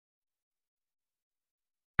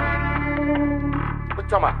What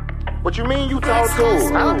you talking about? What you mean you talk to?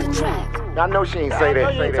 I know she ain't say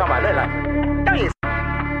that. Say that. Talking about that like.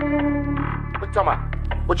 What you talking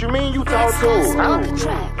about? What you mean you talk to?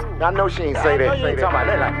 I know she ain't say that. Say that. Talking about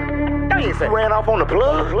that like. He ain't say ran off on the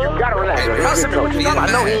plug. You gotta relax. I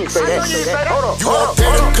know he ain't say that. Hold up. You won't date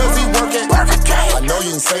him cause he working. I know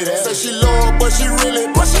you ain't say that. Say she low, but she really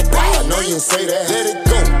push it back. I know you ain't say that. Let it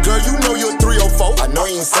go. Girl, you know you're 304. I know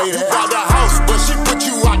you ain't say that. You got the house, but she put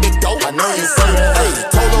you out the door. I know you ain't say that. Hey,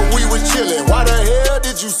 told her we was chillin'. Why the hell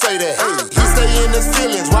did you say that? Hey, he stay in the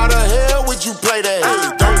ceilings. Why the hell would you play that?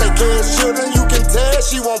 Hey, don't take care of children. You can tell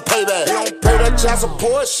she won't pay back. He don't pay that child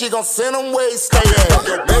support. She gon' send him where he stay at.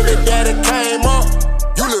 Your baby daddy came up.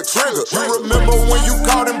 You look triggered. You remember when you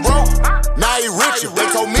called him broke? Now he richer. They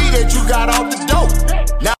told me that you got off the dope.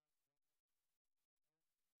 Now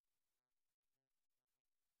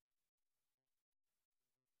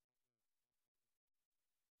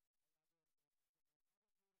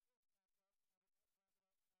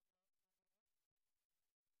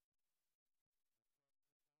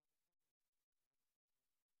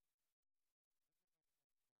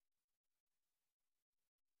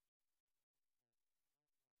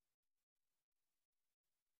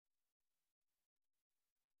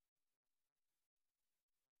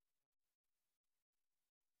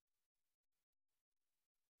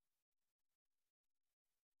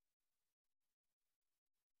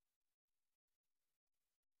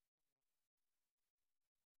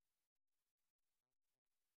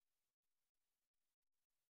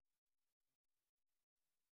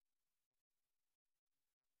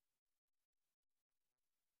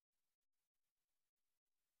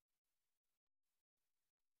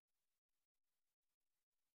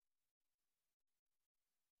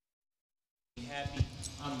Happy.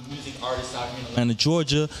 I'm a music artist out here in Atlanta,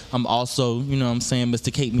 Georgia. I'm also, you know what I'm saying,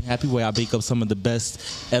 Mr. Cake Me Happy, where I bake up some of the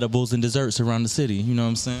best edibles and desserts around the city. You know what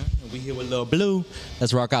I'm saying? And we here with Lil Blue.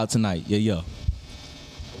 Let's rock out tonight. Yeah.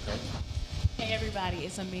 Okay. Hey everybody,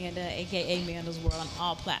 it's Amanda, aka Amanda's World on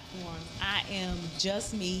all platforms. I am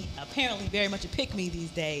just me, apparently very much a pick me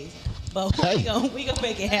these days, but we gonna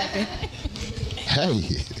make it happen.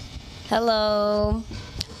 hey. Hello.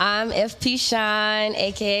 I'm FP Shine,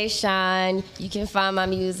 aka Shine. You can find my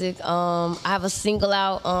music. I have a single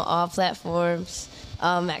out on all platforms.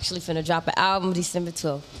 I'm actually finna drop an album December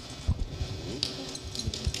 12th.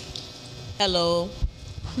 Hello.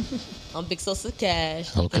 I'm Big Sosa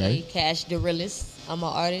Cash. Okay. Cash the Realist. I'm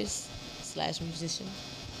an artist / musician,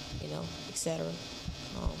 you know, etc.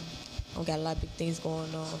 I got a lot of big things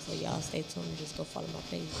going on, so y'all stay tuned and just go follow my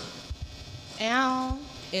page.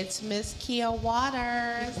 It's Miss Kia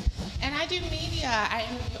Waters, and I do media. I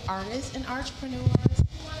interview artists and entrepreneurs who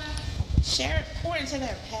want to share, pour into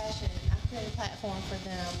their passion. I create a platform for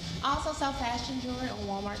them. I also sell fashion jewelry on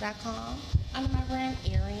Walmart.com under my brand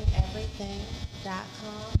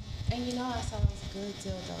EarringEverything.com. And you know I sell those good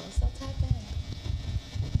dildos, so type in.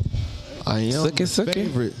 I am the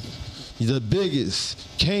favorite. The biggest.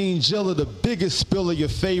 Kane Jilla, the biggest spiller, your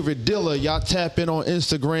favorite dealer. Y'all tap in on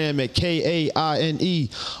Instagram at KAINE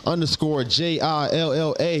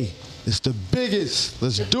 _JILLA. It's the biggest.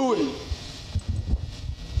 Let's do it.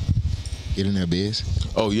 Get in there, Biz.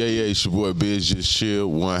 Oh, yeah, it's your boy Biz Just Chill,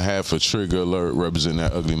 one half of Trigger Alert, representing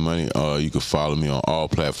that ugly money. You can follow me on all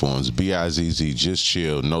platforms. BIZZ, Just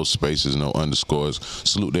Chill, no spaces, no underscores.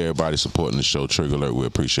 Salute to everybody supporting the show, Trigger Alert. We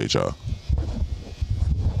appreciate y'all.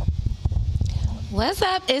 What's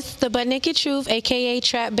up? It's the But Naked Truth, a.k.a.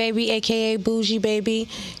 Trap Baby, a.k.a. Bougie Baby.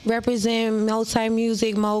 Represent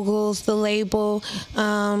Multi-Music Moguls, the label.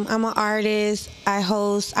 I'm an artist. I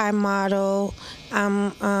host. I model.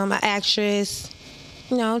 I'm an actress.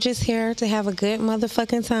 You know, just here to have a good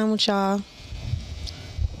motherfucking time with y'all.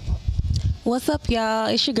 What's up, y'all?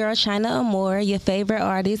 It's your girl, China Amore, your favorite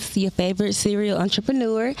artist, your favorite serial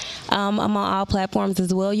entrepreneur. I'm on all platforms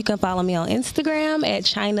as well. You can follow me on Instagram at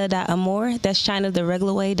china.amore. That's China the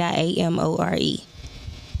regular way, .amore.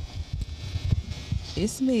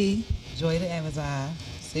 It's me, Joy the Amazon,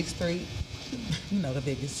 6'3". You know the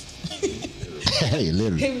biggest. Hey,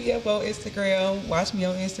 literally. Hit me up on Instagram. Watch me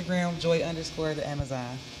on Instagram, Joy_the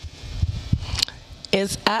Amazon.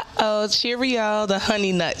 It's Cheerio, the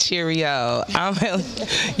Honey Nut Cheerio.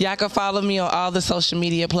 Y'all can follow me on all the social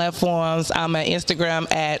media platforms. I'm at Instagram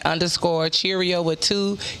at _Cheerio with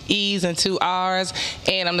 2 E's and 2 R's.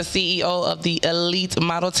 And I'm the CEO of the Elite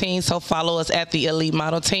Model Team. So follow us at the Elite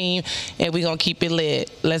Model Team. And we're going to keep it lit.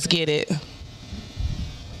 Let's get it.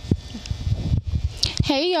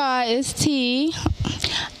 Hey y'all, it's T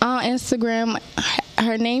on Instagram.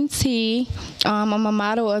 Her name T. I'm a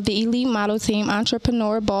model of the Elite Model Team,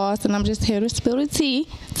 entrepreneur, boss, and I'm just here to spill the tea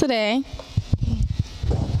today.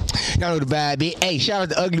 Y'all know the vibe, bitch. Hey, shout out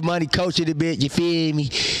to Ugly Money, coach of the bitch. You feel me,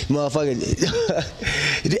 motherfucker?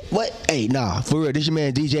 What? Hey, nah, for real. This your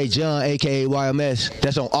man DJ John, aka YMS.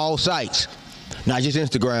 That's on all sites. Not just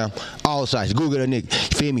Instagram, all sites. Google that nigga.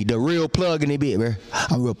 You feel me? The real plug in the bit, bro.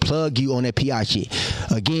 I'm real plug you on that PI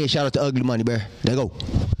shit. Again, shout out to Ugly Money, bro. There go.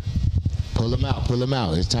 Pull them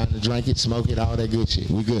out. It's time to drink it, smoke it, all that good shit.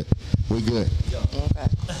 We good. Okay.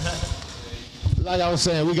 Like I was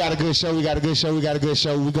saying, we got a good show. We're going to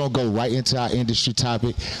go right into our industry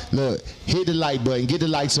topic. Look, hit the like button. Get the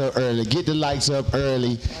likes up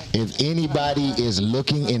early. If anybody is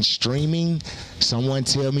looking and streaming, someone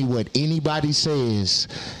tell me what anybody says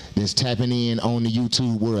that's tapping in on the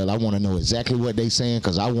YouTube world. I want to know exactly what they saying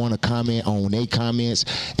because I want to comment on their comments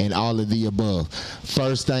and all of the above.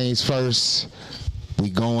 First things first. We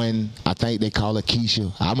going, I think they call her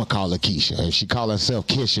Kisha. I'm going to call her Kisha. If she call herself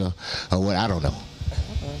Kisha or what, I don't know.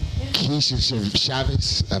 Kisha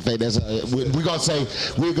Chavis. I think that's we're going to say,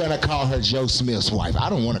 we're going to call her Joe Smith's wife. I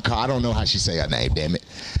don't know how she say her name, damn it.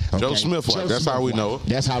 Okay. Joe Smith's wife. That's how we know her.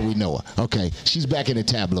 That's how we know her. Okay. She's back in the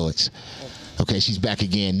tabloids. Okay, she's back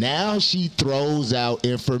again. Now she throws out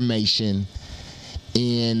information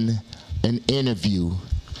in an interview.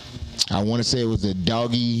 I want to say it was a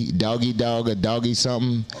doggy dog, a doggy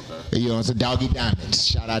something. Okay. You know, it's a Doggy Diamonds.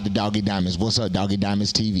 Shout out to Doggy Diamonds. What's up, Doggy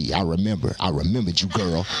Diamonds TV? I remembered you,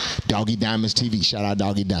 girl. Doggy Diamonds TV. Shout out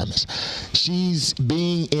Doggy Diamonds. She's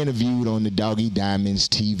being interviewed on the Doggy Diamonds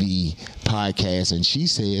TV podcast, and she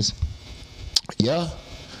says, yeah,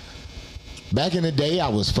 back in the day, I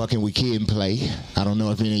was fucking with Kid and Play. I don't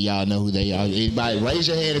know if any of y'all know who they are. Anybody, raise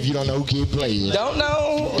your hand if you don't know who Kid and Play is. Don't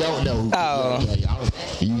know? Don't know who Kid and Play.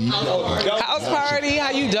 House Party?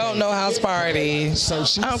 How you don't know House Party? So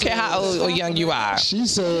I don't care how old or young you are. She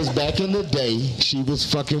says back in the day, she was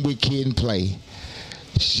fucking with Kid and Play.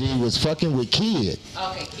 She was fucking with Kid.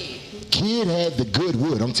 Okay, Kid. Kid had the good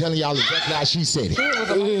wood. I'm telling y'all exactly how she said it.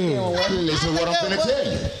 Listen to what I'm finna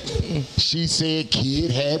tell you. She said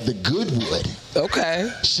Kid had the good wood.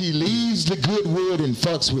 Okay. She leaves the good wood and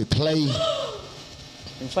fucks with Play.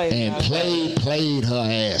 And Play played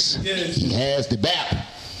her ass. Yes. He has the bap.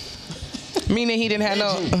 Meaning he didn't have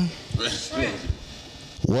no.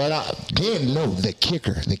 What I didn't know, the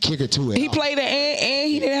kicker to it. He played it and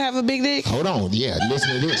he didn't have a big dick? Hold on, yeah,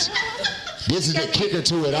 listen to this. This is the kicker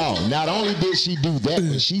to it all. Not only did she do that,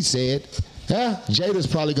 but she said, Jada's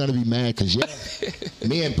probably going to be mad because,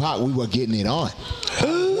 me and Pop, we were getting it on.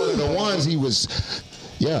 One of the ones he was,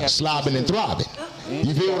 slobbing and throbbing.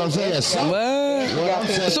 You feel what I'm saying?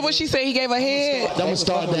 So what she say? He gave her head? I'm going to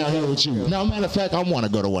start down here with you. No, matter of fact, I want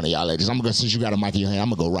to go to one of y'all ladies. Since you got a mic in your hand, I'm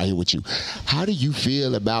going to go right here with you. How do you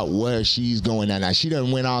feel about where she's going now? She done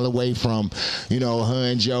went all the way from,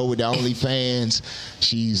 her and Joe with the OnlyFans.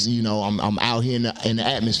 She's, I'm out here in the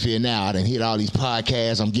atmosphere now. I done hit all these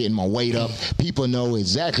podcasts. I'm getting my weight up. People know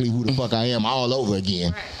exactly who the fuck I am all over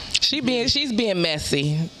again. She's being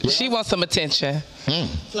messy. Yeah. She wants some attention. Y'all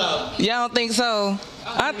don't think so?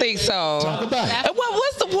 I think so. Talk about it.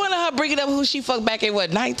 What's the point of her bringing up who she fucked back in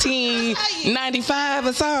 1995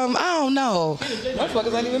 or something? I don't know.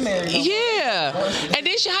 Motherfuckers ain't even married. And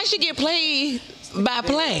then how she get played by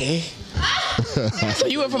Play? So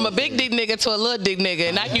you went from a big dick nigga to a little dick nigga,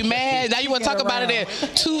 and now you mad? Now you want to talk about it in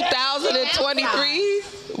 2023?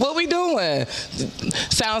 What we doing?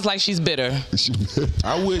 Sounds like she's bitter.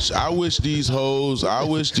 I wish these hoes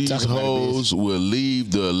would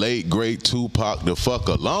leave the late great Tupac the fuck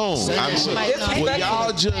alone. Will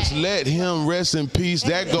y'all just let him rest in peace?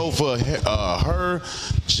 That go for her,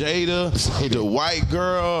 Jada, the white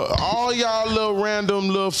girl, all y'all little random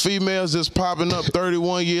little females that's popping up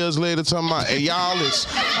 31 years later talking about, hey, y'all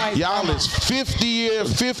is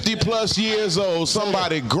 50 plus years old.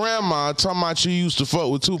 Somebody grandma talking about you used to fuck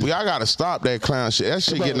with Tupac. Y'all gotta stop that clown shit. That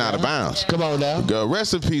shit getting out of bounds. Come on now.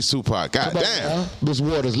 Rest in peace, Tupac. God damn. Miss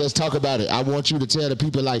Waters, let's talk about it. I want you to tell the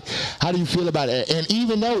people, how do you feel about it? And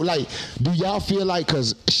even though, do y'all feel like,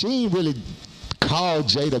 because she ain't really called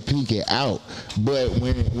Jada Pinkett out, but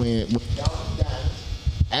when y'all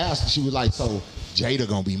asked, she was like, so Jada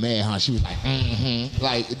gonna be mad, huh? She was like,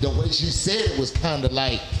 Like, the way she said it was kind of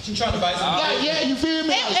like... She trying to buy something. Yeah, you feel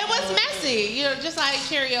me? It was messy, just like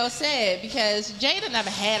Cheerio said, because Jada never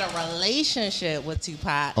had a relationship with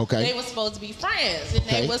Tupac. Okay. They were supposed to be friends, and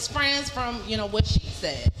they was friends from, what she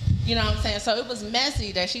said. You know what I'm saying? So it was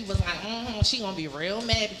messy that she was like, she gonna be real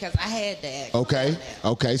mad because I had that. Okay,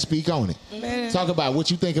 speak on it. Talk about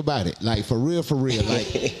what you think about it. Like, for real,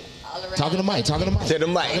 like... Talking to Mike. To the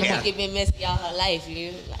mic. It's been messy all her life,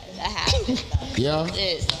 That happens. Yeah.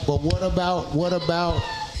 But what about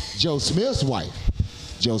Joe Smith's wife?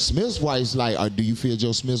 Joe Smith's wife's like, or do you feel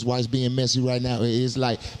Joe Smith's wife's being messy right now? It's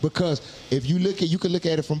like, because if you can look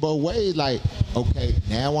at it from both ways. Like, okay,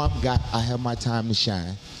 now I have my time to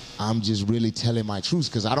shine. I'm just really telling my truths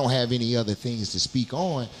because I don't have any other things to speak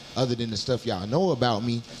on other than the stuff y'all know about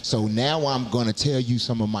me. So now I'm gonna tell you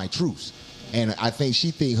some of my truths, and I think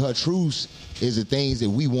she think her truths is the things that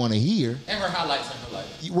we want to hear. And her highlights in her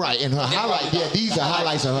life. Right, and her highlights. Yeah, these are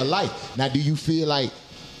highlights of her life. Now, do you feel like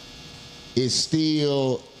it's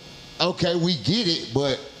still okay? We get it,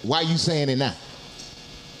 but why you saying it now?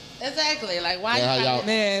 Exactly. Like, why Yeah, you y'all-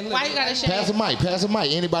 gotta, why you gotta share? Pass the mic. Pass the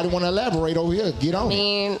mic. Anybody want to elaborate over here? Get on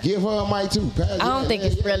it. Give her a mic too. I don't think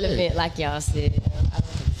it's relevant, like y'all said. I don't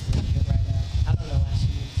think it's relevant right now. I don't know why she.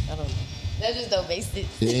 I don't know. That just don't make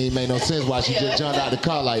sense. It ain't make no sense why she just jumped out the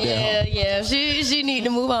car like that. Huh? Yeah. She need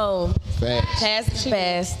to move on. Facts. Past is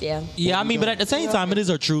past. Yeah. Yeah, I mean, but at the same time, it is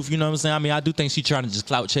her truth. You know what I'm saying? I mean, I do think she's trying to just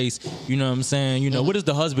clout chase. You know what I'm saying? You know, what is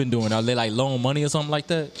the husband doing? Are they like loan money or something like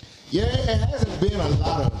that? Yeah, it hasn't been a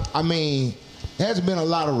lot of. I mean, there hasn't been a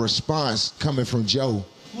lot of response coming from Joe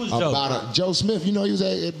Who's Joe? about Joe Smith. You know, he was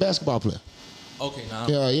a basketball player. Okay, now.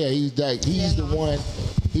 Yeah, he's the one.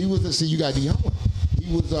 He was the. See, you got Dion.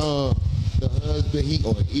 He was the husband.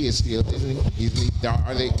 He is still, isn't he?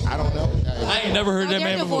 Are they? I don't know. I ain't never heard that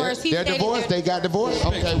man before. They're divorced. They got divorced.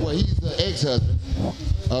 Okay, well, he's the ex-husband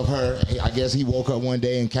of her. I guess he woke up one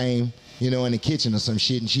day and came, in the kitchen or some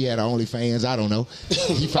shit, and she had her OnlyFans. I don't know.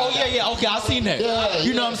 Okay, I seen that.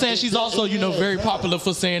 You know what I'm saying? She's also, very popular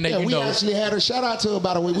for saying that, we actually had her. Shout out to her,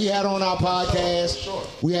 by the way. We had her on our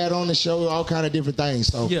podcast. We had her on the show, all kind of different things.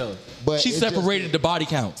 So, but she separated the body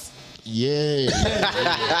counts. Yeah.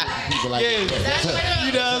 People like that.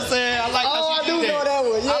 You know what I'm saying? I like how she I do know that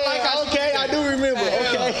one. Yeah, I like how okay, I do remember.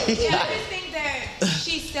 Okay. Yeah, I just think that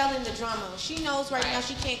she's selling the drama. She knows right now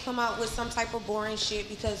she can't come out with some type of boring shit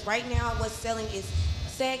because right now what's selling is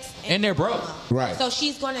sex and they're broke. Right. So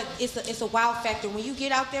she's gonna. It's a wow factor. When you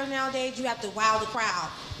get out there nowadays, you have to wow the crowd.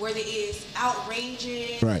 Whether it's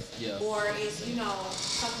outrageous, right, or it's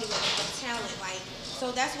something of talent. Like,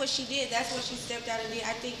 so that's what she did. That's what she stepped out and did.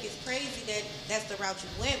 I think it's crazy that that's the route you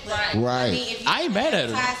went. But Right. I mean, if you I ain't mad at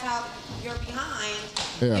her. advertise how you're behind,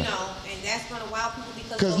 and that's gonna wow people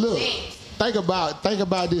because Because of look, things. think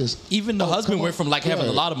about this. Even the husband went from having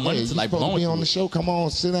a lot of money to you supposed to be on the show. Come on,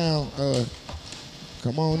 sit down.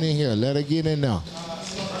 Come on in here. Let her get in there.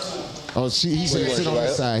 Oh, he said sit on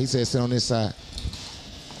this side. He said sit on this side.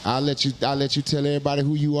 I'll let you tell everybody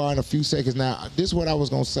who you are in a few seconds. Now, this is what I was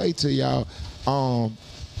gonna say to y'all. How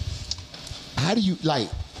do you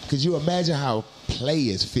could you imagine how Play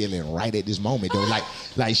is feeling right at this moment though?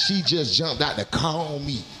 Like she just jumped out the car on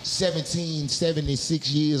me 76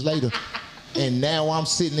 years later. And now I'm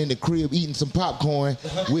sitting in the crib eating some popcorn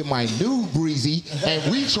with my new breezy,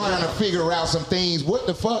 and we trying to figure out some things. What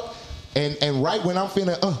the fuck? And right when I'm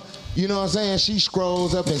finna, you know what I'm saying? She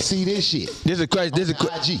scrolls up and see this shit. This is a question. This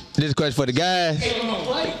is a question for the guys.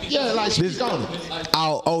 Yeah, like speak on it.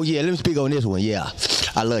 Oh yeah, let me speak on this one. Yeah,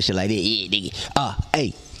 I love shit like that. Yeah, nigga.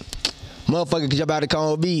 Hey, motherfucker, cause y'all about to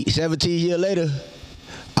call me 17 years later.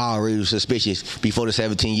 I already was suspicious before the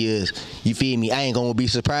 17 years. You feel me? I ain't gonna be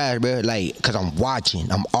surprised, bro. Cause I'm watching.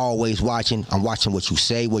 I'm always watching. I'm watching what you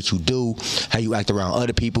say, what you do, how you act around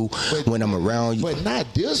other people when I'm around you. But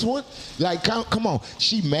not this one. Come on.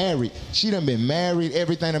 She married. She done been married.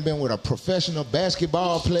 Everything done been with a professional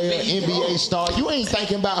basketball player, NBA star. You ain't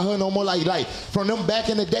thinking about her no more. Like from them back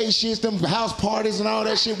in the day shits, them house parties and all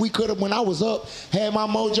that shit we could have, when I was up, had my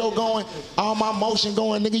mojo going, all my motion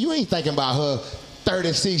going, nigga. You ain't thinking about her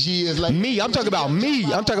 36 years later. I'm talking about me.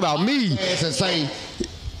 I'm talking about me. And say,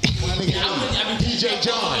 DJ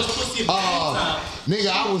John,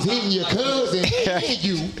 nigga, I was hitting your cousin and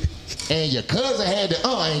you, and your cousin had the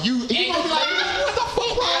and you gonna be like, what the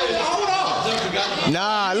fuck right here? Hold on.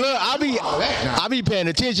 Nah, look, I be paying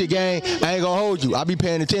attention, gang. I ain't gonna hold you. I be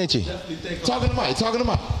paying attention. Talking to Mike.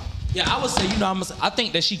 Yeah, I would say, I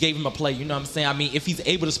think that she gave him a play, you know what I'm saying? I mean, if he's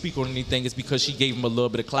able to speak on anything, it's because she gave him a little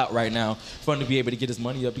bit of clout right now for him to be able to get his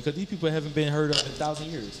money up, because these people haven't been heard of in 1,000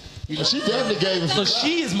 years. She definitely gave him. So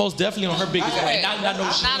she is most definitely on her biggest way. Now I know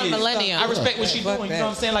she Not a is. millennium. I respect what she's doing, you know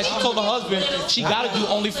what I'm saying? Like, she told her husband she got to do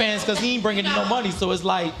OnlyFans because he ain't bringing in no money. So it's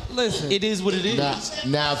like, listen, it is what it is.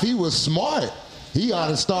 Now if he was smart, he ought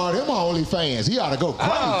to start him on OnlyFans. He ought to go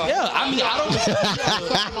crazy. Yeah, I mean, I don't.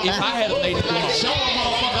 If I had a lady, show a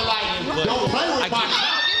motherfucker like, don't play with my.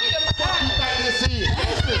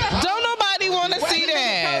 Don't nobody want to see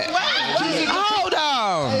that. Hold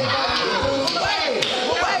on.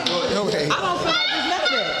 I don't feel like there's none of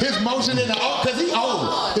that. His motion in the because he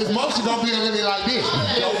old. His motion gonna be a little like this.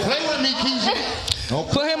 Don't play with me, Kisha.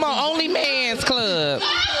 Put him on OnlyMans Club.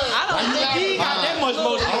 club. I don't think he got that much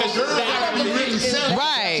motion. Oh, girl gotta be really celibate.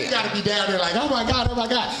 Right. She gotta be down there like, oh my God.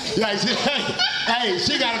 Like, hey,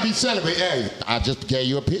 she gotta be celibate. Hey, I just gave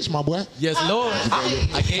you a pitch, my boy. Yes, Lord.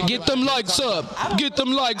 Get them likes up. Get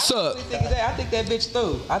them likes up. I think that bitch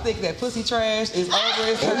through. I think that pussy trash is over.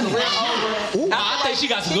 It's her career over. I think she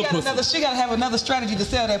got some good pussy. She gotta have another strategy to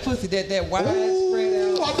sell that pussy. That wide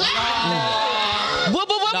spread out. What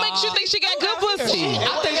makes you think she got good pussy?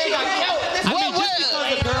 I think she got help.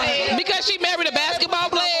 Because she married a basketball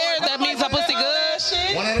player, that means her pussy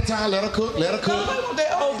good? One at a time, let her cook. Nobody want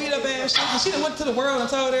that old beat up ass shit. She done went to the world and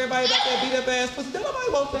told everybody about that beat up ass pussy.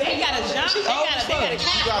 Nobody want that. They got a jump. You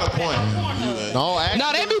got a point.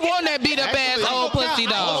 No, they be wanting that beat up ass old pussy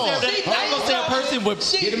though. I'm gonna say a person with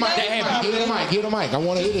Get the mic. Get the mic. I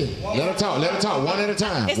want to hit it. Let her talk. One at a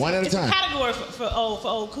time. It's a category for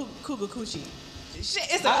old cougar coochie. It's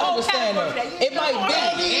a I whole understand category that. that It might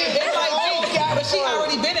be. But she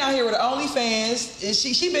already been out here with the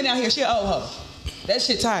OnlyFans. She been out here. She an old hoe. That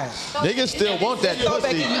shit tired. Niggas still want that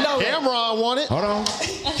pussy. Cameron want it. Hold on.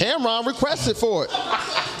 Cameron requested for it.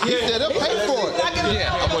 He said they'll pay for it.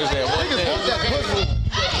 I'm always saying one Niggas want that pussy.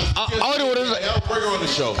 I only want to say. Bring her on the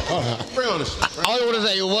show. Bring her on the show. I only want to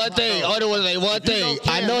say one thing.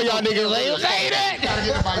 I know y'all niggas ain't say that. Gotta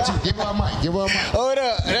get a mic too. Give her a mic. Hold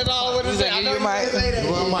up. That's all I want to say. I know you might say that.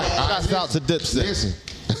 Give her a mic. Shouts out to Dipset. Listen,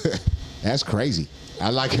 that's crazy. I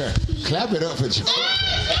like her. Clap it up for Joy.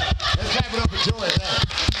 Let's clap it up for Joy.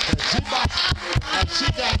 She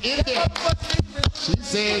got in there. She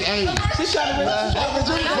said, hey. She trying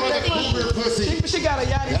to pussy. She got a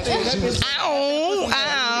yachty thing. Ow.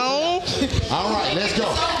 All right, let's go.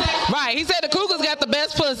 Right, he said the Cougars got the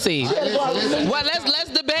best pussy. Well, let's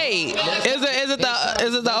debate. Is it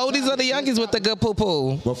the oldies or the youngies with the good poo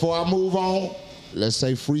poo? Before I move on, let's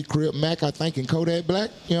say free Crip Mac, I think, and Kodak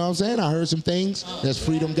Black. You know what I'm saying? I heard some things. That's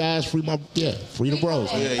freedom guys, free the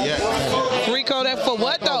bros. Yeah. Free Kodak for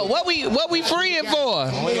what though? What we freeing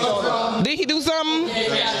for? Did he do something?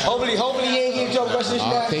 Hopefully he ain't get your question.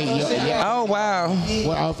 Oh wow.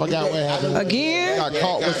 Well, I forgot what happened. Again? Got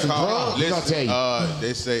caught with some drugs. Listen, I'll tell you.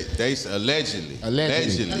 They say allegedly.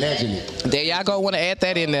 There y'all go want to add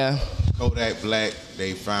that in there. Kodak Black,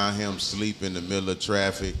 they found him asleep in the middle of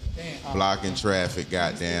traffic, blocking traffic,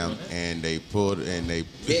 goddamn, and they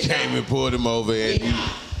came and pulled him over, and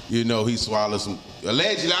he swallowed some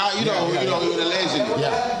allegedly, swallowed a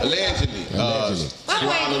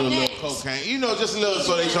little cocaine, just a little,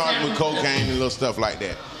 so they charged him with cocaine and little stuff like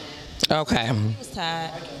that. Okay. He was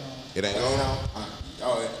tired. It ain't going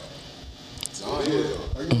on.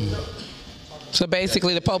 So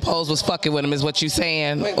basically, the popos was fucking with him, is what you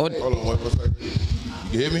saying? Hold on, one second. You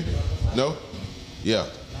can hear me? No? Yeah.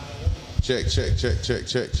 Check. Let's make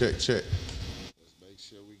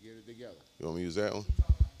sure we get it together. You want me to use that one?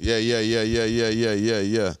 Yeah.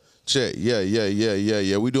 Check.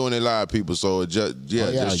 Yeah. We doing it live, people. So just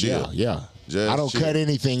chill. Yeah. Just I don't chill. cut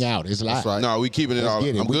anything out. It's live. Right. No, we keeping it all.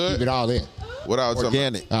 I'm good. Keep it all in. What I was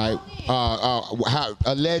Organic. talking about? All right. How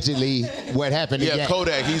allegedly what happened? Yeah, again?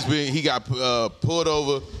 Kodak. He got pulled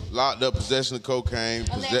over, locked up, possession of cocaine,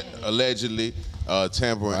 allegedly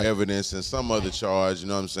tampering evidence, and some other charge. You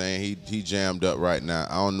know what I'm saying? He jammed up right now.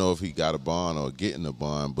 I don't know if he got a bond or getting a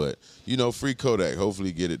bond, but free Kodak.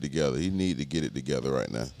 Hopefully, get it together. He need to get it together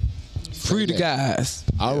right now. Free the guys.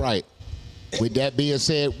 All right. With that being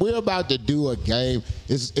said, we're about to do a game.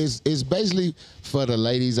 It's basically for the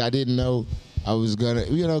ladies. I didn't know I was gonna,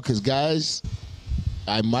 because guys,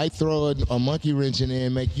 I might throw a monkey wrench in there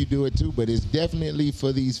and make you do it too, but it's definitely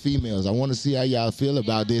for these females. I want to see how y'all feel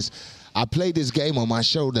about this. I played this game on my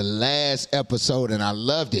show the last episode, and I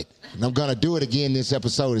loved it. And I'm gonna do it again this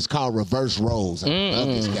episode. It's called Reverse Roles. I love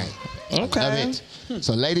this game. Okay. I love it.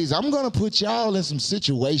 So, ladies, I'm gonna put y'all in some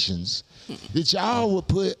situations that y'all would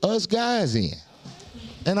put us guys in.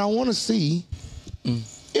 And I want to see,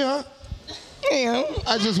 I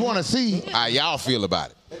just want to see how y'all feel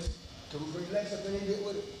about it. Can we bring Lex up in and get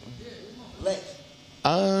with it? Lex.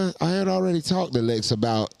 I had already talked to Lex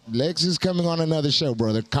about, Lex is coming on another show,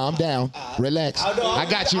 brother. Calm down. Relax. I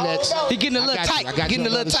got you, Lex. He getting a little tight. Getting a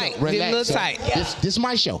little tight. Getting a little tight. This is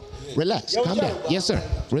my show. Relax. Calm down. Yes, sir.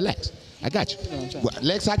 Relax. I got you. Well,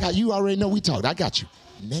 Lex, I got you. Already know we talked. I got you.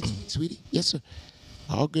 Next, sweetie. Yes, sir.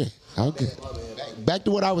 All good. Back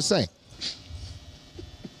to what I was saying.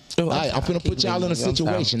 All right, I'm finna put y'all in a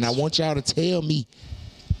situation. I want y'all to tell me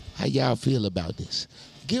how y'all feel about this.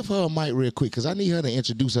 Give her a mic real quick, because I need her to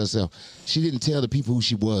introduce herself. She didn't tell the people who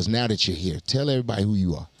she was. Now that you're here, tell everybody who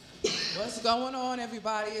you are. What's going on,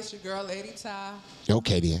 everybody? It's your girl, Lady Ty.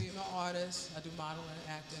 Okay, then. I'm a female artist. I do modeling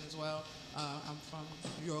and acting as well. I'm from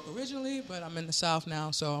New York originally, but I'm in the South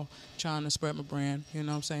now, so trying to spread my brand. You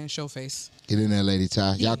know what I'm saying? Show face. Get in there, Lady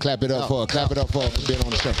Ty. Y'all clap it up for her. Clap it up for her for being on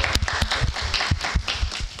the show.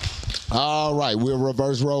 All right, we're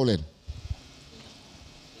reverse rolling.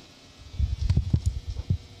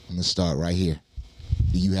 I'm going to start right here.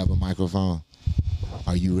 Do you have a microphone?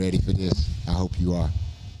 Are you ready for this? I hope you are.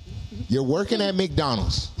 You're working at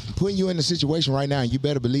McDonald's. I'm putting you in a situation right now, and you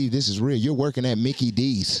better believe this is real. You're working at Mickey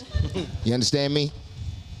D's. You understand me?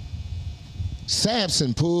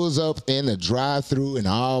 Samson pulls up in a drive-thru in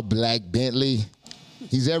all black Bentley.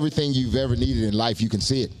 He's everything you've ever needed in life. You can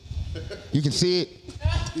see it. You can see it.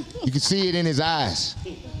 You can see it in his eyes.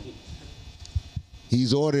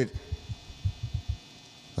 He's ordered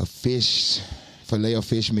a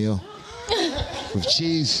filet-o-fish meal with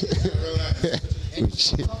cheese.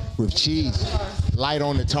 with cheese. Light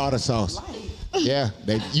on the tartar sauce. Yeah,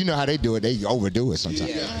 you know how they do it. They overdo it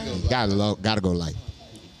sometimes. Gotta go light.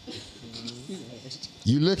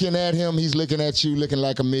 You looking at him, he's looking at you, looking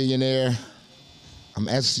like a millionaire. I'm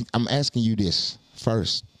asking you this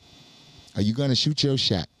first. Are you gonna shoot your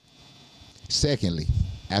shot? Secondly,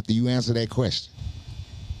 after you answer that question,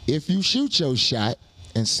 if you shoot your shot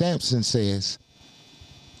and Samson says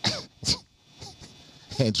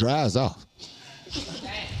and drives off,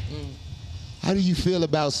 how do you feel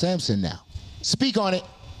about Samson now? Speak on it.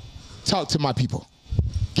 Talk to my people.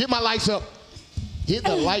 Get my lights up. Hit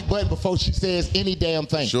the like button before she says any damn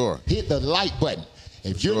thing. Sure. Hit the like button.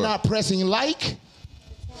 If you're not pressing like,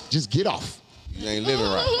 just get off. You ain't living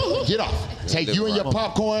right. Get off. Take you and your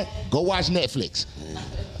popcorn. Go watch Netflix.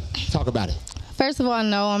 Talk about it. First of all,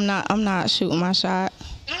 no, I'm not shooting my shot.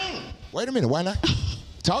 Wait a minute. Why not?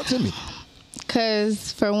 Talk to me.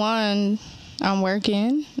 Cause for one, I'm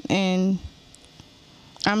working, and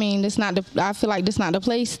I mean, I feel like this not the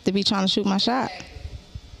place to be trying to shoot my shot.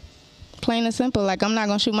 Plain and simple. Like, I'm not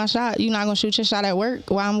gonna shoot my shot. You're not gonna shoot your shot at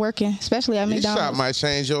work while I'm working, especially at This McDonald's. shot might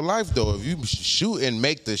change your life though if you shoot and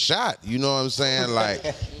make the shot. You know what I'm saying? Like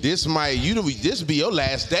this be your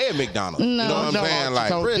last day at McDonald's. No. You know what I'm saying? Like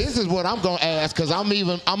So this is what I'm gonna ask, because I'm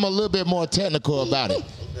a little bit more technical about it,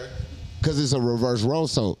 because it's a reverse role.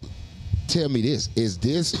 So tell me this: is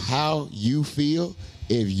this how you feel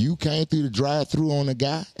if you came through the drive-thru on a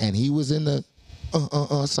guy and he was in the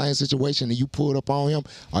same situation and you pulled up on him?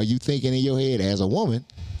 Are you thinking in your head as a woman,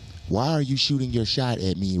 why are you shooting your shot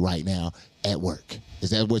at me right now at work? Is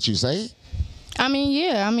that what you're saying? I mean,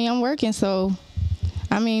 yeah. I mean, I'm working, so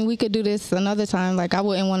I mean, we could do this another time. Like, I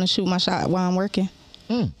wouldn't want to shoot my shot while I'm working,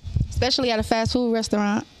 especially at a fast food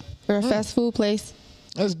restaurant or a fast food place.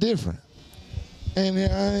 That's different. And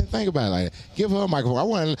I didn't think about it like that. Give her a microphone. I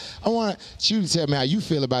want you to tell me how you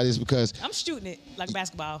feel about this, because I'm shooting it like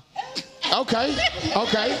basketball. Okay.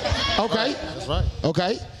 That's right.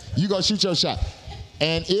 Okay. You go shoot your shot.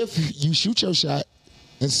 And if you shoot your shot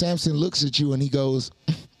and Samson looks at you and he goes,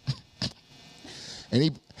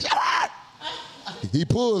 and he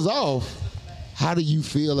pulls off, how do you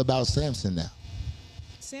feel about Samson now?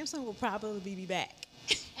 Samson will probably be back.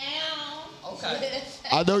 Okay.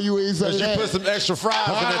 I know you ain't saying that. You put some extra fries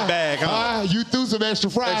in that bag, huh? You threw some extra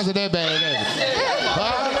fries in that bag.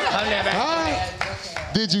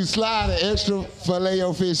 Did you slide an extra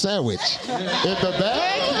filet-o-fish sandwich in the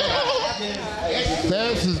bag?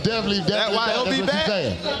 Samson's definitely That why he'll be back?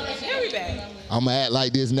 He'll be back. I'm going to act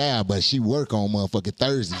like this now, but she work on motherfucking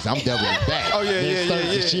Thursdays. I'm definitely back. Oh, yeah, Next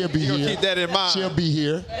Thursday, she'll be You here. gonna keep that in mind. She'll be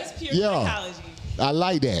here. That's pure Yeah. psychology. I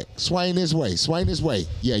like that. Swing this way. Swing this way.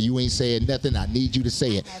 Yeah, you ain't saying nothing. I need you to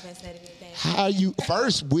say it.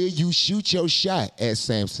 First, will you shoot your shot at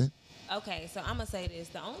Samson? Okay, so I'm going to say this.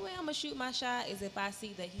 The only way I'm going to shoot my shot is if I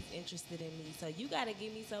see that he's interested in me. So you got to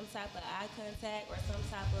give me some type of eye contact or some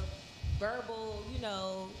type of verbal,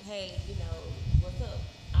 hey, what's up?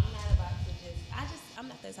 I'm not about to I'm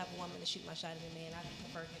not that type of woman to shoot my shot at a man. I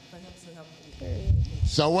prefer for him to help me.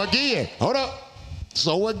 So again, hold up.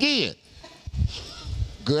 So again,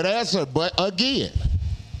 good answer, but again,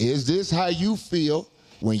 is this how you feel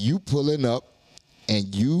when you pulling up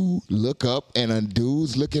and you look up and a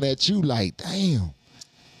dude's looking at you like, damn?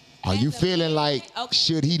 Are you feeling like,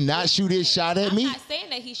 should he not shoot his shot at me? I'm not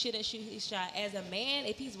saying that he shouldn't shoot his shot. As a man,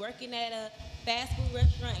 if he's working at a fast food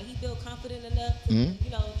restaurant and he feel confident enough to,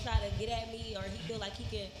 try to get at me, or he feel like he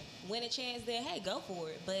can win a chance there, hey, go for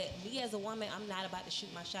it. But me as a woman, I'm not about to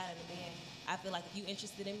shoot my shot at a man. I feel like if you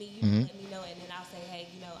interested in me, you let me know, and then I'll say, hey,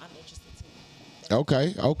 I'm interested too.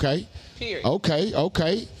 Okay. Period.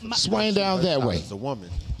 Okay. Swing down that way. As a woman,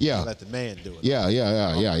 Yeah. let the man do it. Yeah.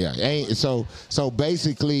 So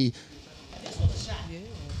basically,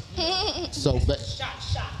 So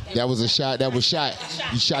that was a shot. That was shot.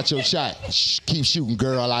 You shot your shot. Keep shooting,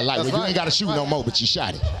 girl. I like it. You ain't got to shoot no more, but you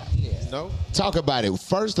shot it. No. Talk about it.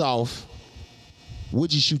 First off,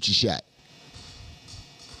 would you shoot your shot?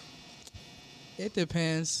 It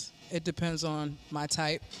depends. It depends on my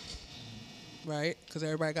type, right? Because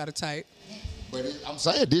everybody got a type. But I'm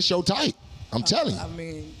saying this your type. I'm telling you. I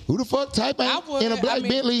mean, who the fuck type ain't in a black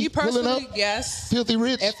Bentley pulling up? Yes. Filthy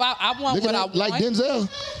rich. If I want looking what I up want, like Denzel.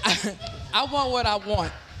 I want what I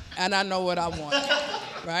want, and I know what I want,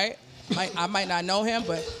 right? I might not know him,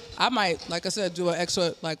 but I might, like I said, do an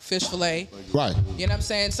extra like fish fillet. Right. You know what I'm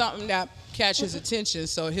saying? Something that catches attention,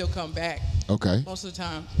 so he'll come back. Okay. Most of the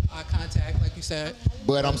time, eye contact, like you said.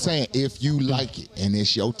 But I'm saying if you like it and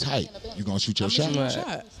it's your type, you gonna shoot your shot. Shoot my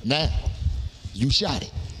shot. Now, you shot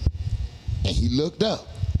it, and he looked up.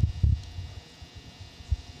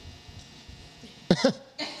 It's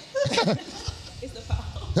the foul.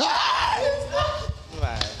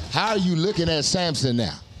 How are you looking at Samson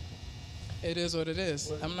now? It is what it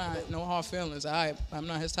is. I'm not, no hard feelings. I'm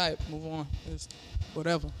not his type. Move on. It's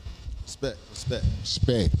whatever.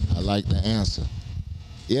 Respect. I like the answer.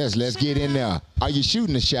 Yes, let's get in there. Are you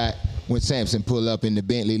shooting a shot when Samson pull up in the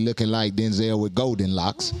Bentley looking like Denzel with golden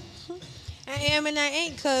locks? I am and I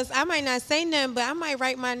ain't, cause I might not say nothing, but I might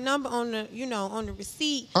write my number on the, on the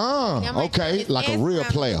receipt. Okay, like a real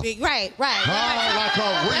player. Right. Like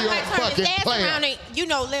a real fucking player. And,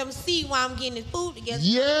 let them see why I'm getting this food together.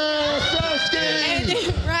 Yes,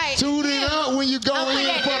 Sirski. Right. Toot it up when you go in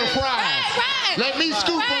for the fries. Right. Let me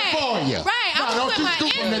scoop them for you. Right. No, don't you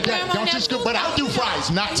scoop them today. Don't you scoop, but I'll do fries.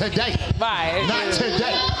 Not today. Right. Not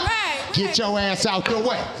today. Right. Get your ass out the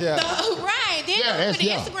way. Yeah. Right. Then Yeah, put the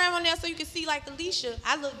yeah. Instagram on there so you can see like Alicia.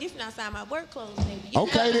 I look different outside my work clothes. Baby.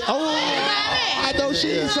 Okay. I know she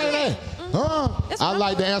didn't say that. I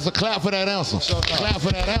like the answer. Clap for that answer. Clap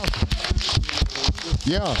for that answer.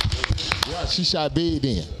 Yeah, she shot big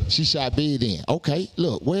then. Okay,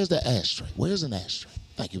 look, where's the ashtray? Where's an ashtray?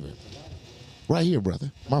 Thank you very much. Right here,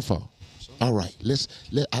 brother. My fault. All right,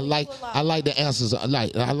 I like the answers. I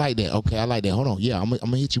like that. Okay, I like that. Hold on. Yeah, I'm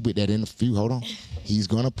gonna hit you with that in a few. Hold on. He's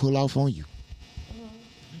gonna pull off on you.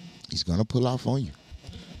 He's gonna pull off on you.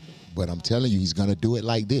 But I'm telling you, he's gonna do it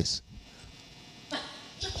like this.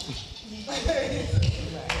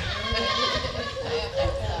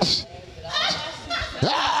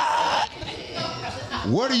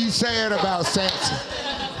 What are you saying about Samson?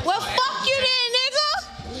 Well, fuck you then,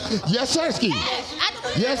 nigga. Yes, Sirski.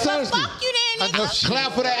 Yes, Sirski. Fuck you then, nigga.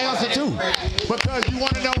 Clap for that answer too. Because you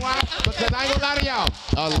want to know why? Because I ain't gonna lie to y'all.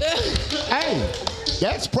 Hey,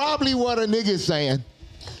 that's probably what a nigga is saying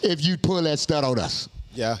if you pull that stud on us.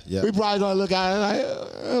 Yeah. We probably gonna look at it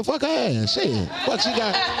like, fuck her ass. Shit. What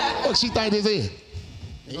she think this is?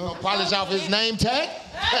 He gonna polish off his name tag?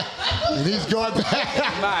 And he's going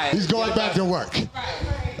back. He's going back to work.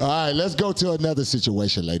 All right, let's go to another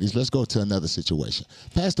situation, ladies. Let's go to another situation.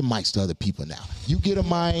 Pass the mics to other people now. You get a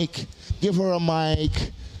mic. Give her a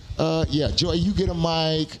mic. Joy, you get a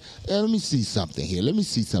mic. Let me see something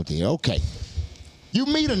here. Okay. You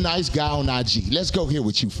meet a nice guy on IG. Let's go here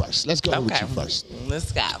with you first. Let's go with you first.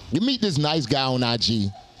 Let's go. You meet this nice guy on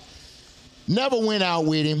IG. Never went out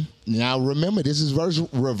with him. Now remember, this is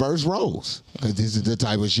reverse roles. Because this is the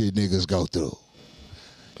type of shit niggas go through.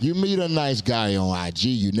 You meet a nice guy on IG.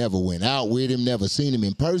 You never went out with him, never seen him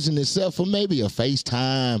in person except for maybe a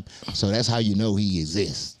FaceTime. So that's how you know he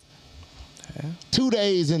exists. Yeah. 2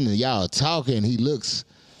 days into y'all talking, he looks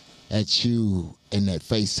at you in that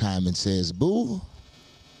FaceTime and says, boo,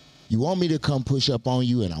 you want me to come push up on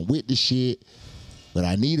you and I'm with the shit, but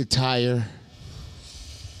I need a tire.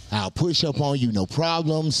 I'll push up on you, no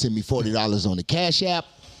problem. Send me $40 on the Cash App.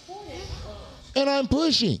 And I'm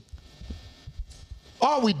pushing.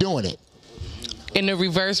 Are we doing it? In the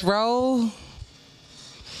reverse role?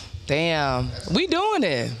 Damn. We doing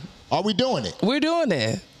it. Are we doing it? We're doing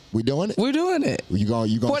it. We doing it? We're doing it. You gonna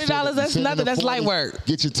 $40, that's nothing. That's light work.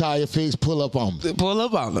 Get your tire fixed, pull up on me. Pull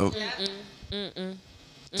up on them.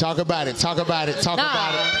 Talk about it. Nah. Let's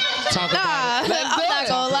I'm not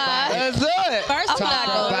gonna lie. Let's do it. First of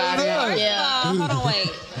all, Yeah. hold on, wait.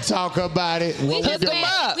 Talk about it. We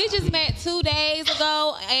just met 2 days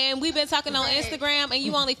ago, and we've been talking on Instagram, and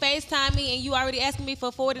you only FaceTime me, and you already asking me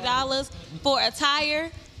for $40 for a tire.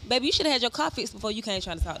 Baby, you should have had your car fixed before you came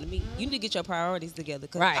trying to talk to me. You need to get your priorities together,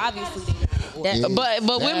 because obviously they not in order.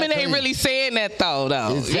 But women ain't really saying that though.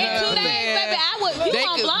 Exactly. You know what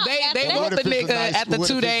I'm saying? They want the nigga after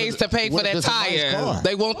 2 days to pay for that tire.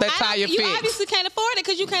 They want that tire You fixed. obviously can't afford it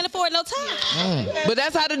because you can't afford no tire. But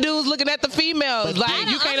that's how the dudes looking at the females. Like,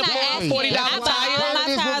 you can't afford $40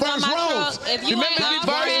 tires. If you remember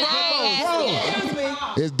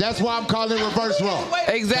That's why I'm calling it reverse role.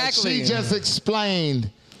 Exactly. She just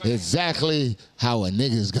explained exactly how a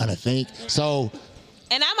nigga's gonna think. So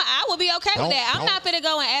And I would be okay with that. I'm not finna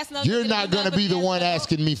go and ask no. you're not gonna be the one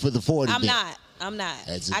asking me for the 40. I'm then. not. I'm not.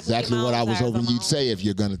 That's exactly what I was hoping you'd say if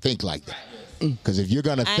you're gonna think like that. Because if you're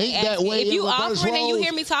gonna think that way, if you in reverse offering and you roles,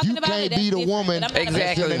 hear me talking about it, you can't be the woman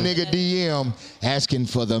that's in a nigga DM asking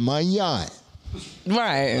for the money.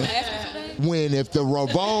 Right. When if the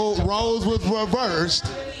roles was reversed,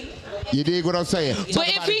 you dig what I'm saying? But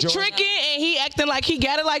if he tricking and he acting like he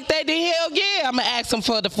got it like that, then hell yeah, I'm gonna ask him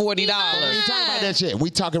for the $40. We talking about that shit. We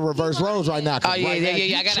talking reverse roles right now. Oh yeah, right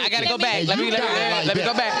yeah. I gotta go back. Let me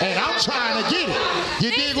go back. And I'm trying to get it.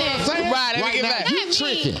 You dig what I'm saying? Right, let me get now, back. You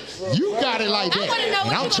tricking. You got it like that.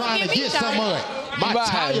 And I'm trying to get some of it. My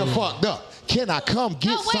tire fucked up. Can I come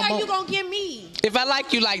get some What are you of gonna give me? If I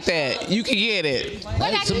like you like that, you can get it.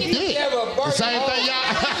 Hey, some dick. The same thing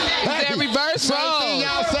y'all. Reverse Same role. thing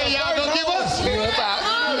y'all say y'all gonna give us.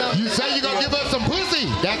 You say you gonna give us some pussy.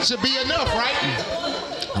 That should be enough, right?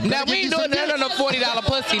 Now we ain't doing none of no $40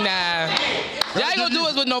 pussy now. Y'all ain't gonna do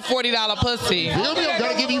us with no $40 pussy. I'm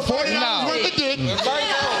gonna give you $40 worth of dick.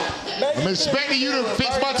 I'm expecting you to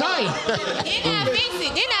fix my tire.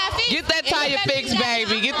 Get that tire fixed,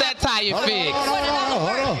 baby. Get that tire fixed.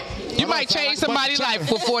 Hold on. You might change somebody's life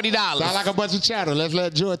for $40. Sound like a bunch of chatter. Let's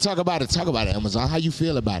let Joy talk about it. Talk about it, Amazon. How you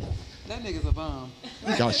feel about it? That nigga's a bum.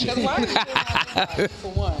 Oh, shit. Because why are you doing that? For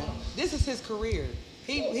one, this is his career.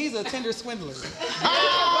 He's a Tinder swindler.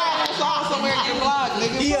 Somewhere get blocked,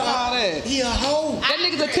 nigga. He a hoe. That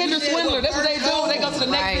nigga's a Tinder swindler. That's what they do. They go to the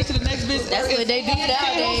next bitch, to the next bitch. That's what they do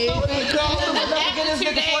nowadays.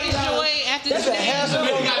 That's a handsome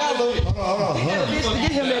brother. Hold on.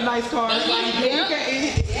 Get him that nice car. He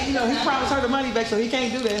promised her the money back, so he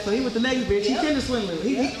can't do that. So he with the next bitch. He Tinder swindler.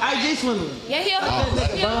 He IG swindler. Yeah,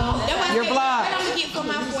 You're blocked. I'm gonna get for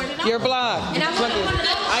my $40. You're blocked. And I'm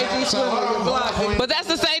IG swindler. You're blocked. But that's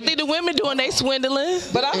the same thing the women doing. They swindling.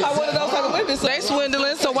 But I'm not one of those type of women. So they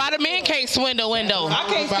swindling. So why the men can't swindle window? I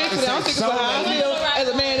can't speak for that. I'm speaking for how I feel as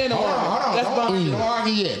a man in the world. That's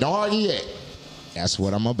Don't argue yet. That's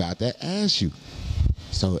what I'm about to ask you.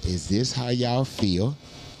 So is this how y'all feel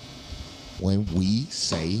when we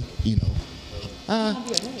say,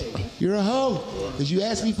 you're a hoe because you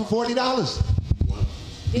asked me for $40?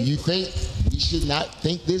 Do you think we should not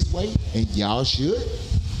think this way and y'all should?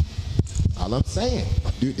 All I'm saying.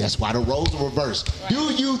 Dude, that's why the roles are reversed. Right.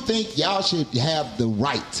 Do you think y'all should have the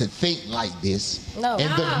right to think like this? No.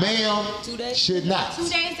 And the male should not? 2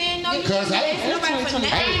 days in, no, Because it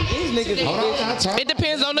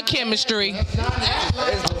depends on the chemistry.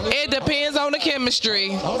 It depends on the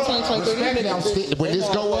chemistry. When this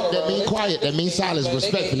go up, that means quiet. That means silence,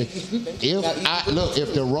 respectfully.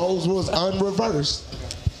 If the roles was unreversed,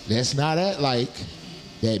 let's not act like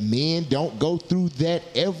that men don't go through that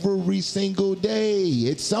every single day.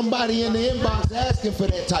 It's somebody in the inbox asking for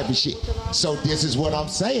that type of shit. So this is what I'm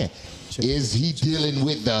saying. Is he dealing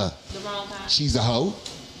with the wrong kind? She's a hoe?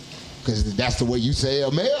 Because that's the way you say a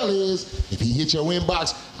male is. If he hit your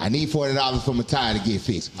inbox, I need $40 for my tire to get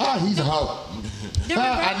fixed. He's a hoe.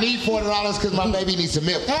 I need $40 because my baby needs some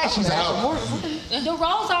milk. She's a hoe. The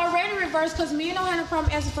roles are already reversed because men don't have no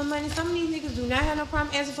problem asking for money. Some of these niggas do not have no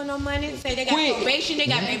problem asking for no money. Say they got probation, they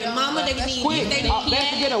got baby mama, they need this, they need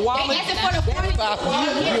that. Get a wallet. They asking for the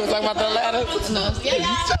 $40. You was talking about the ladder?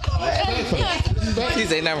 He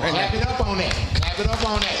said never. Clap it up on that. Clap it up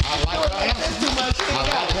on that.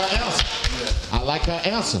 I like her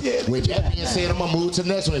answer. With that being said, I'm gonna move to the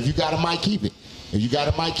next one. If you got a mic, keep it. If you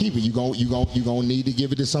got a mic, keep it. You gonna need to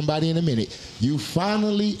give it to somebody in a minute. You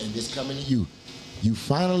finally, and this coming to you, you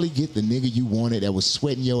finally get the nigga you wanted that was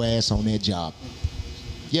sweating your ass on that job.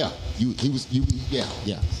 Yeah, he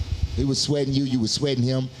was sweating you. You was sweating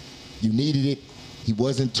him. You needed it. He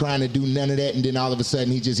wasn't trying to do none of that, and then all of a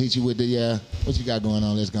sudden he just hit you with the what you got going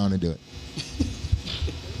on? Let's go on and do it.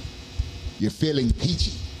 You're feeling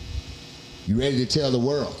peachy. You ready to tell the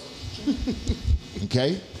world?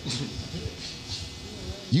 Okay.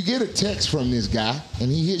 You get a text from this guy,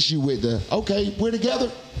 and he hits you with the, okay, we're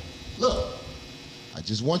together. Look, I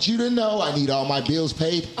just want you to know I need all my bills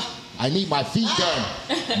paid. I need my feet done,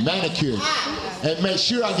 manicured, and make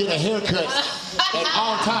sure I get a haircut at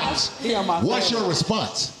all times. What's your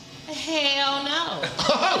response? Hell no.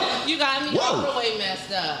 You got me all the way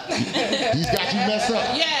messed up. He's got you messed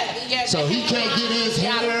up. Yeah. So he can't get his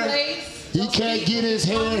hair. He can't get his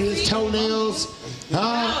hair, his toenails.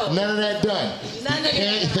 Huh? None of that done.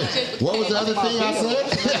 What was the other thing I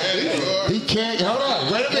said? He can't. Hold on.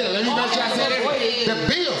 Wait a minute. Let me make sure I said it. The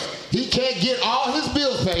bills. He can't get all his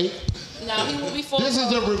bills paid. No, he will be full. This is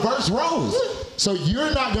the reverse roles. So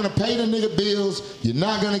you're not gonna pay the nigga bills. You're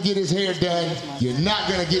not gonna get his hair done. You're not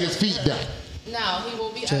gonna get his feet done. No, he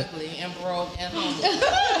will be ugly and broke and homeless.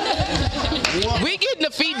 We getting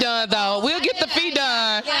the feet done though. We'll get the feet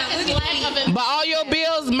done. But all your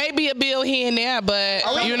bills, maybe a bill here and there, but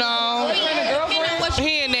you know,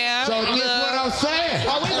 here and there. So this what I'm saying.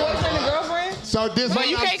 Are we boyfriend and girlfriend? So this. But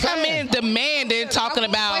you can't come in demanding, talking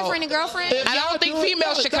about. Boyfriend and girlfriend? I don't think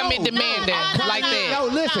females should come in demanding like that. No,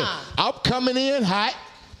 listen. I'm coming in hot,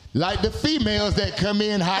 like the females that come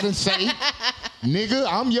in hot and say, "Nigga,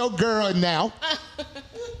 I'm your girl now.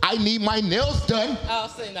 I need my nails done.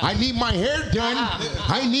 I need my hair done.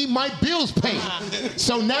 I need my bills paid."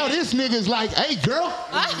 So now this nigga's like, "Hey, girl,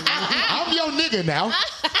 I'm your nigga now.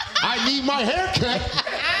 I need my hair cut.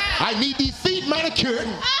 I need these feet manicured.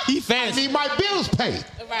 I need my bills paid."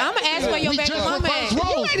 I'm gonna ask where your baby mama at. You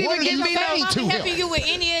ain't even Give me saying to helping him. you with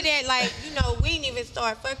any of that, like, you know, we didn't even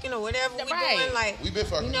start fucking or whatever we doing. Like, we been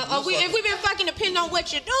fucking. you know, if we been fucking, depending on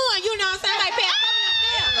what you're doing, you know what I'm saying? Like, pay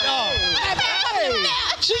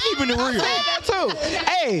She keeping it real. That too.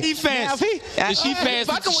 Hey, he fancy. Is she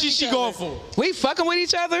fancy? She going for it. We fucking with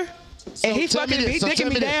each other. And he tell me fucking, this, he so dicking tell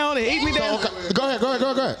me me this. down and eat me down. So, okay. Go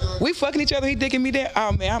ahead. We fucking each other. He dicking me down.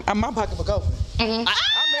 Oh man, my pocketbook open.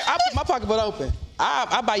 I put my pocketbook open.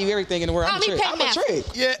 I buy you everything in the world. I'm a trick. I'm a trick.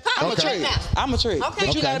 Yeah, I'm a trick. I'm a trick. Okay,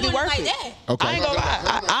 But you gotta be worth like it. that. Okay. I ain't gonna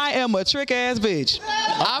lie. I am a trick ass bitch.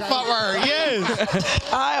 I fuck her.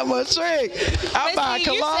 Yes. I am a trick. I buy see,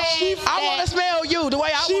 you cologne. said I want to smell you the way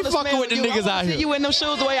I She want to fucking smell with the you. niggas out here. See you in them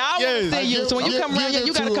shoes the way I want to see you. So when you come around here,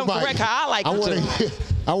 you gotta come correct how I like you to.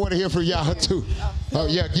 I want to hear from y'all too. Oh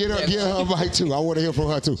yeah, get her mic too. I want to hear from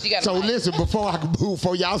her too. So listen,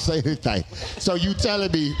 before y'all say anything. So you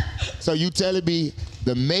telling me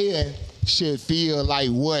the man should feel like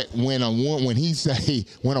what when a woman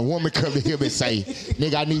come to him and say,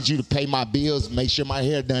 "Nigga, I need you to pay my bills, make sure my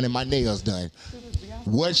hair done and my nails done."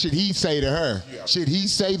 What should he say to her? Should he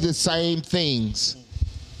say the same things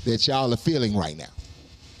that y'all are feeling right now?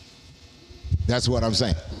 That's what I'm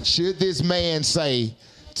saying. Should this man say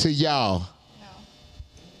to y'all,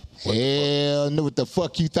 "Hell no, what the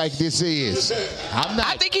fuck you think this is?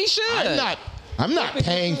 I think he should. I'm not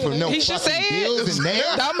paying for no He should fucking say bills it. and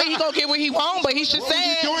nails." Don't mean he gonna get what he want, but he should What say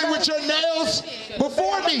are it. you doing with your nails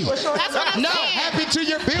before me? That's what I'm No. saying. Happened to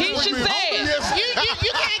your bills? He Was should you say homeless?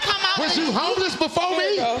 You can't come out. Was you homeless before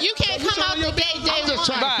me? You can't come out the day I'm just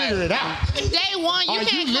one. trying to figure it out. Day one, you Are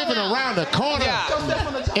can't you come living out. around the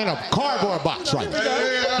corner in a cardboard box right now?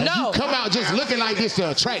 And No. you come out just looking like this to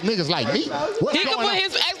attract niggas like me? What's He can going put on?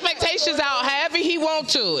 his expectations out however he want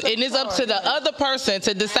to, and it's up to the other person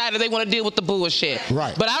to decide if they want to deal with the bullshit.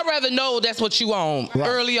 Right. But I'd rather know that's what you want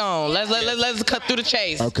early on. Let's cut through the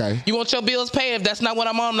chase. Okay. You want your bills paid? If that's not what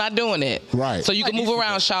I'm on, I'm not doing it. Right. So you can move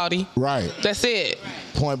around, shawty. Right. That's it.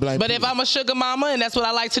 Point blank. But if I'm a sugar mama and that's what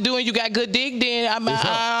I like to do, and you got good dick, then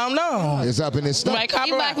I don't know. It's up in his You stuff. might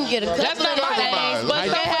copyright. That's not my thing. But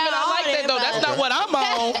some women I like that though. That's not what I'm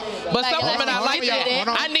on. But some women I like that.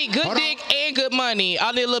 I need good dick and good money.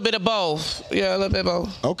 I need a little bit of both. Yeah, a little bit of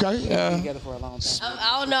both. Okay. Yeah.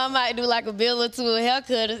 I don't know. I might do like a bill or two, a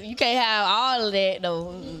haircut. You can't have all of that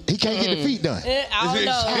though. He can't get the feet done. I don't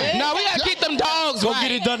know. No, we gotta get them dogs Go right.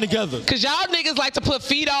 get it done together. Cause y'all niggas like to put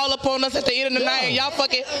feet all up on us at the end of the night. And y'all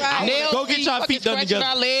fucking nails. Go get y'all feet done scratching together.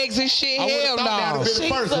 our legs and shit. I Hell would've thought that'd no. have been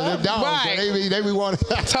the first of them dogs. Right. So they be wanting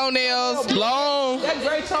Toenails long. That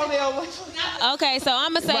great toenail. Okay, so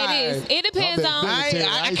I'm gonna say this. It depends on.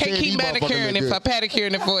 I can't keep manicuring if I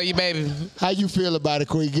pedicuring it for you, baby. How you feel about it,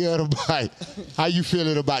 Queen? Get a bite. How you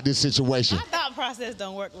feeling about this situation? My thought process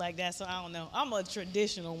don't work like that, so I don't know. I'm a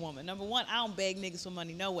traditional woman. Number one, I don't beg niggas for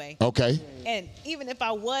money, no way. Okay. And even if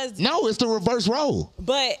I was, No, it's the reverse role.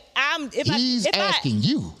 but He's asking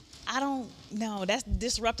you. I don't know. That's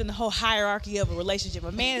disrupting the whole hierarchy of a relationship.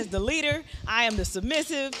 A man is the leader. I am the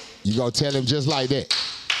submissive. You gonna tell him just like that?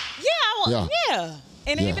 Yeah.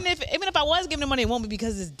 And Yeah. even if I was giving him money, it won't be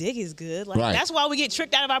because his dick is good. Like Right. that's why we get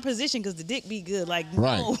tricked out of our position because the dick be good. Like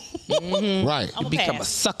Right. no. Right. I'm Become a pass.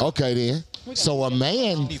 sucker. Okay then. So a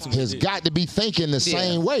man has got to be thinking the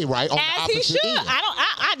same way, right? On the As he opposite should. end.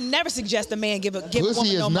 I never suggest a man give a woman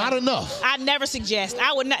Pussy no is not money. enough. I never suggest.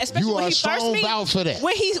 I would not, especially You when are he first strong meet. vouch for that.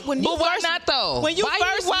 When But you why first, not though? When you Why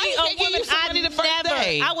first why meet he a can't give woman, you some money the first never.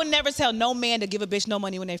 day? I would never tell no man to give a bitch no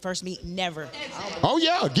money when they first meet. Never. Oh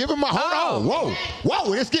yeah, give him a hold on.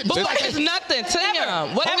 Whoa, it's getting. But just what like if it's nothing to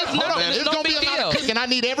him? What if it's Hold on, nothing? it's It's no gonna be big a lot deal. of cooking. I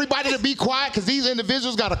need everybody to be quiet because these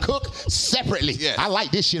individuals gotta cook separately. I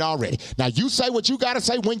like this shit already. Now you say what you gotta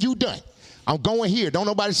say when you done. I'm going here. Don't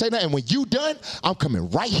nobody say nothing. When you done, I'm coming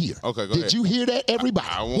right here. Okay, go Did ahead. you hear that, everybody?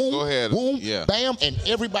 I won't go ahead. Boom, Yeah. bam, and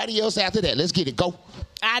everybody else after that. Let's get it. Go.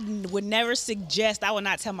 I would never suggest. I would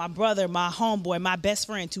not tell my brother, my homeboy, my best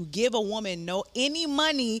friend to give a woman any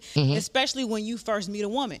money, especially when you first meet a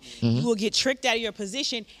woman. You will get tricked out of your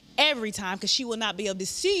position every time because she will not be able to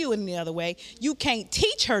see you in the other way. You can't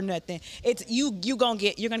teach her nothing. It's you're gonna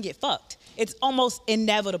get fucked. It's almost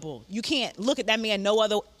inevitable. You can't look at that man no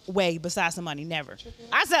other way besides some money. Never.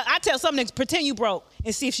 I tell some niggas, pretend you broke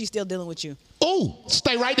and see if she's still dealing with you. Ooh,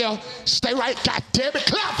 stay right there. Stay right. God damn it.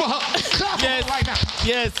 Clap for her. Clap for her right now.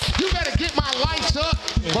 Yes. You better get my lights up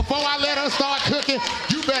before I let her start cooking.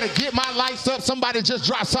 You better get my lights up. Somebody just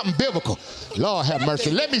dropped something biblical. Lord have mercy.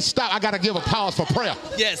 Let me stop. I got to give a pause for prayer.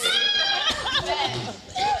 Yes.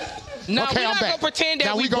 No, Okay, we're I'm not back. gonna pretend that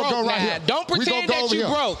Now we gonna broke go right now. here. Don't We pretend gonna go that you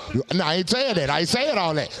over here. broke. No, I ain't saying that. I ain't saying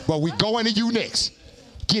all that. But we going to you next.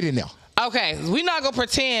 Get in there. Okay, we're not gonna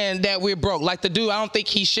pretend that we're broke. Like the dude, I don't think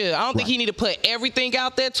he should. I don't think he need to put everything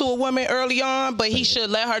out there to a woman early on, but he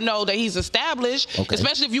should let her know that he's established,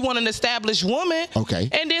 especially if you want an established woman. Okay.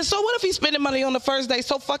 And then, so what if he's spending money on the first day?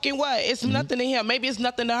 So fucking what? It's nothing to him. Maybe it's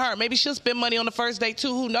nothing to her. Maybe she'll spend money on the first day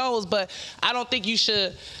too. Who knows? But I don't think you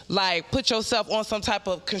should like put yourself on some type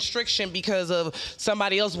of constriction because of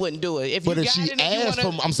somebody else wouldn't do it. If But you if got she it, if you asks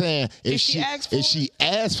wanna, for, I'm saying, if she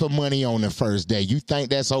asks for money on the first day, you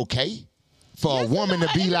think that's okay? For a woman to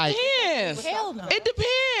be like, depends. Hell no. It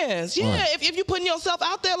depends. Yeah, Right. if you're putting yourself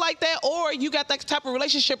out there like that, or you got that type of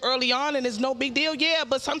relationship early on and it's no big deal, yeah,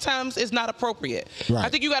 but sometimes it's not appropriate. Right. I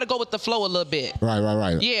think you got to go with the flow a little bit.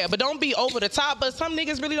 right. Yeah, but don't be over the top. But some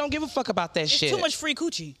niggas really don't give a fuck about that It's shit. too much free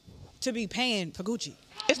coochie to be paying for coochie.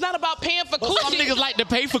 It's not about paying for coochie. Some niggas like to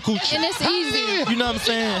pay for coochie. And it's easy. You know what I'm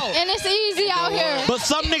saying? And it's easy out here. But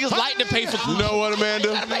some niggas like to pay for coochie. You know what,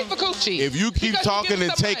 Amanda? Pay for coochie. If you keep talking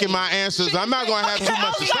and taking my answers, I'm not gonna have too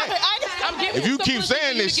much to say. If you keep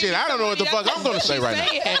saying this shit, I don't know what the fuck I'm gonna say right now.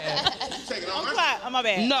 I'm my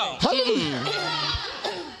bad. No.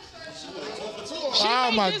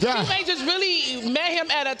 Oh my God. She may just really met him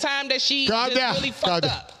at a time that she Calm just down. really Calm fucked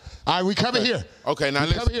down. up. All right, we coming here. Okay, now We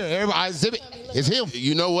listen. coming here. Everybody, exhibit. It's him.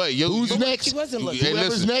 You know what? Who's next?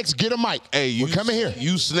 Whoever's next, get a mic. Hey, you We're coming here.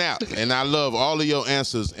 You snap, and I love all of your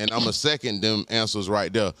answers, and I'm a second them answers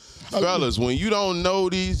right there. Fellas, when you don't know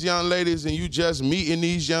these young ladies and you just meeting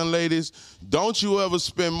these young ladies, don't you ever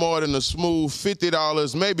spend more than a smooth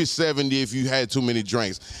 $50, maybe $70 if you had too many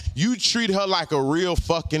drinks. You treat her like a real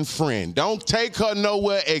fucking friend. Don't take her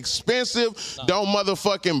nowhere expensive. Don't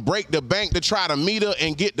motherfucking break the bank to try to meet her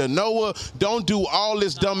and get to know her. Don't do all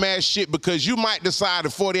this dumbass shit because you might decide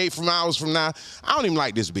at 48 hours from now, I don't even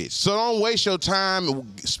like this bitch. So don't waste your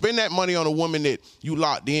time. Spend that money on a woman that you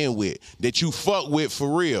locked in with, that you fuck with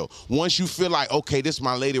for real. Once you feel like, okay, this is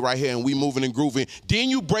my lady right here and we moving and grooving, then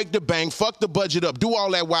you break the bank, fuck the budget up, do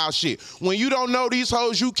all that wild shit. When you don't know these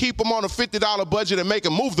hoes, you keep them on a $50 budget and make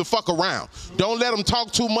them move the fuck around. Don't let them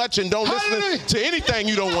talk too much and don't listen to anything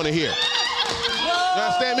you don't want to hear. You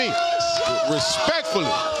understand me? Respectfully.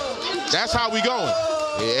 That's how we going.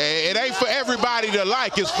 It ain't for everybody to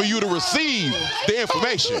like, it's for you to receive the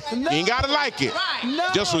information. You ain't gotta like it.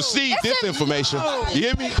 Just receive this information. You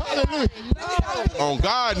hear me? On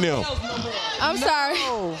God now. I'm sorry.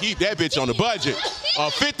 Keep that bitch on the budget. A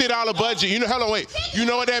 $50 budget. You know, hold on, wait. You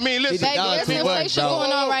know what that mean? Listen. Baby, there's inflation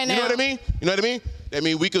going on right now. You know what I mean? You know what I mean? That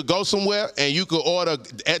mean we could go somewhere and you could order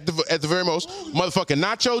at the very most motherfucking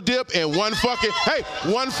nacho dip and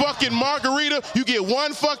one fucking margarita. You get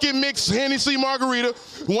one fucking mixed Hennessy margarita,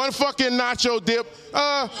 one fucking nacho dip,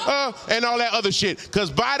 and all that other shit. Cause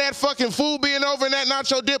by that fucking food being over in that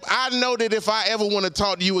nacho dip, I know that if I ever want to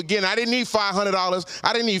talk to you again, I didn't need $500.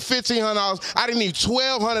 I didn't need $1,500. I didn't need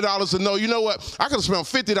 $1,200 to know. You know what? I could have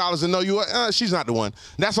spent $50 to know you. She's not the one.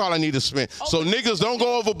 That's all I need to spend. So niggas, don't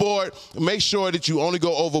go overboard. Make sure that you only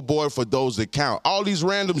go overboard for those that count. All these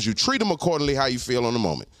randoms, you treat them accordingly how you feel on the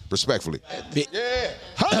moment. Respectfully. Wait a minute.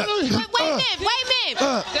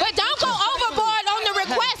 But don't go overboard on the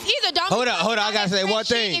request either. Don't Hold on. I gotta say one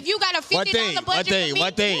thing. If you got a $50 budget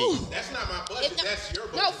One thing. That's not my budget. That's your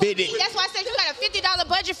budget. No, 50. That's why I said you got a $50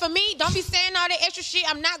 budget budget for me. Don't be saying all that extra shit.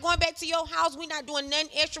 I'm not going back to your house. We not doing nothing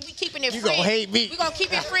extra. We keeping it You friends. gonna hate me. We gonna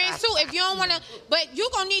keep it friends too. If you don't wanna, but you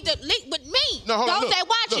gonna need to link with me. No, hold on, Those look, that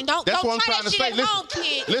watching, look, that's don't what I'm try trying that to shit say. at home,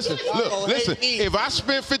 kid. Listen. If I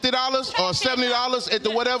spend $50 or $70 at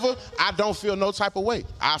the whatever, I don't feel no type of way.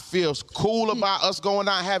 I feel cool about us going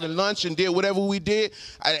out having lunch and did whatever we did.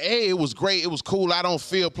 Hey, it was great. It was cool. I don't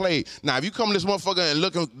feel played. Now, if you come to this motherfucker and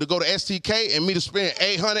looking to go to STK and me to spend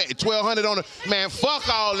 $800, $1,200 on it, man, fuck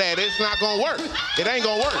all that. It's not gonna work. It ain't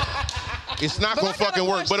gonna work. It's not gonna fucking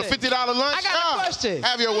work. But a $50 lunch, I got a question.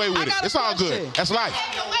 Have your way with it. It's all good. question. That's life.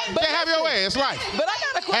 But have your way. It's life. But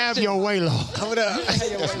I got a question. Have your way, Lord. Hold up. Have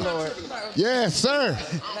your way, Lord. Yes, sir.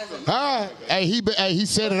 All right. Hey, he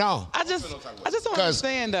said it all. I just don't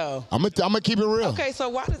understand though. I'm gonna keep it real. Okay,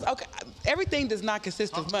 so everything does not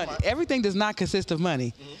consist of money. Everything does not consist of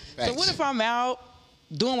money. So what if I'm out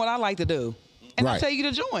doing what I like to do, and I Right. tell you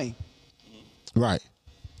to join? Right.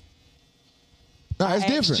 No, it's I asked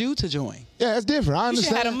different. you to join. Yeah, it's different. I You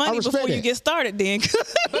understand. should have the money I respect before you that. get started then.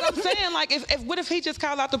 But I'm saying, like, if what if he just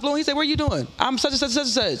called out the blue and he said, "Where you doing?" I'm such and such and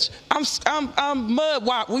such and such. I'm mud.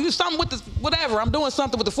 Why? Well, you something with this whatever. I'm doing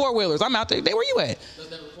something with the 4-wheelers. I'm out there. Where you at? Does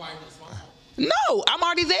that require a response? No, I'm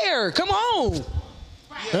already there. Come on.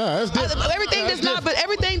 Yeah, that's different. Everything does not, but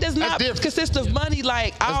everything does not consist of money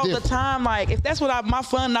like all the time. Like if that's what my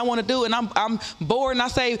fun and I want to do, and I'm bored and I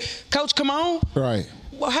say, "Coach, come on." Right.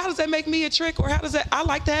 Well, how does that make me a trick, or how does that? I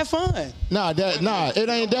like to have fun. Nah, it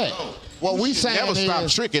ain't that. What we saying never stop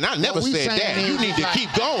is, tricking. I never what we said saying that. is You need to like-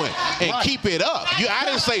 keep going and Right. keep it up. I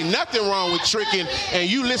didn't say nothing wrong with tricking, and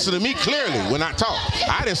you listen to me clearly when I talk.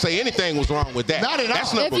 I didn't say anything was wrong with that. Not at all.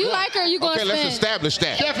 That's number If you one. like her, you gonna Okay, let's spend. establish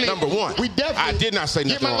that. Definitely. Number one. We definitely. I did not say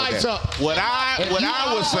Get nothing my wrong with lights that. up. What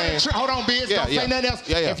I was saying. Hold on, Biz. Yeah, Don't yeah. say nothing else.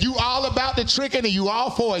 Yeah, yeah. If you all about the tricking and you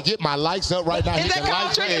all for it, get my lights up right now. Is Hit that the called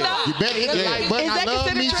like tricking button. though? You better hit the Yeah. like button. Is I that love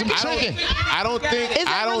considered me some tricking? tricking. I don't think.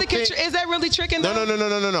 Is that really tricking? No,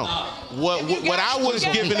 though? no. What I was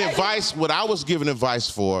giving advice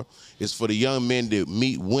for is for the young men that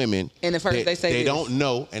meet women. And at first that they say they this. don't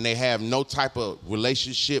know and they have no type of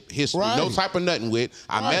relationship history, no Right. type of nothing with.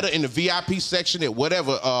 I met her in the VIP section at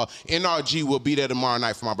whatever. NRG will be there tomorrow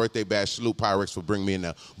night for my birthday bash. Salute Pyrex for bringing me in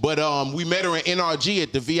there. But we met her in NRG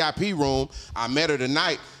at the VIP room. I met her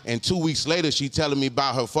tonight. And 2 weeks later, she telling me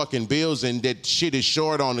about her fucking bills and that shit is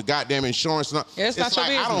short on the goddamn insurance. Yeah, it's not your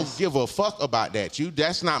like, I don't business. give a fuck about that.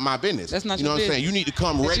 That's not my business. That's not you know your what I'm saying? business. You need to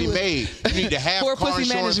come That you ready-made. You need to have Poor car pussy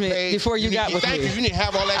insurance management paid. before you got with thank me. you. You need to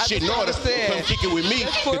have all that I shit in just order to understand. come kick it with me.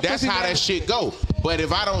 Poor 'Cause that's pussy how that management. shit go. But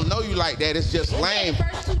if I don't know you like that, it's just lame.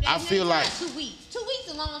 I feel like 2 weeks. 2 weeks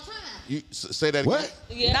is a long time. you say that What?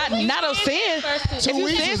 again. Not a sin. 2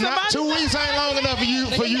 weeks is not. 2 weeks ain't long enough for you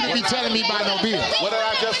to be telling me about no bill. What did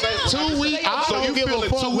I just say? 2 weeks. I So don't you give feel a in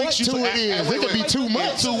fuck 2 what weeks you 2 should- it is. wait, It could be wait. 2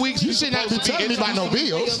 months. 2 weeks You should not be supposed to telling me about no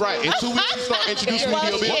bills. Right. In 2 weeks you start introducing me to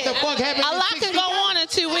your bill. What the fuck happened? A lot can go on in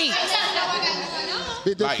 2 weeks.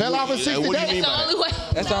 It Like, fell off in you- 60 what do you days. mean by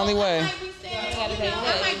that? That's the only way.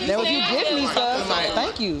 Now, if you give me stuff,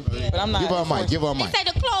 thank you. But I'm not. Give her a mic. Give her a They mic. say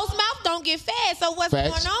the closed mouth don't get fed. So what's Facts.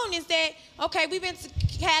 going on is that, okay, we've been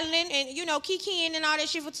cattling and, kikiing and all that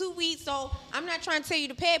shit for 2 weeks. So I'm not trying to tell you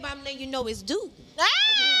to pay, but I'm letting you know it's due.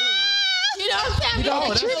 You know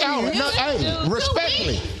what I'm saying? Hey,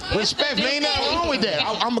 respectfully, ain't nothing wrong with that.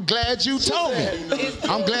 I'm glad you told me.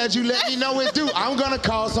 I'm glad you let me know it's due. I'm gonna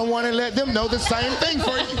call someone and let them know the same thing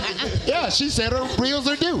for you. Yeah, she said her bills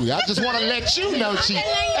are due. I just want to let you know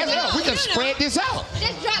we can spread this out.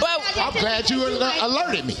 But I'm glad you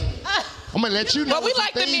alerted me. I'm gonna let you know. But we some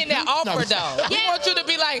like them things in that do. offer No. though. We want you to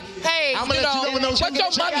be like, hey, I'ma let you know when those what your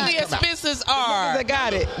checks monthly come out. expenses are. That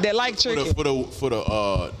got it. That like tricking. For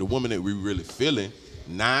the woman that we really feeling,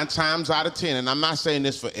 9 times out of 10, and I'm not saying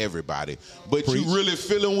this for everybody, but you really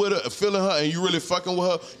feeling her, and you really fucking with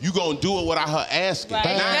her, you gonna do it without her asking. Right.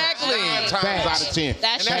 9 Exactly. times out of 10,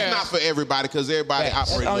 That's and that's true. not for everybody because everybody operates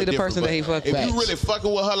That's only the different, person that but he fucking If you with. really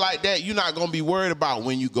fucking with her like that, you're not gonna be worried about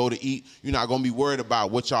when you go to eat. You're not gonna be worried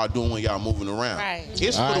about what y'all doing when y'all moving around. Right.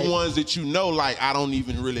 It's for All the right. ones that you know, like I don't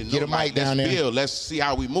even really know. Get a like, mic down let's there. build. Let's see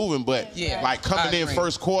how we moving, but Yeah. like coming I in agree.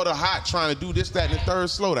 first quarter hot, trying to do this, that, and the third.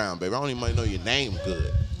 Slow down, baby. I don't even know your name good.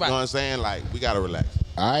 You know what I'm saying? Like we gotta relax.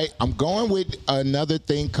 All right, I'm going with another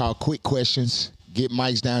thing called quick questions. Get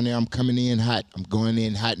mics down there. I'm coming in hot. I'm going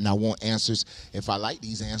in hot, and I want answers. If I like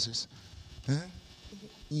these answers,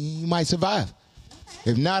 you might survive.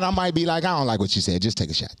 If not, I might be like, I don't like what you said. Just take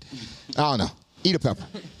a shot. I don't know. Eat a pepper.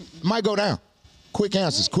 Might go down. Quick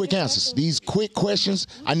answers. Quick answers. These quick questions,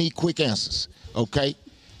 I need quick answers. Okay.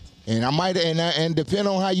 And I might, and depend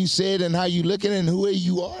on how you said and how you looking and who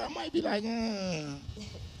you are, I might be like,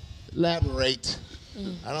 elaborate.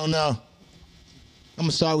 I don't know. I'm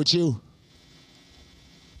gonna start with you.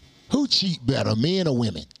 Who cheat better, men or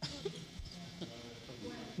women?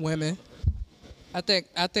 Women. I think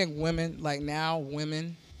women, like now,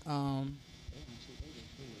 women, I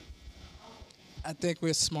think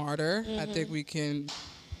we're smarter. I think we can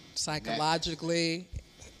psychologically,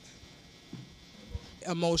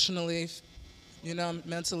 emotionally,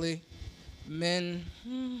 mentally. Men,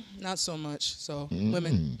 not so much. So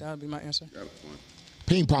women, that would be my answer.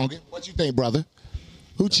 Ping ponging. What you think, brother?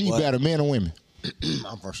 Who cheat better, men or women?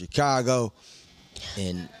 I'm from Chicago,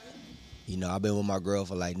 and I've been with my girl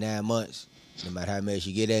for like 9 months. No matter how much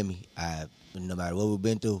she get at me, no matter what we've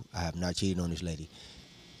been through, I have not cheated on this lady.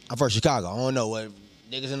 I'm from Chicago. I don't know what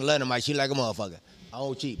niggas in Atlanta might cheat like a motherfucker. I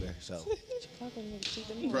don't cheat, man. So.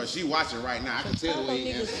 Bro, she watching right now. I can tell the way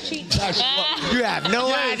you You have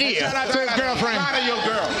no idea. Shout out to his girlfriend. Shout out to your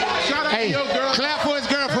girl. Shout out to your girl. Clap for his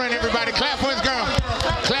girlfriend, everybody. Clap for his girl.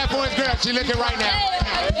 Clap for his girl. She looking right now.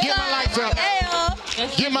 Get my lights up.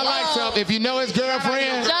 Get my lights up. If you know his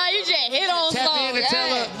girlfriend, John, you just hit on tap in and tell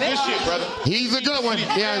her. Good shit, brother. He's a good one.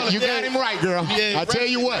 Yeah, you got him right, girl. I tell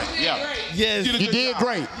you what. Yeah. Yes. You did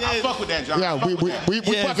great. I fuck with that, John. Yeah, we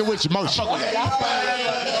fucking with you, motion.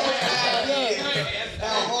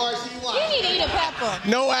 You need to eat a pepper.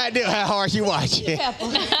 No idea how hard she watching.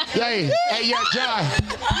 Hey, John,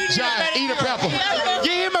 eat a pepper.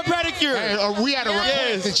 Give him a pedicure. Hey, we had a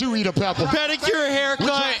request that you eat a pepper. Pedicure, haircut.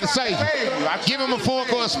 What you have to say? Give him a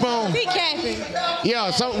fork or a spoon. Be capping.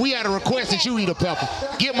 Yeah, so we had a request that you eat a pepper.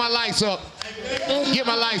 Get my lights up. Get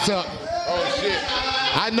my lights up. Oh, shit.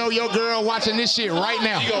 I know your girl watching this shit right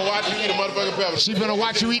now. She gonna watch you eat a motherfucking pepper. She gonna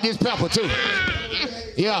watch you eat this pepper, too.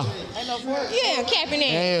 Yeah. Yeah, capping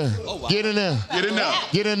it. Yeah. Get in there. Get in there.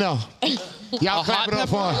 Get in there. Y'all clap it up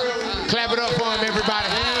for him. Clap it up for him, everybody.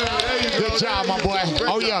 Good job, my boy.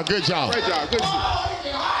 Oh, yeah, good job. Great job. Good shit.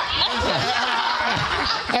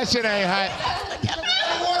 That shit ain't hot.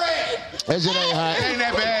 That shit ain't hot. It ain't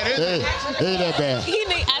that bad, is it? Ain't that bad.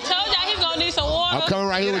 I told y'all he's gonna need some water. I'm coming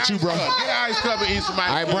right here with you, bro. Get an ice cup and eat some ice.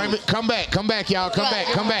 All right, bring me. Come back, y'all. Come back.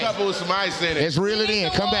 Couple with some ice in it. Let's reel it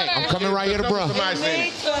in. Come back. I'm coming right here to bro. Some ice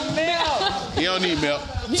in it. You don't need milk.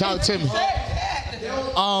 Talk to me.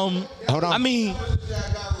 Hold on. I mean,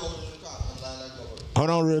 hold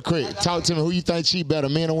on real quick. Talk to me. Who you think cheat better,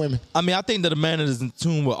 men or women? I mean, I think that a man that is in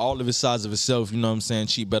tune with all of his sides of himself, you know what I'm saying,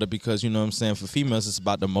 cheat better because, you know what I'm saying, for females, it's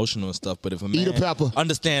about the emotional and stuff. But if a man Eat a pepper.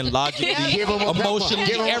 understand logically, Give him a pepper. emotionally,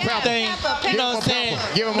 Give him a everything, pepper. you know what I'm saying,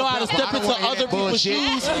 Give him a know how to pepper. step I don't into wanna hear other that people's bullshit.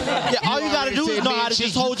 shoes. Yeah, all you got to do is know how to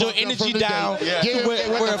just hold your energy down to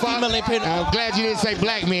where a female ain't paying. I'm glad you didn't say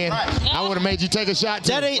black men. I would have made you take a shot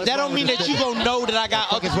too. That don't mean that you gonna know that I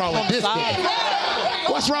got other What's wrong with this side. nigga?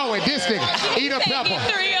 What's wrong with this nigga? Eat a pepper.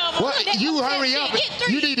 What? You hurry up.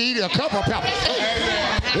 You need to eat a couple of peppers.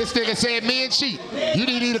 This nigga said men cheat. You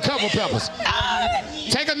need to eat a couple of peppers.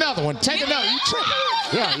 Take another one. Take another. You tripping.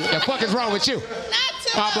 Yeah, the fuck is wrong with you?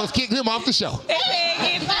 I almost kicked him off the show.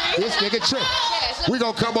 This nigga tripping. We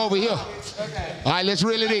gonna come over here. All right, let's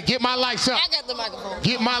reel it in. Get my lights up. I got the microphone.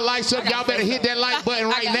 Get my lights up. Y'all better hit that like button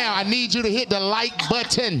right now. I need you to hit the like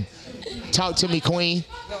button. Talk to me, queen.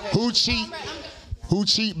 Who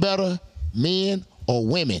cheat better, men or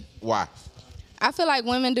women? Why? I feel like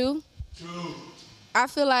women do. I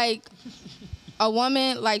feel like a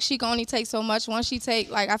woman, like, she can only take so much. Once she take,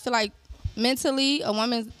 like, I feel like mentally, a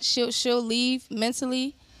woman, she'll leave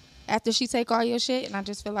mentally after she take all your shit. And I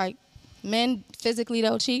just feel like men physically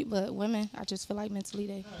they'll cheat, but women, I just feel like mentally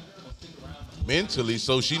they. Mentally,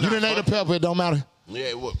 so she You not. done ate a pepper, it don't matter.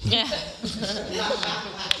 Yeah, well. Yeah.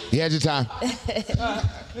 You had your time.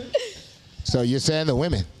 So you're saying the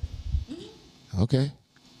women? Okay.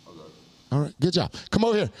 All right, good job. Come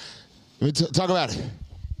over here. Let me talk about it.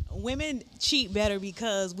 Women cheat better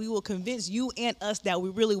because we will convince you and us that we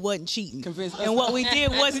really wasn't cheating. And what we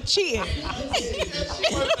did wasn't cheating. We're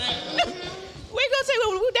going to say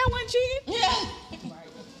that wasn't cheating? Yeah.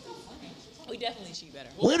 We definitely cheat better.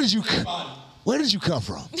 Where did you come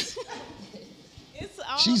from?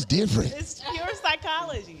 She's different. It's pure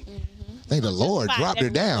psychology. I think the Lord dropped her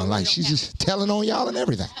down. Like she's just telling on y'all and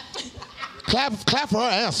everything. Clap for her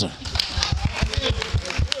answer.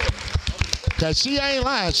 Cause she ain't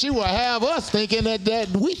lying. She will have us thinking that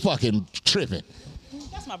we fucking tripping.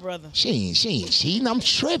 That's my brother. She ain't cheating. I'm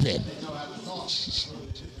tripping.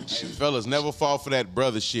 Hey, fellas, never fall for that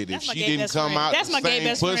brother shit. If she didn't come out That's the my gay same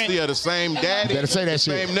best pussy friend. or the same daddy, Better say that the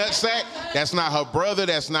shit. same nutsack, that's not her brother,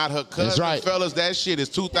 that's not her cousin. That's right. Fellas, that shit is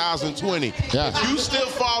 2020. Yeah. If you still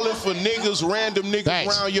falling for niggas, random niggas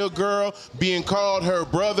Thanks. around your girl, being called her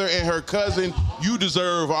brother and her cousin, you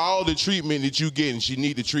deserve all the treatment that you get, and she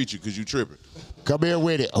need to treat you because you tripping. Come here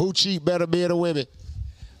with it. Who cheat better, men or women?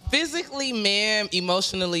 Physically men,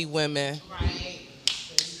 emotionally women.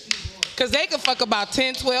 Because they could fuck about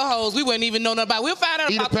 10, 12 hoes. We wouldn't even know nothing about. We'll find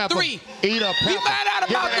out about 3. Eat a pepper. We find out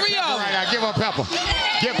about 3 of them. Right now. Give her a pepper.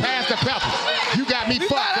 Get past the pepper. You got me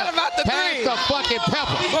fucked find out up. about the Past 3. the fucking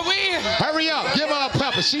pepper. But we... Hurry up. Give her a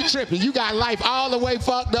pepper. She tripping. You got life all the way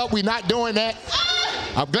fucked up. We not doing that.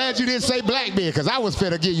 I'm glad you didn't say black man, because I was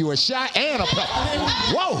finna give you a shot and a pepper.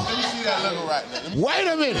 Whoa. Let me see that logo right there. Wait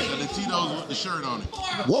a minute. The Latinos with the shirt on it.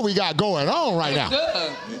 What we got going on right now?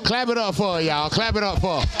 Clap it up for her, y'all. Clap it up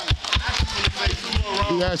for her.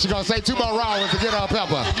 Yeah, she gonna say 2 more rounds to get her a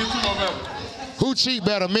pepper. Who cheat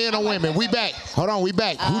better, men or women? We back. Hold on, we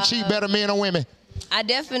back. Who cheat better, men or women? I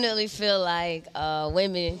definitely feel like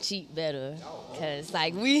women cheat better. Because,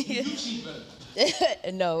 like, we...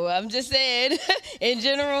 No, I'm just saying, in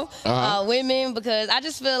general, women, because I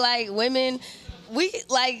just feel like women... We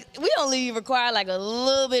only require like a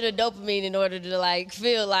little bit of dopamine in order to like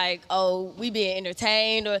feel like, oh, we being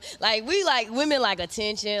entertained, or like we like women like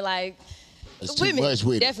attention, like it's too women much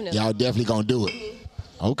with definitely. Y'all definitely gonna do it.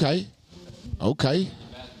 Okay.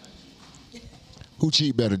 Who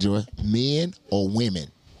cheat better, Joy? Men or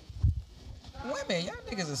women? Women, y'all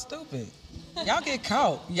niggas are stupid. Y'all get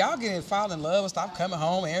caught. Y'all get fall in love and stop coming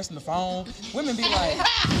home and answering the phone. Women be like,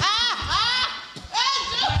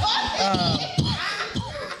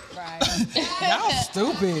 y'all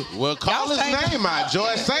stupid. Well, call his name out,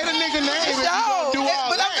 Joy. Say the nigga name if you gonna do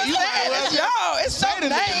all that. You might as well it's say the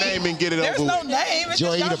nigga name and get it over with. There's no name. It's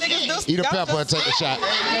Joy, just y'all niggas do eat a pepper and take a shot.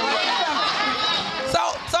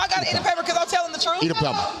 So I gotta eat a pepper because I'm telling the truth? Eat a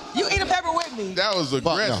pepper. You eat a pepper with me. That was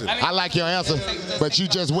aggressive. No. I like your answer, but you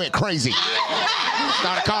just went crazy.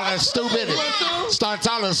 Started calling us stupid. Started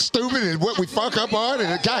calling us stupid and what we fuck up on.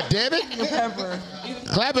 And God damn it. Eat a pepper.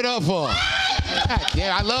 Clap it up for her.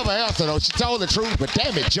 Yeah, I love her answer though. She told the truth, but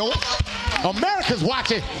damn it, Joy. America's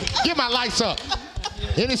watching. Get my lights up.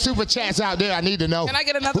 Any super chats out there? I need to know. Can I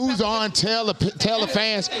get another who's pepper? on? Tell the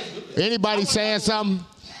fans. Anybody saying something?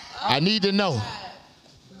 I need to know.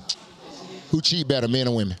 Who cheat better, men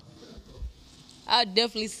or women? I'd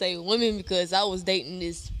definitely say women because I was dating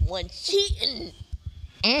this one cheating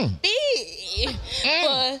bitch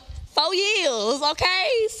for 4 years,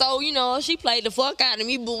 okay? So, you know, she played the fuck out of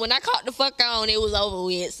me, but when I caught the fuck on, it was over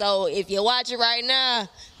with. So if you watch it right now,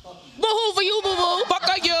 boo-hoo for you, boo-boo. Fuck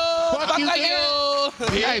you. Fuck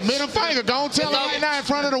you. Hey, middle finger, don't tell her right now in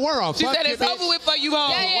front of the world. She Fuck said you, it's bitch. over with for you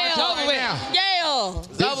hoes. Yeah. It's over with. Yeah.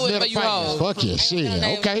 It's over with for you hoes. Fuck your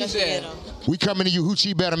shit. Okay. We coming to you. Who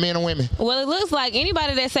cheat better, men or women? Well, it looks like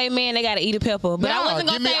anybody that say man, they gotta eat a pepper. But I wasn't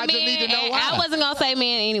gonna say I just need to men. know And why. I wasn't gonna say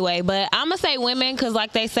men anyway. But I'm gonna say women because,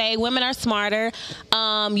 like they say, women are smarter.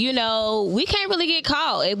 You know, we can't really get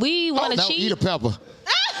caught if we want to no, cheat. eat a pepper.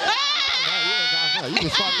 You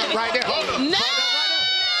just fucked up right there. No.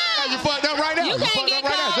 You fucked up right now. You can't get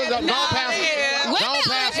caught. Don't pass it. Women Don't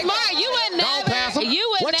pass are it. smart. You would never. Don't pass them. You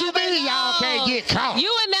would What you never mean y'all can't get caught? You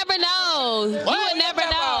would never know. You would never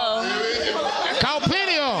know. Caught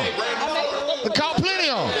plenty of them. Caught plenty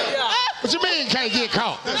of them. What you mean can't get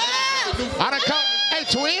caught? I done caught. Hey,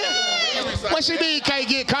 twin. What you mean can't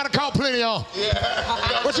get caught? I caught plenty of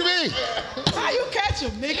them. What you mean? How you catch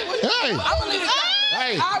him, nigga? What Hey. I believe it.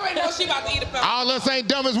 Hey. I already know she about to eat a pepper. All us ain't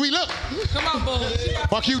dumb as we look. Come on, boo.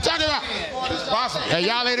 Fuck you talking about? Hey,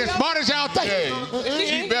 y'all ain't as smart as y'all think.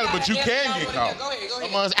 She better, but you can get caught. Some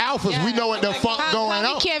of us alphas, we know what the fuck going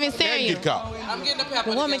on. Kevin Can Samuel. get caught. I'm getting a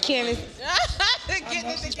pepper. The woman Kevin. Getting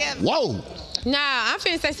it together. Whoa. Nah, I'm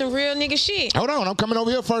finna say some real nigga shit. Hold on, I'm coming over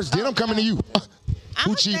here first, then I'm coming to you.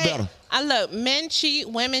 Who cheat better? I look, men cheat,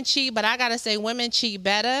 women cheat, but I gotta say women cheat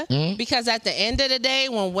better because at the end of the day,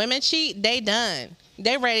 when women cheat, they done.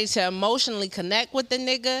 They ready to emotionally connect with the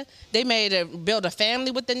nigga. They made to build a family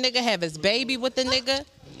with the nigga, have his baby with the nigga.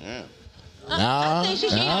 Yeah. I think she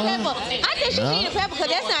should eat a pepper. I think she should eat a pepper because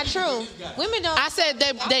that's not true. Women don't. I said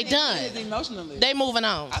they done. Emotionally. They moving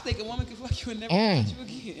on. I think a woman can fuck you and never touch you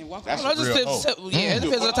again and walk That's away. a real hoe. Yeah, it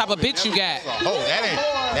depends on the type of bitch you got. Oh,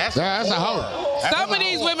 that's a hoe. Some of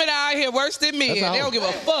these women out here worse than me, and they don't give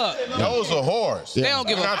a fuck. Those are whores. They don't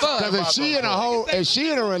give a fuck. Because if she in a whole, if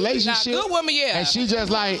she in a relationship, Nah, good woman, yeah. and she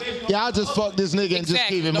just like, yeah, I'll just fuck this nigga and just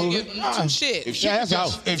keep it Don't moving. give some shit. If she, Yeah, could that's a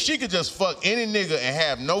just, if she could just fuck any nigga and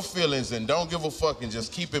have no feelings and don't give a fuck and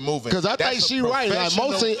just keep it moving. Because I think that's a she right. Like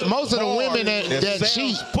most of the women that sells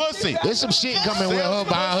cheat, pussy. there's some shit coming with her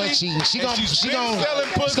behind her cheating. She gonna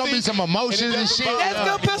it's gonna be some emotions and shit. That's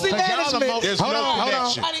good pussy management. There's Hold no on.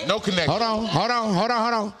 connection. No connection. Hold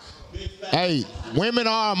on. Hey, women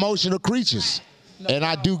are emotional creatures. And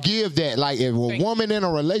I do give that. Like, if a woman in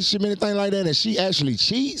a relationship, anything like that, and she actually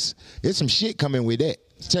cheats, there's some shit coming with that.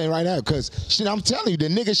 I'm telling you right now, because I'm telling you, the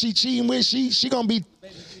nigga she cheating with, she gonna be,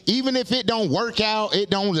 even if it don't work out,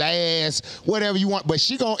 it don't last, whatever you want, but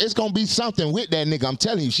it's gonna be something with that nigga. I'm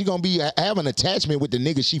telling you, she gonna be have an attachment with the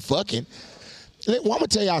nigga she fucking. Well, I'm gonna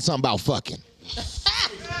tell y'all something about fucking.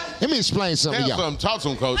 Let me explain something to y'all. Talk to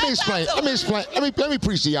him, coach. Let me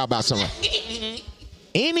preach to y'all about something.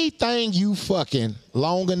 Anything you fucking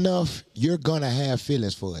long enough, you're gonna have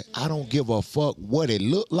feelings for it. I don't give a fuck what it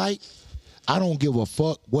look like. I don't give a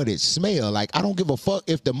fuck what it smell like. I don't give a fuck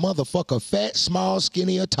if the motherfucker fat, small,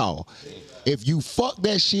 skinny, or tall. If you fuck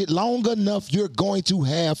that shit long enough, you're going to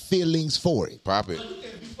have feelings for it. Pop it.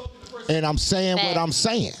 And I'm saying what I'm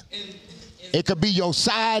saying. It could be your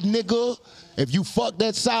side nigga. If you fuck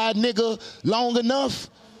that side nigga long enough,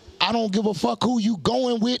 I don't give a fuck who you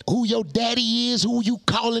going with, who your daddy is, who you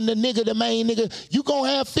calling the nigga, the main nigga. You gonna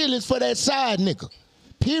have feelings for that side nigga.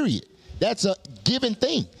 Period. That's a given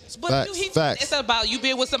thing. But it's about you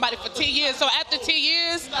being with somebody for 10 years. So after 10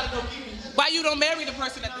 years, why you don't marry the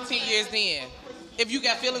person after 10 years then? If you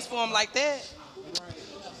got feelings for him like that?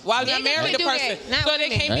 Why not marry the person? So there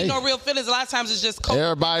can't be no real feelings. A lot of times it's just cold.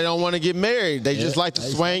 Everybody don't want to get married. They just like to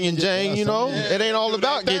swing and jang, you know? It ain't all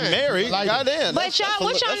about getting married. Goddamn. But y'all,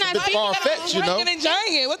 what y'all not thinking? Far-fetched, you know? Swinging and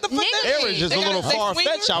janging. What the fuck that mean? Marriage is a little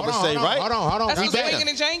far-fetched, I would say, right? Hold on. That's what swinging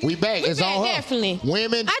and janging? We back. It's on her. Definitely.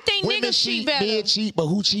 Women cheat better. Men cheat, but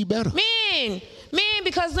who cheat better? Men,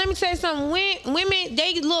 because let me tell you something. Women,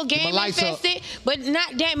 they little game infested, but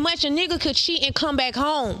not that much. A nigga could cheat and come back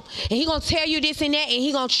home, and he gonna tell you this and that, and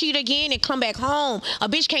he gonna cheat again and come back home. A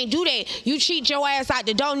bitch can't do that. You cheat your ass out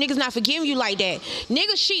the door. Niggas not forgiving you like that.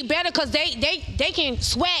 Niggas cheat better because they can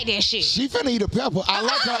swag that shit. She finna eat a pepper. I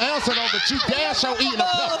like her answer though, but you damn sure eating a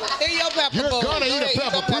pepper. Eat your pepper. You're gonna eat a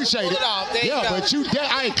pepper. Appreciate it. Yeah, but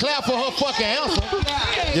I ain't clap for her fucking answer.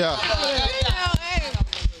 Yeah.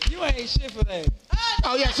 You ain't shit for that.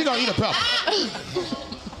 Oh yeah, she gonna eat a pepper.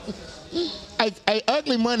 Hey,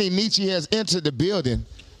 Ugly Money Nietzsche has entered the building.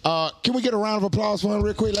 Can we get a round of applause for him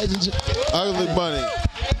real quick, ladies and gentlemen? Ugly Money.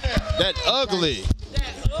 That ugly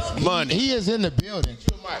money. He is in the building.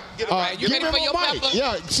 You ready for your pepper?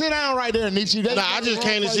 Yeah, sit down right there, Nietzsche. Nah, I just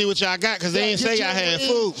came to see what y'all got because they didn't say y'all had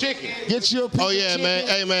food. Get your piece Oh yeah, man.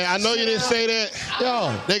 Hey man, I know you didn't say that.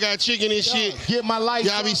 Yo, they got chicken and shit. Get my life.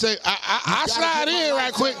 Y'all be saying I slide in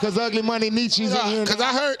right quick because Ugly Money Nietzsche's in here. Because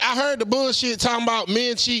I heard the bullshit talking about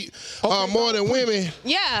men cheat more than women.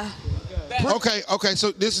 Yeah. Okay.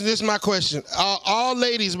 So this is my question. All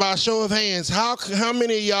ladies, by show of hands, how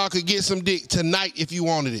many of y'all could get some dick tonight if you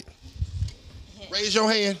wanted it? Raise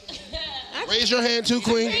your hand. Raise your hand too,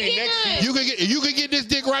 Queen. You could get this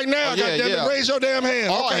dick right now. Yeah. Raise your damn hand.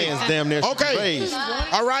 All hands damn near raised.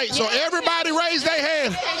 All right. So everybody raise their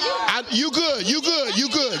hand. You good.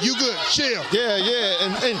 Chill. Yeah.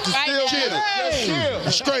 And still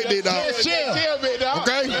chill. Straight, big dog. Just chill, big dog.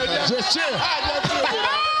 Okay. Just chill.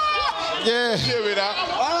 Yeah. Chill, big dog.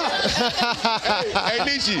 Hey,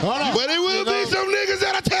 Nietzsche. But it will be some niggas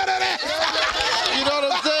that'll tell that. You know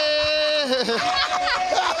what I'm saying?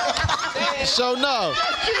 So no.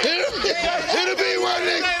 It'll be one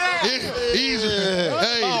nigga. Easy.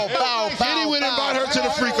 Hey. Kenny went and brought her to the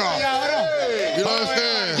freak off. You know what I'm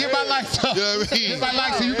saying? Get my lights up. Get my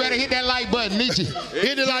lights up. You better hit that like button, Nietzsche.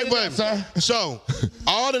 Hit the like button. Sir. So,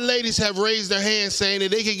 all the ladies have raised their hands saying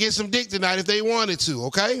that they could get some dick tonight if they wanted to,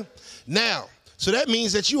 okay? Now, so that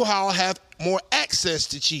means that you all have more access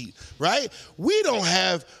to cheat, right?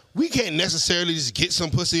 We can't necessarily just get some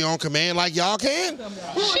pussy on command like y'all can.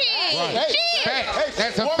 Shit. Hey,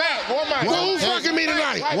 that's a fact. Well, who's fucking me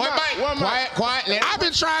tonight? One mic. Quiet. I've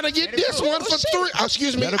been trying to get this one for 3.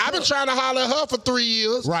 Excuse me. I've been trying to holler at her for 3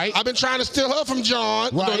 years. Right. I've been trying to steal her from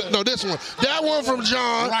John. Right. No, this one. That one from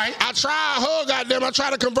John. Right. I tried her, goddamn. I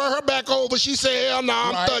tried to convert her back over. She said, hell no,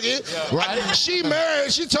 I'm thugging. Right. She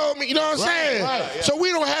married. She told me, you know what I'm saying? Right. So we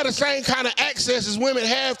don't have the same kind of access as women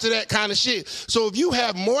have to that kind of shit. So if you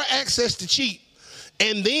have more access to cheat,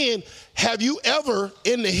 and then have you ever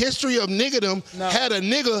in the history of niggerdom had a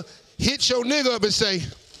nigga hit your nigga up and say,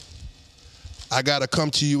 I gotta come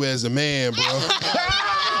to you as a man, bro?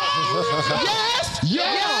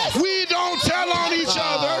 Yes. We don't tell on each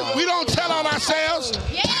other. We don't tell on ourselves.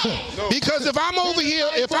 Because if I'm over here,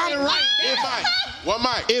 if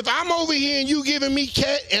I'm over here and you giving me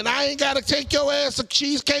cat and I ain't gotta take your ass to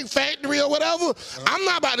Cheesecake Factory or whatever, I'm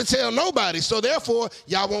not about to tell nobody. So therefore,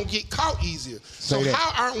 y'all won't get caught easier. So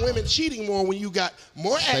how aren't women cheating more when you got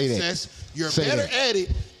more access, you're better at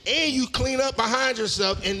it, and you clean up behind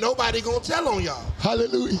yourself and nobody gonna tell on y'all?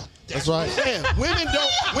 Hallelujah. That's right. Yeah, women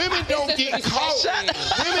don't get caught.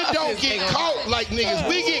 Women don't get caught like niggas.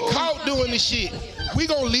 We get caught doing this shit. We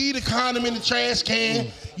gonna leave the condom in the trash can.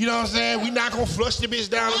 You know what I'm saying? We not gonna flush the bitch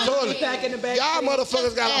down the toilet. Y'all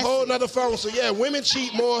motherfuckers got a whole nother phone. So yeah, women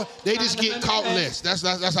cheat more. They just get caught less. That's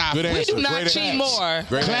how. Good answer. We do not cheat more.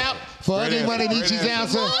 Clap for Ugly Money Nietzsche's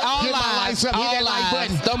answer. Get my lights up. Hit that like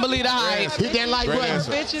button. Don't believe the hype. Hit that like button.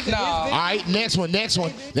 No. All right, next one.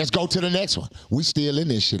 Let's go to the next one. We still in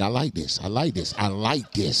this shit. I like this. All right. You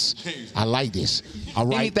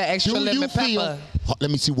need that extra lemon pepper. Let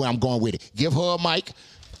me see where I'm going with it. Give her a mic.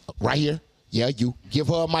 Right here. Yeah, you. Give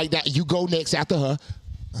her a mic. You go next after her.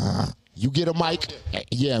 You get a mic.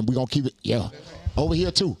 Yeah, and we're going to keep it. Yeah. Over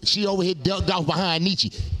here, too. She over here ducked off behind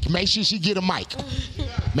Nietzsche. Make sure she get a mic.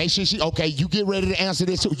 Okay, you get ready to answer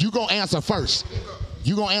this, too. You going to answer first.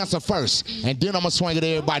 And then I'm going to swing it to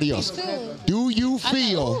everybody else. Do you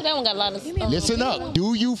feel... that one got a lot of... Listen up.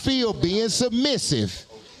 Do you feel being submissive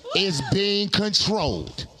is being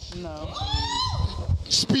controlled? No.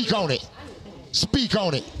 Speak on it.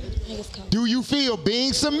 Do you feel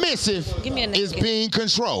being submissive is being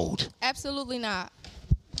controlled? Absolutely not.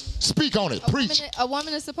 Speak on it. Preach. A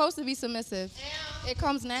woman is supposed to be submissive. It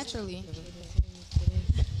comes naturally.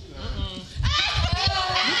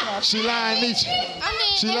 She lying, Nietzsche.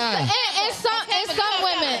 She lying.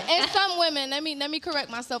 In some women, let me correct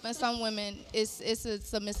myself. In some women, it's a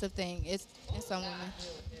submissive thing. It's in some women.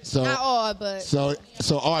 So, not all, but so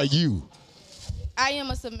are you? I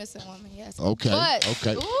am a submissive woman, yes. Okay. But,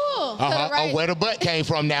 Oh, where the butt came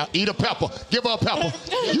from now? Eat a pepper. Give her a pepper.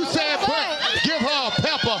 You said butt. Give her a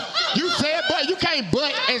pepper. You said butt. You can't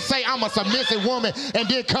butt and say I'm a submissive woman and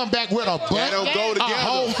then come back with a butt. That don't go together. A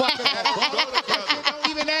whole fucking don't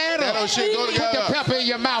even add up. That don't shit go together. Put the pepper in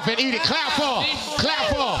your mouth and eat it. Clap for her. Clap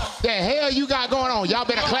for her. The hell you got going on? Y'all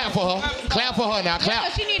better clap for her. Clap for her now. Clap. Yeah,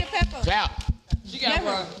 she need a pepper. Clap. She got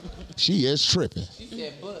one. She is tripping. She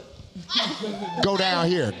said butt. Go down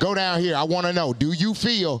here. I want to know, do you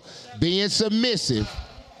feel being submissive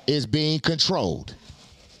is being controlled?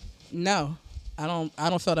 No, I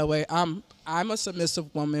don't feel that way. I'm a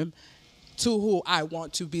submissive woman to who I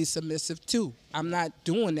want to be submissive to. I'm not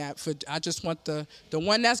doing that I just want the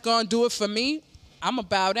one that's gonna do it for me. I'ma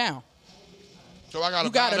bow down. So I gotta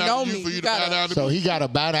you gotta bow down know to you me. for you You to bow gotta- down to So me. he got to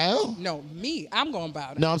bow down? No, me. I'm gonna bow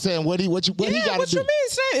down. No, I'm saying what he got to do? What you mean,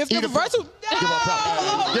 saying? If Eat the a versatile, Give her a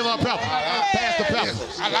pepper. Give her a pepper. Pass the pepper.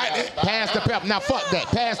 I like that. Pass the pepper. Now fuck that.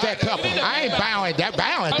 Pass that pepper. I ain't bowing down.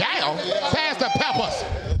 Pass the peppers.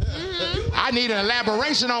 I need an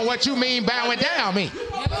elaboration on what you mean bowing down me.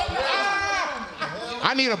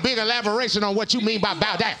 I need a big elaboration on what you mean by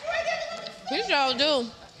bow down. We sure do.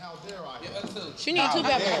 She need 2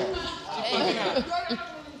 peppers.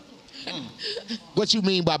 What you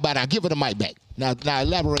mean by bow down? Give her the mic back. Now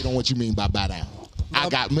elaborate on what you mean by bow down. I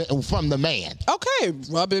got from the man. okay,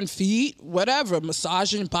 rubbing feet, whatever,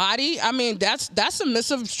 massaging body. I mean, that's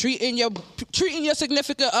submissive. Treating your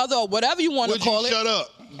significant other, or whatever you want to call it. Shut up.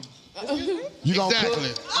 You gonna exactly.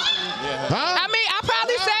 Huh? I mean, I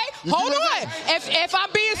probably say, hold on. If I'm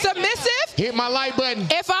being submissive, hit my like button.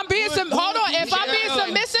 If I'm being submissive, hold on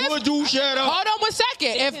 1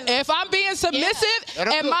 second. If I'm being submissive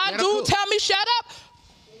and my dude tell me shut up,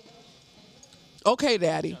 okay,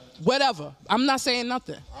 daddy, whatever. I'm not saying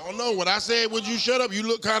nothing. I don't know. When I said, would you shut up, you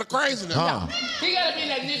look kind of crazy now. He gotta be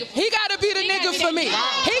that nigga. He gotta be the nigga for me.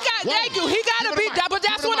 Thank you. He gotta be that, but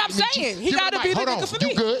that's what I'm saying. He gotta be the nigga for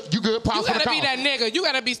me. You good? Pause You for the gotta call. be that nigga. You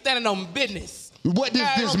gotta be standing on business. What does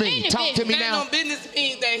this mean? Talk to me Standing now. on business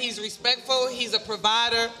means that he's respectful, he's a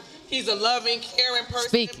provider, he's a loving, caring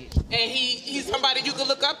person. And he's somebody you can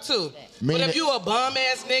look up to. But if you a bum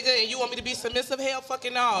ass nigga and you want me to be submissive, hell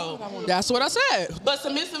fucking no. That's what I said. But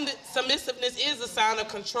submissiveness is a sign of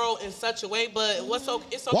control in such a way, but it's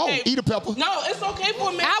okay. Whoa, eat a pepper. No, it's okay for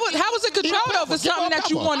a man. How is it controlled if it's something that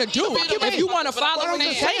you want to do? If you want to follow what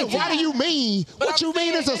I'm saying. What do you mean? What you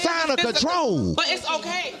mean is a sign of control? But it's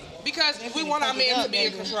okay because we want our men to be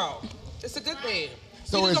in control. It's a good thing.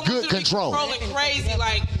 So it's good control. Controlling crazy,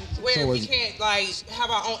 like where So we it's- can't like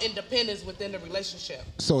have our own independence within the relationship.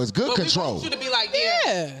 So it's good But control. we want you to be like,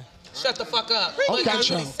 yeah. Shut the fuck up. Okay. But you don't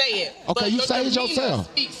really say it. Okay, But you your say it demeanor yourself.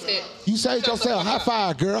 speaks it. You saved yourself. High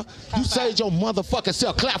five, girl. You saved your motherfucking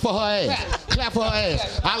self. Clap for her ass. Clap for her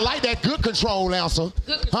ass. I like that good control answer.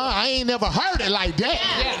 Huh? I ain't never heard it like that.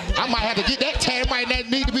 I might have to get that tag. Might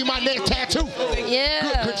need to be my next tattoo.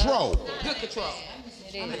 Yeah. Good control. Good control.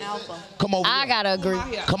 I'm an alpha. Come on. I gotta agree.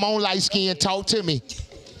 Come on, light skin. Talk to me.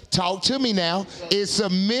 Talk to me now. Is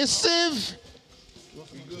submissive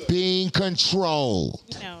being controlled?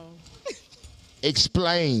 No.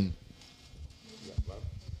 Explain.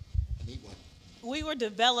 we were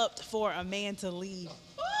developed for a man to lead.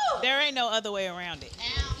 There ain't no other way around it.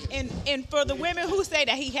 And for the women who say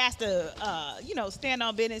that he has to, stand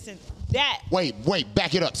on business and that. Wait,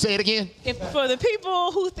 back it up. Say it again. If for the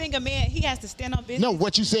people who think a man, he has to stand on business. No,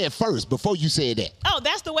 what you said first before you said that. Oh,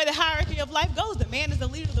 that's the way the hierarchy of life goes. The man is the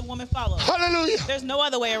leader, the woman follows. Hallelujah. There's no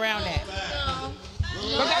other way around that.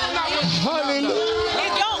 But that's not what. Hallelujah.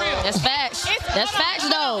 It don't. That's facts. That's facts,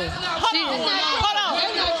 though. Hold on.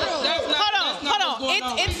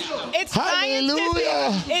 It's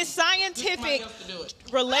scientific. It's scientific.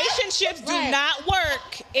 Relationships do not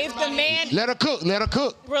work if the man. Let her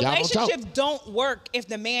cook. Relationships don't work if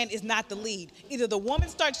the man is not the lead. Either the woman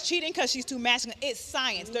starts cheating because she's too masculine. It's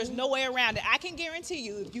science. There's no way around it. I can guarantee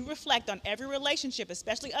you, if you reflect on every relationship,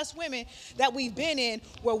 especially us women that we've been in,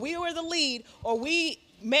 where we were the lead or we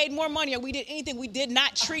made more money or we did anything, we did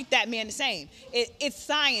not treat that man the same. It's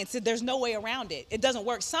science. There's no way around it. It doesn't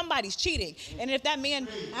work. Somebody's cheating. And if that man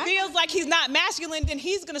feels like he's not masculine, then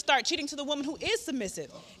he's going to start cheating to the woman who is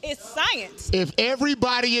submissive. It's science. If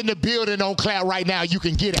everybody in the building don't clap right now, you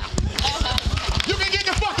can get out. You can get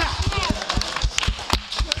the fuck out.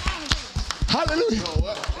 Hallelujah. You know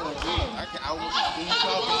what? I can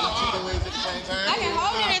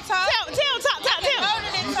hold it and talk. Tell.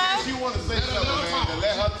 If you want to say something, man, then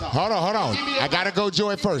let her talk. Hold on. I got to go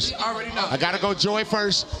Joy first. I got to go Joy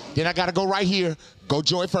first. Then I got to go right here. Go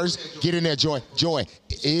Joy first. Get in there, Joy. Joy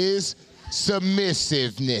is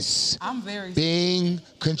submissiveness. I'm very being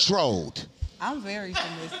controlled. I'm very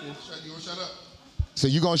submissive. You want to shut up? So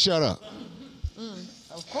you going to shut up?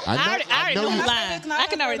 Of course. I already know who's lying. I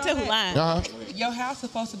can already tell who's lying. Your house is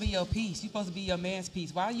supposed to be your peace. You're supposed to be your man's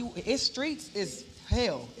peace. It's streets, it's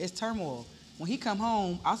hell, it's turmoil. When he come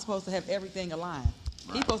home, I'm supposed to have everything aligned.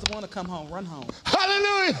 He's supposed to want to come home, run home.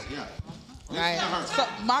 Hallelujah. Right. So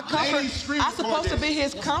my comfort, I'm supposed to be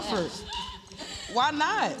his comfort. Why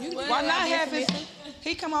not? Why not have his?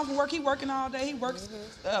 He come home from work. He working all day. He works.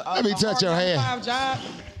 Let me touch your hand. Job.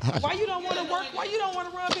 Why you don't want to work? Why you don't want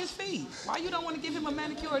to rub his feet? Why you don't want to give him a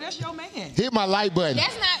manicure? That's your man. Hit my like button.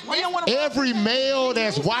 That's not. Why you don't want to? Every male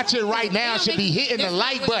that's watching right now should be hitting the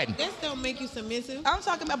like button. This don't make you submissive. I'm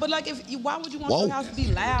talking about, but like, why would you want your house to be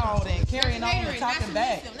loud and carrying on and talking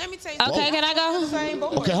back? Let me tell you. Okay, can I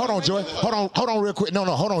go? Okay, hold on, Joy. Hold on real quick. No,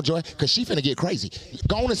 hold on, Joy, because she finna get crazy.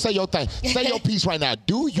 Go on and say your thing. Say your piece right now.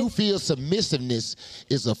 Do you feel submissiveness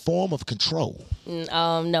is a form of control?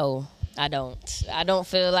 No. I don't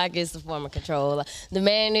feel like it's a form of control. The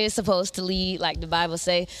man is supposed to lead, like the Bible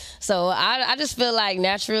say. So I just feel like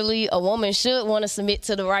naturally a woman should want to submit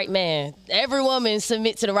to the right man. Every woman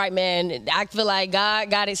submit to the right man. I feel like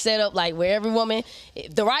God got it set up like where every woman,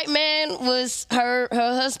 if the right man was her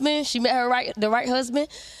husband, she met the right husband,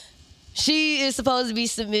 she is supposed to be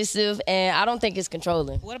submissive, and I don't think it's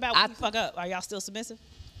controlling. What about when you fuck up? Are y'all still submissive?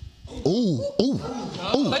 Ooh.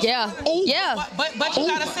 Yeah. But you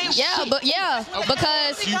gotta say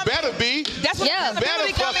because you better be. That's when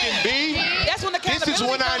better fucking be. That's when the This is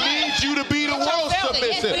when I need you to be the most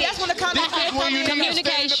submissive. That's when the This is when you need to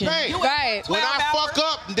stand in the pain. Right. When I fuck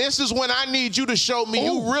up, this is when I need you to show me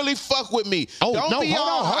you really fuck with me. Oh, Don't be hold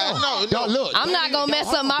on. No, look. I'm not gonna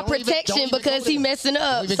mess up my protection because he messing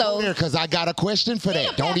up. So because I got a question for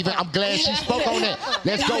that. I'm glad she spoke on that.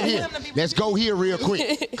 Let's go here real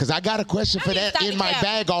quick because I got a question for that in my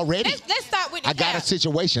bag already. Let's start with. I got a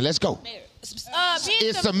situation. Let's go.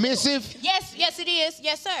 Is submissive? Yes, it is.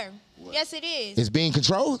 Yes, sir. Yes, it is. Is being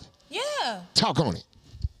controlled? Yeah. Talk on it.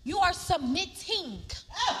 You are submitting.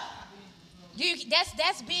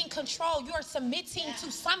 That's being controlled. You're submitting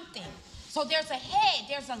to something. So there's a head,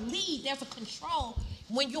 there's a lead, there's a control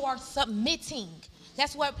when you are submitting.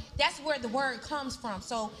 That's where the word comes from.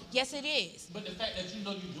 So yes, it is. But the fact that you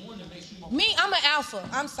know you're doing it makes you more. Me, I'm an alpha.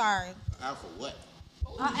 I'm sorry. Alpha what?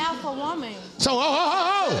 An alpha woman. So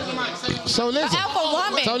So listen. An alpha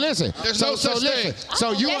woman. So listen. So listen.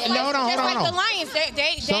 So you hold on. Like the lions.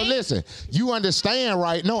 They So listen. You understand,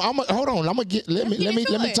 right? No, hold on. I'm gonna let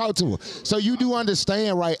me talk to her. So you do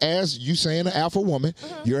understand, right? As you saying an alpha woman,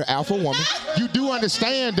 you're an alpha woman. You do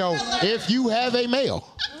understand though, if you have a male.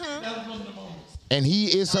 And he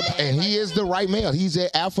is the right male. He's an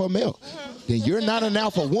alpha male. Then you're not an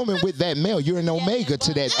alpha woman with that male. You're an omega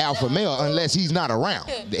to that alpha male unless he's not around.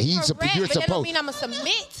 You're but that supposed. don't mean I'm gonna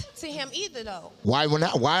submit to him either, though. Why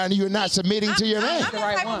are you not submitting to your man? I'm the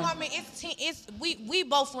type of woman. We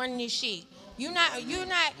both running this shit. You're not.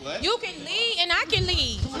 What? You can lead and I can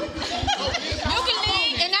lead. You can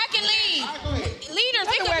lead and I can lead. Leaders,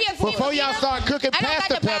 it can be a Before y'all start cooking, pass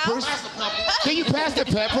the peppers. Can you pass the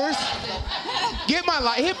peppers? Get my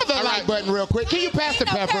like. Hit the like button real quick. Can you pass the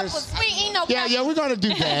peppers? We ain't no Yeah, we're gonna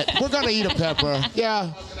do that. We're gonna eat a pepper.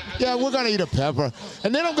 Yeah, we're gonna eat a pepper,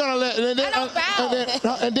 and then I'm gonna let.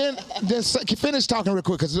 And then finish talking real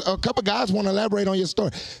quick because a couple guys want to elaborate on your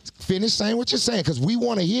story. Finish saying what you're saying because we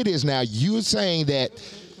want to hear this now. You're saying that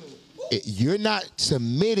you're not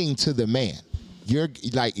submitting to the man. You're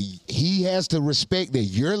like he has to respect that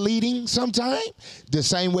you're leading sometime the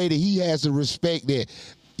same way that he has to respect that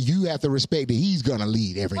you have to respect that he's gonna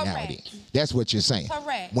lead every now and then. That's what you're saying.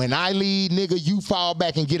 Correct. When I lead, nigga, you fall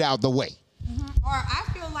back and get out the way. Or I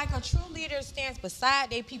feel like a true leader stands beside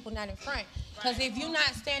their people, not in front. Because if you're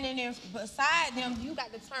not standing there beside them, you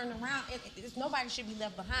got to turn around. Nobody should be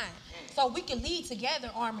left behind. So we can lead together,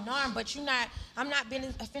 arm in arm, but I'm not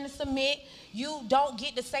finna submit. You don't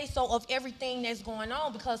get to say so of everything that's going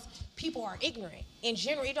on because people are ignorant. In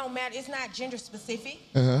general, it don't matter. It's not gender specific.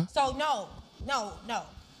 So no.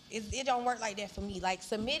 It don't work like that for me. Like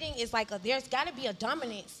submitting is like there's got to be a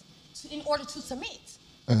dominance in order to submit.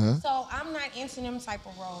 So I'm not into them type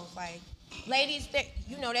of roles. Like, ladies,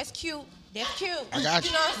 that's cute. That's cute. I got you.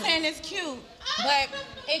 You know what I'm saying? It's cute. But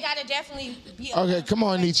it got to definitely be. Okay, come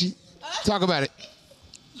on, Nietzsche. Talk about it.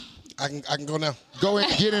 I can go now. Go in,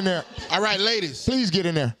 get in there. All right, ladies. Please get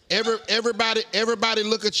in there. Everybody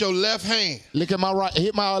look at your left hand. Look at my right,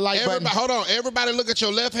 hit my like button. Hold on. Everybody look at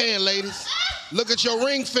your left hand, ladies. Look at your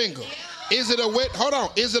ring finger. Is it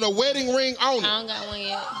a wedding ring on it? I don't got one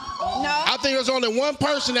yet. No. I think there's only one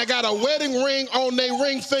person that got a wedding ring on their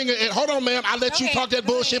ring finger. And hold on, ma'am. I'll let you talk that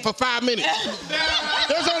bullshit for 5 minutes.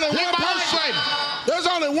 There's only one person. There's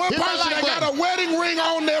only one person that got a wedding ring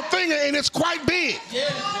on their finger, and it's quite big.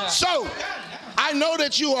 So, I know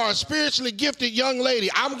that you are a spiritually gifted young lady.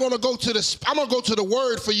 I'm gonna go to the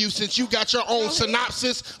word for you since you got your own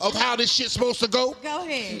synopsis of how this shit's supposed to go. Go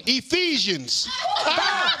ahead. Ephesians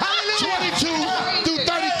 5:22 through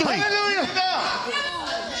 33.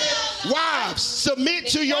 Wives, submit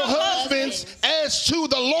to your husbands as to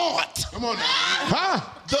the Lord. Come on.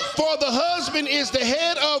 For the husband is the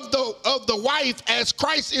head of the wife, as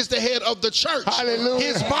Christ is the head of the church. Hallelujah.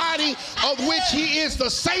 His body, of which he is the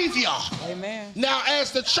Savior. Amen. Now, as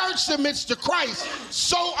the church submits to Christ,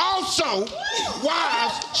 so also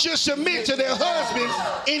wives should submit to their husbands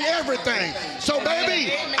in everything. So,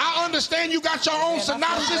 baby, I understand you got your own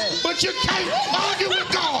synopsis, but you can't argue with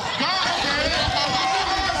God.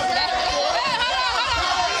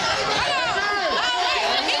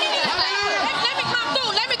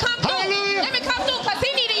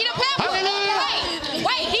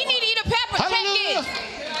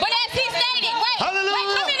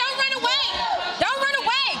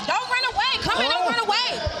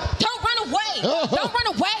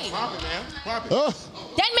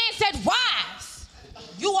 That man said, wives,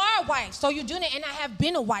 you are a wife, so you're doing it, and I have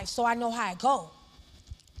been a wife, so I know how it go.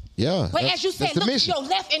 Yeah. But as you said, look to your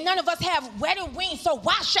left, and none of us have wedding rings, so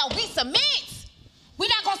why shall we submit? We're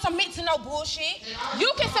not going to submit to no bullshit.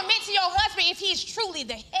 You can submit to your husband if he is truly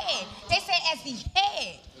the head. They say as the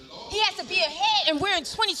head. He has to be a head, and we're in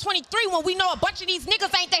 2023 when we know a bunch of these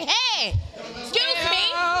niggas ain't the head. Excuse me.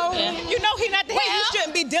 You know he not the head. You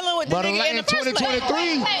shouldn't be dealing with the nigga in the first place.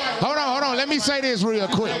 2023, hold on. Let me say this real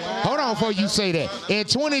quick. Hold on before you say that. In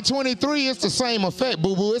 2023, it's the same effect,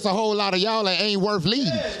 boo-boo. It's a whole lot of y'all that ain't worth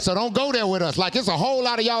leading. So don't go there with us. Like, it's a whole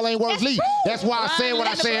lot of y'all ain't worth leading. That's why I said what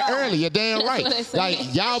I said earlier. Damn right.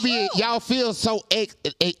 Like, y'all feel so,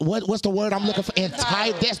 what's the word I'm looking for?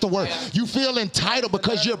 Entitled. That's the word. You feel entitled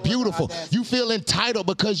because you're beautiful. You feel entitled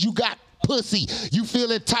because you got pussy. You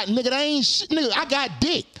feel entitled. Nigga, that ain't shit. Nigga, I got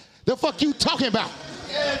dick. The fuck you talking about?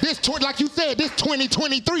 Like you said, this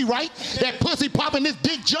 2023, right? That pussy popping, this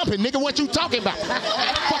dick jumping. Nigga, what you talking about?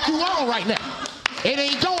 Fuck you on right now. It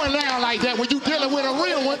ain't going down like that when you dealing with a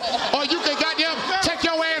real one. Or you can goddamn take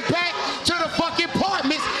your ass back to the fucking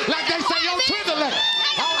apartments like they say on Twitter.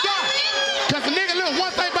 Oh, God. Because the nigga, look,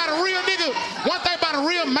 one thing about a real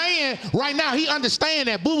real man right now, he understand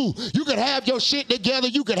that, boo. You could have your shit together.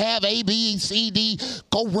 You could have A, B, C, D.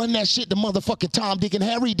 Go run that shit to motherfucking Tom, Dick, and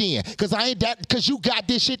Harry then. Because you got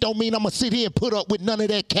this shit don't mean I'm going to sit here and put up with none of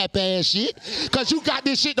that cap ass shit. Because you got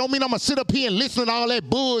this shit don't mean I'm going to sit up here and listen to all that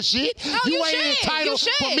bullshit. No, you ain't entitled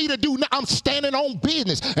for me to do nothing. I'm standing on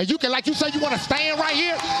business. And you can, like you say, you want to stand right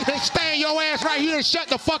here? Then stand your ass right here and shut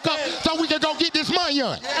the fuck up so we can go get this money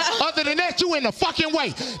on. Other than that, you in the fucking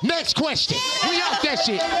way. Next question. We off that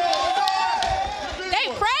shit. They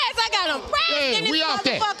pressed. I got them pressed in this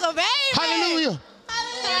motherfucker, baby. Hallelujah.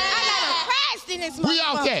 I got them pressed in this motherfucker. We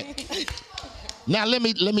off that. Now let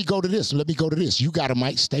me go to this. You got a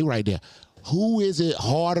mic. Stay right there. Who is it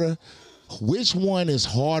harder? Which one is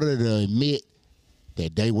harder to admit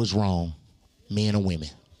that they was wrong? men or women?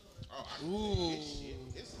 I don't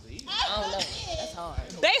know. That's hard.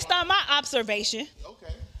 Based on my observation,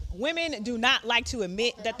 women do not like to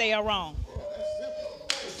admit that they are wrong.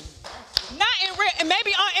 Not in real, and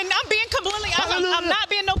maybe and I'm being completely honest. I'm not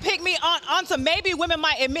being no pick me on some. Maybe women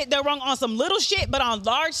might admit they're wrong on some little shit, but on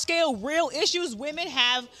large scale, real issues, women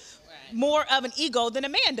have more of an ego than a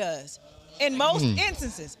man does in most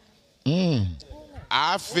instances.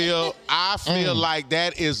 I feel like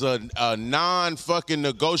that is a non-fucking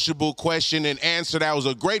negotiable question and answer. That was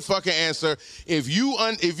a great fucking answer. If you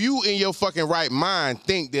in your fucking right mind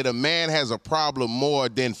think that a man has a problem more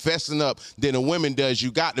than fessing up than a woman does,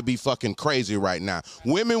 you got to be fucking crazy right now.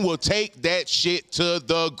 Women will take that shit to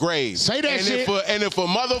the grave. Say that shit. If a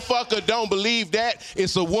motherfucker don't believe that,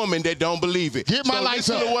 it's a woman that don't believe it. Get my lights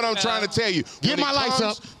up. Listen to what I'm trying to tell you. Get my lights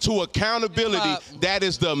up. To accountability, that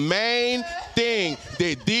is the main thing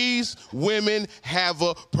that these women have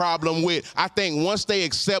a problem with. I think once they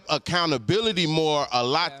accept accountability more, a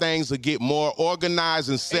lot of things will get more organized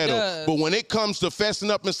and settled. But when it comes to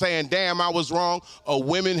fessing up and saying, damn, I was wrong, a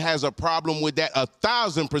woman has a problem with that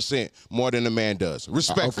 1,000% more than a man does.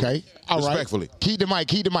 Respectfully. Okay. All right. Respectfully. Keep the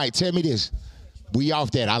mic. Tell me this. We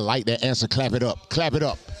off that. I like that answer. Clap it up. Clap it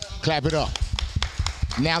up. Clap it up.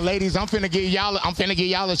 Now, ladies, I'm finna give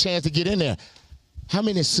y'all a chance to get in there. How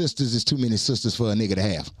many sisters is too many sisters for a nigga to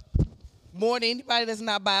have? More than anybody that's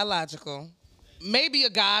not biological. Maybe a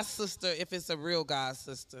god sister if it's a real god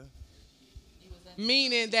sister.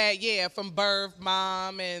 Meaning that, yeah, from birth,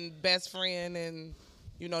 mom and best friend and,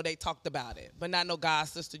 you know, they talked about it. But not no god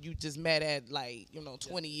sister you just met at,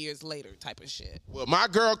 20 years later type of shit. Well, my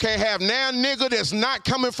girl can't have now nigga that's not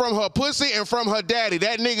coming from her pussy and from her daddy.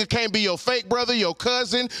 That nigga can't be your fake brother, your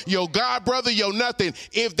cousin, your god brother, your nothing.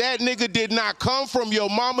 If that nigga did not come from your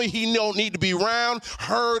mama, he don't need to be around,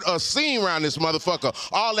 heard, or seen around this motherfucker.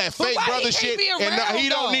 All that fake brother shit, and he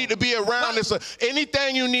don't need to be around this.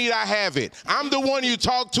 Anything you need, I have it. I'm the one you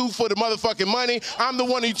talk to for the motherfucking money. I'm the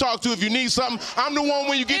one you talk to if you need something. I'm the one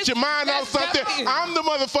when you get your mind off something. I'm the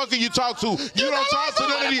motherfucker you talk to. You don't talk to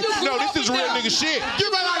none of these. No, this is real nigga shit.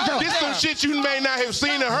 This some shit you may not have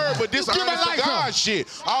seen or heard, but this honest to God shit.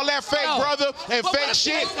 All that fake brother and fake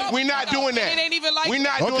shit, we not doing that. It ain't even like we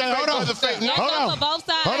not doing fake brother, fake. Hold on.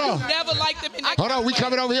 Never liked them in that. Hold on, we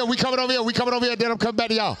coming over here. Then I'm coming back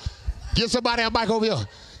to y'all. Get somebody a mic over here.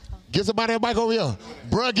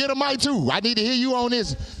 Bruh, get a mic too. I need to hear you on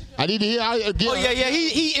this. I need to hear.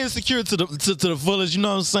 He insecure to the fullest. You know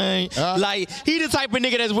what I'm saying? Like he the type of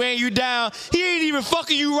nigga that's wearing you down. He ain't even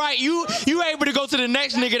fucking you right. You able to go to the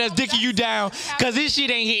next nigga that's dicking you down because his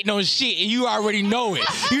shit ain't hitting no shit and you already know it.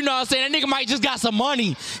 You know what I'm saying? That nigga might just got some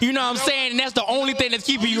money. You know what I'm saying? And that's the only thing that's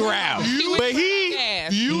keeping you around. But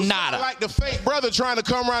You nada. like the fake brother trying to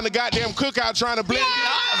come around the goddamn cookout trying to blend.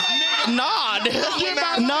 Nah, nigga.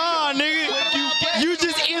 You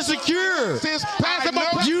just insecure.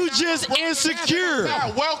 You just insecure.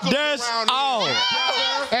 That's all.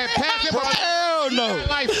 And pass him hell no.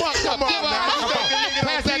 Like fuck up.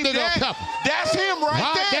 Pass that nigga a pepper. That's him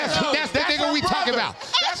right there. That's the nigga we talking about.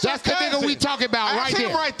 That's the nigga we talking about right there. That's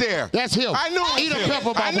him right there. That's him. I knew it was Eat him. a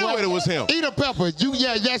pepper, I knew it was him. Eat a pepper.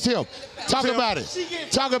 That's him. Talk about it.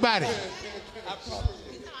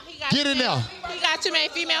 Get in there. He got too many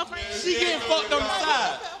female friends. She getting fucked on the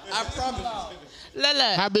side. I promise. Look.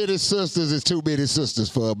 How many sisters is too many sisters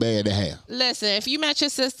for a man to have? Listen, if you met your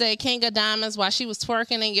sister at King of Diamonds while she was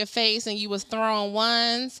twerking in your face and you was throwing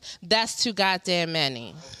ones, that's too goddamn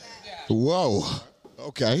many. Whoa.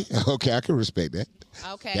 Okay, I can respect that.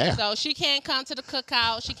 Okay, Damn. so she can't come to the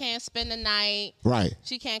cookout. She can't spend the night. Right.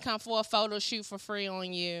 She can't come for a photo shoot for free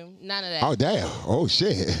on you. None of that. Oh, damn. Oh,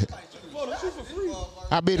 shit.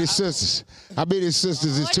 How many sisters? How many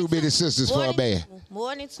sisters is too many sisters for a man?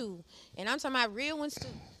 More than two. And I'm talking about real ones too.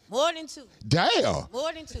 More than two. Damn.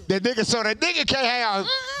 More than two. That nigga can't have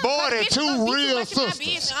more than two real sisters.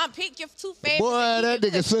 Pick your two favorites. Boy, that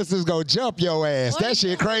nigga sisters gonna jump your ass. That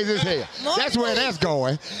shit crazy as hell. That's where that's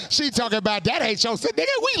going. She talking about that ain't your sister. Nigga,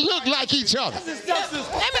 we look like each other.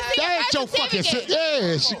 That ain't your fucking sister.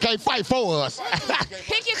 Yeah, she can't fight for us.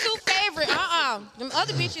 Pick your two favorite. Them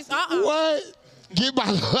other bitches, What? Get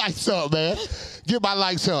my lights up, man. Get my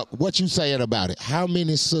lights up. What you saying about it? How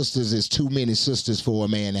many sisters is too many sisters for a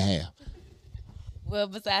man to have? Well,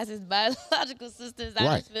 besides his biological sisters,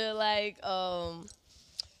 I just feel like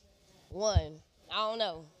one. I don't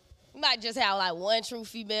know. You might just have like one true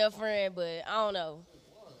female friend, but I don't know.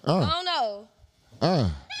 I don't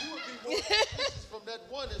know.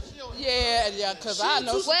 Yeah, because I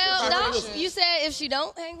know. Well, no, you said if she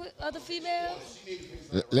don't hang with other females.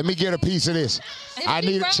 Let me get a piece of this. I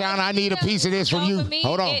need China. I need a piece of this from you. For me,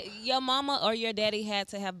 Hold on. Your mama or your daddy had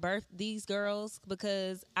to have birthed these girls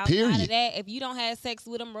because outside Period. of that, if you don't have sex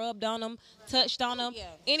with them, rubbed on them, touched on them,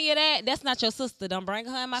 any of that, that's not your sister. Don't bring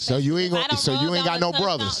her in my face. So you ain't If I gonna- don't so you rub ain't got on no them, touch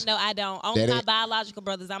brothers? on- No, I don't. Only That my ain't- biological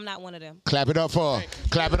brothers. I'm not one of them. Clap it up for her.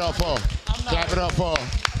 Clap it up for her. Clap it up for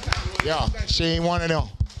her. Yeah, she ain't one of them.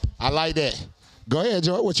 I like that. Go ahead,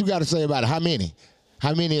 Joy. What you got to say about it? How many?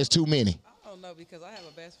 How many is too many? I don't know because I have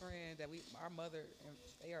a best friend that our mother, and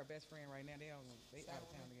they are best friend right now. They out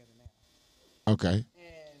of town together now. Okay.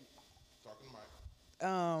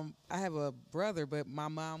 I have a brother, but my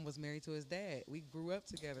mom was married to his dad. We grew up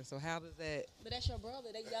together. So how does that? But that's your brother.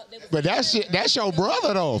 They was But that's your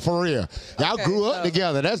brother though, for real. Y'all Okay, grew up so-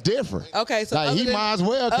 together. That's different. Okay, so like other he than- might as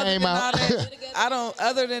well other came than out. all that, I don't.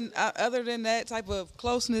 Other than that type of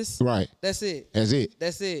closeness. Right. That's it. That's it.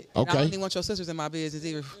 That's it. And I Okay. don't even want your sisters in my business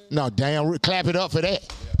either. No, damn. Clap it up for that.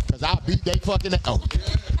 Cause I'll beat they fucking. Oh.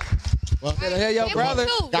 Well, Hey, your brother.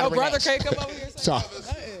 Gotta Your brother relax. can't come over here. So, all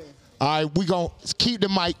right, we gonna keep the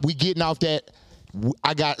mic. We getting off that.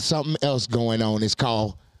 I got something else going on. It's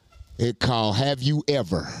called Have You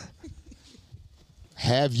Ever?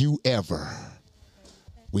 Have you ever?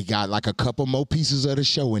 We got like a couple more pieces of the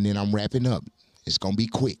show, and then I'm wrapping up. It's gonna be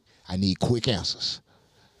quick. I need quick answers.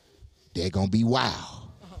 They're gonna be wild.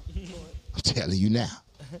 I'm telling you now.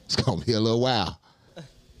 It's gonna be a little wild.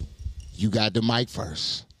 You got the mic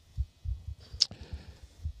first.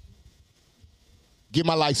 Get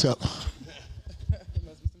my lights up.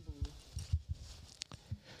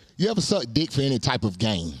 You ever suck dick for any type of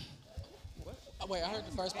gain? Wait, I heard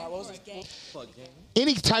the first part. What was it?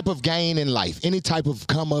 Any type of gain in life, any type of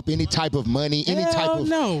come up, any type of money, any type Hell of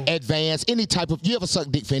no. advance, any type of. You ever suck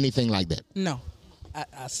dick for anything like that? No.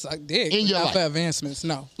 I suck dick. In but your not life. for advancements,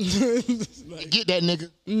 no. Get that nigga?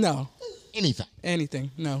 No. Anything.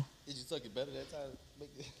 Anything, no. Did you suck it better that time?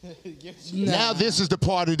 Now this is the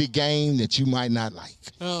part of the game that you might not like.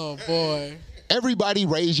 Oh, boy. Everybody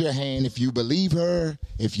raise your hand if you believe her.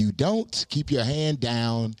 If you don't, keep your hand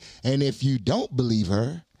down. And if you don't believe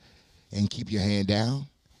her and keep your hand down,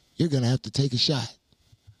 you're going to have to take a shot.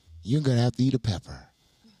 You're going to have to eat a pepper.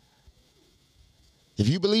 If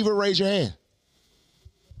you believe her, raise your hand.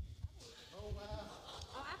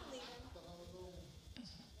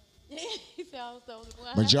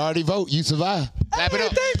 Majority vote, you survive. Clap it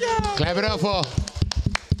up. Clap it up for her.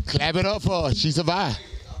 Clap it up for her. She survived.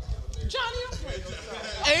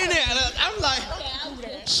 Ain't it? I'm like,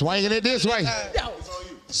 Swinging it this way.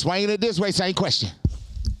 Swinging it this way, same question.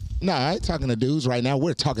 No, I ain't talking to dudes right now.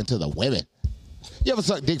 We're talking to the women. You ever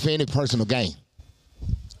suck dick for any personal gain?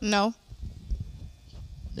 No.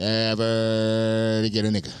 Never to get a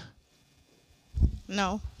nigga.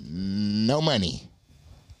 No. No money.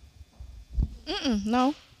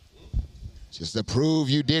 No. Just to prove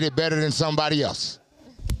you did it better than somebody else.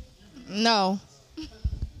 No.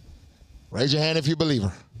 Raise your hand if you believe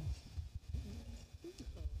her.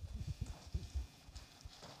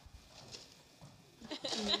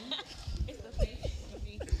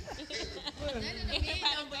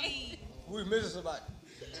 we missing somebody.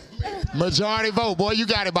 Majority vote, boy. You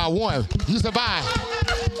got it by one. You survived.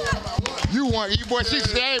 You won. You boy. She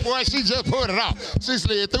just put it off. She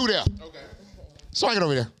slid through there. Okay. Swing it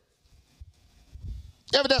over there.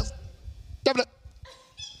 Ever does.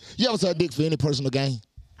 You ever suck dick for any personal gain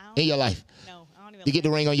in your life? No, I don't even. You get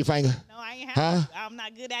the ring on your finger? No, I ain't have. Huh? I'm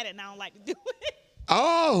not good at it, and I don't like to do it.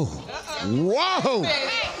 Oh. Whoa. Whoa.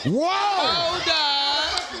 Hold on.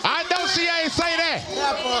 I know she ain't say that.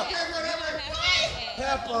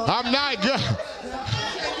 Pepper. I'm not good.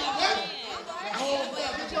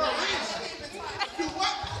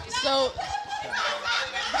 So.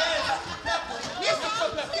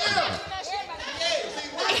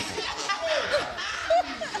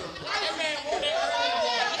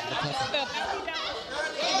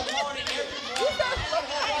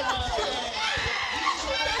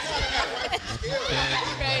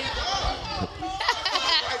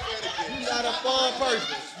 You're not a fun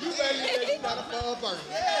person. You better say you're not a fun person.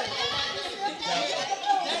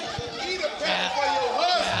 Eat a pepper for your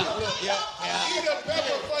husband. Eat a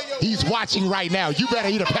pepper for your He's watching right now. You better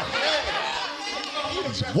eat a pepper.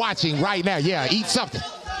 He's watching right now. Yeah, eat something.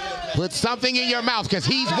 Put something in your mouth because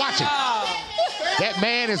he's watching. That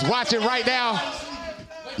man is watching right now.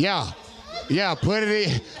 Yeah. Yeah, put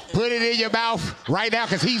it in your mouth right now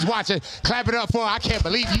because he's watching. Clap it up for her. I can't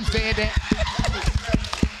believe you said that.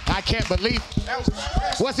 I can't believe.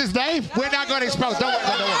 What's his name? We're not going to expose. Don't worry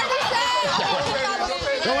about it.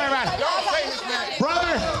 Don't worry about it.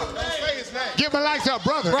 the lights up,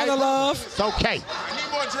 brother. Brother love. It's okay. I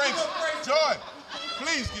need more drinks. Joy,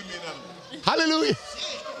 please give me another one. Hallelujah.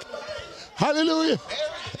 Hallelujah.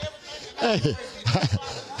 Hey.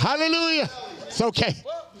 Hallelujah. It's okay.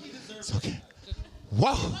 It's okay.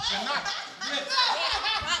 Whoa.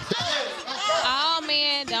 All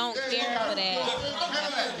men don't care for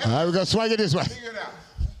that. All right, we're going to swing it this way.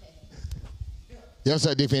 You ever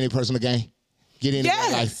said dick for any personal gain? Get in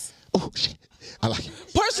Yes. life. Oh, shit. I like it.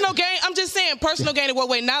 Personal gain, I'm just saying personal gain in what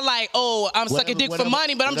way? Not like, oh, I'm sucking dick for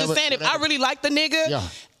money, but I'm just saying if I really like the nigga, Yeah.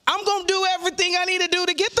 I'm going to do everything I need to do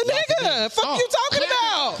to get the nigga. Fuck you talking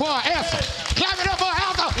about? For an answer. Clap it up for an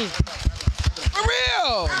answer. For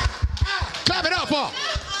real. Clap it up for.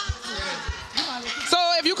 So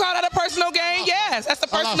if you call that a personal gain, yes, that's a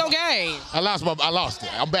personal gain. I lost it.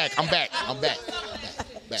 I'm back.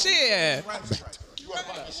 Shit.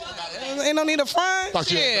 Ain't no need to front. Thought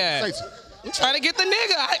you had Shit. something to say. I'm trying to get the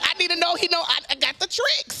nigga. I need to know he know I got the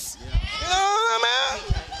tricks. You know what I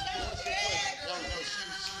mean?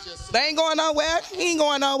 They ain't going nowhere. He ain't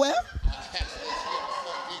going nowhere.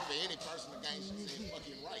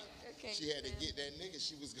 She had to get that nigga.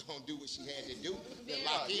 She was gonna do what she had to do.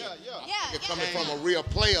 Lock in. Coming from a real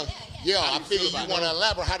player. I feel you want to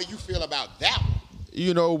elaborate. How do you feel about that one?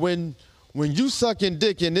 You know, when you sucking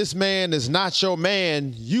dick and this man is not your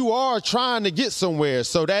man, you are trying to get somewhere.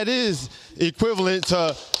 So that is equivalent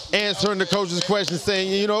to answering the coach's question,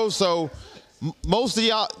 saying, you know, so most of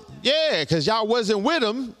y'all, because y'all wasn't with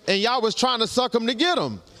him and y'all was trying to suck him to get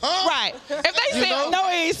him. Right. If they say no,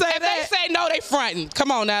 he ain't say that. If they say no, they fronting.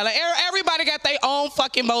 Come on now. Like, everybody got their own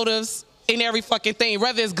fucking motives in every fucking thing,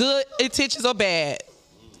 whether it's good intentions or bad.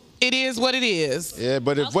 It is what it is. Yeah,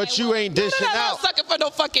 but if what you ain't dishing I'm out, not sucking for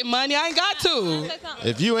no fucking money. I ain't got to.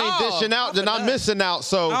 if you ain't dishing out, then I'm missing out.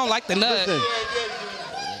 So I don't like the nut. listen,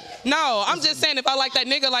 No, I'm just saying if I like that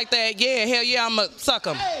nigga like that, yeah, hell yeah, I'ma suck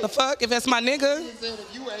him. The fuck? If that's my nigga.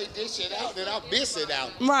 If you ain't dishing out, then I'll miss it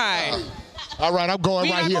out. Right. All right, I'm going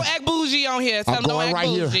We right not here. gonna act bougie on here. Tell I'm them don't going act right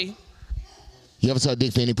here. bougie. You ever saw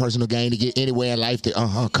dick for any personal gain to get anywhere in life to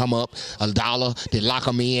come up $1, to lock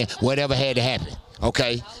them in, whatever had to happen.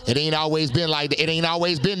 Okay, it ain't always been like that. It ain't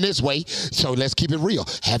always been this way. So let's keep it real.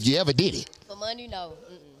 Have you ever did it? For money, no.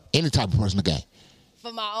 Any type of personal gain?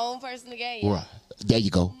 For my own personal gain. Right. There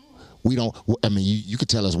you go. We don't. I mean, you could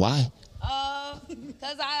tell us why.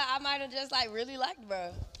 Cause I might have just like really liked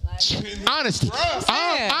bro. Honesty.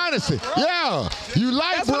 Honesty. Yeah. You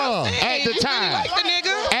like bro at the time. Like the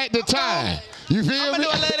nigga. At the time. You feel I'ma me? do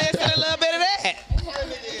a little this and a little bit of that.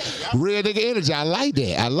 Real nigga energy. I like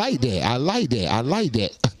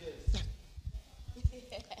that.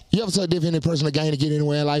 You ever saw different personal gain to get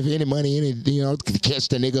anywhere in life, any money, any, catch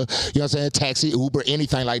the nigga, you know what I'm saying, taxi, Uber,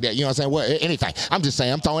 anything like that, you know what I'm saying, what, anything. I'm just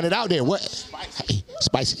saying, I'm throwing it out there. What? Hey,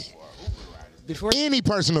 spicy. Any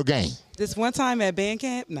personal gain. This one time at band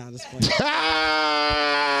camp? No, this one.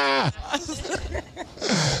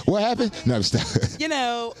 What happened? No, stop.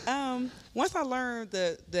 Once I learned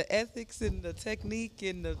the ethics and the technique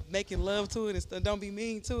and the making love to it and stuff, don't be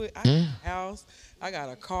mean to it. I got a house, I got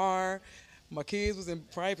a car. My kids was in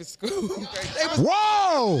private school.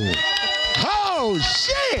 Whoa! Oh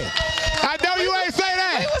shit! I know you ain't say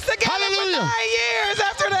that. We was together for 9 years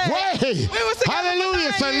after that. Wait! We was together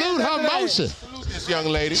Hallelujah! for 9 years Salute her after that. motion. This young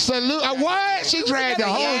lady. Salute. What? She dragged the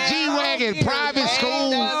whole G-Wagon private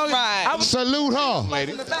school. Right. Salute her.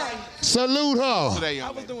 Lady. Salute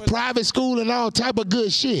her. Private school and all type of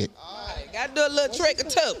good shit. Gotta do a little trick or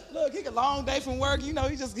two. Look, he a long day from work. He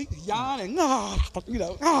yawning.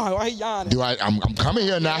 Why he yawning? I'm coming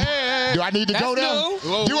here now. Do I need to go there?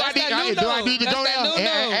 Do I need to go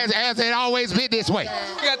there? Has it always been this way? You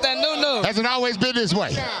got that new. Has it always been this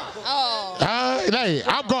way? Hey,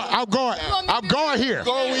 I'm going here.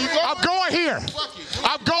 I'm going here.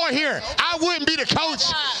 I wouldn't be the coach.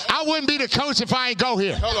 I wouldn't be the coach if I ain't go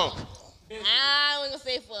here. Hold on. I wasn't gonna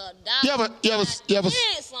say for $1. You ever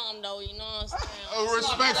Did something though, you know what I'm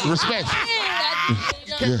saying? Respect.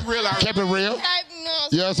 Kept it real. Kept it real.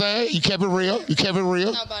 You know what I'm saying? You kept it real.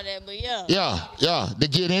 Not about that, but yeah. Yeah. To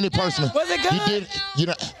get any personal. Was it good?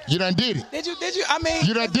 You done did it. Did you? I mean.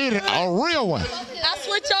 You done did it. A real one. I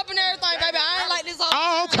switch up and everything, baby. I ain't like this all.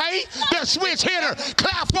 Oh, okay. The switch hitter.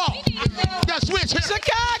 Clap up. The switch hitter.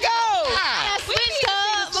 Chicago. Switch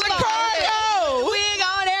up. Chicago. Wig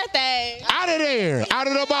on everything. Out of there. Out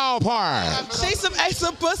of the ballpark. She's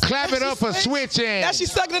some pussy. Clap it up for switching. Now she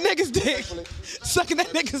sucking the nigga's dick. Sucking that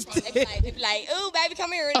nigga's dick. They be like, ooh, baby,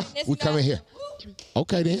 come here. We coming here.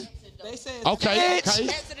 Okay then.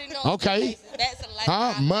 Okay.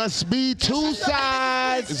 Must be two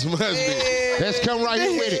sides. This must be. Let's come right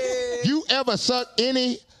here with it. You ever suck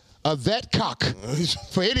any of that cock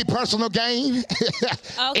for any personal gain,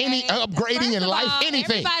 any upgrading in life,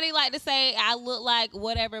 anything. Everybody like to say I look like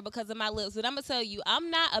whatever because of my looks, but I'm gonna tell you, I'm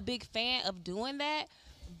not a big fan of doing that.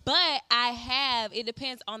 But I have. It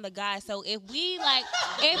depends on the guy. So if we like,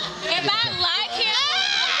 if I like him.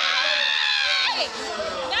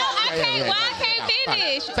 No, I can't. Why I can't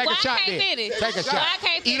finish? Take a shot then. Take a shot. Why I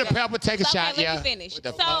can't finish? Eat a pepper, take a shot, let yeah. me finish.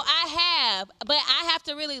 So I have, but I have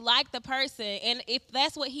to really like the person. And if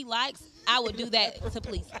that's what he likes, I would do that to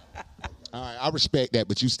please him. All right, I respect that,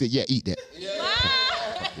 but you still, eat that.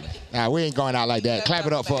 Nah, we ain't going out like that. Clap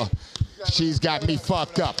it up for her. She's got me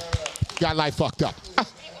fucked up. Got life fucked up.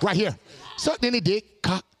 Right here. Sucked any dick,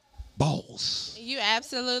 cock, balls. You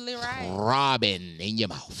absolutely right. Robin in your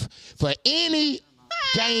mouth. For any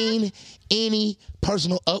gain, any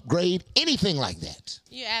personal upgrade, anything like that.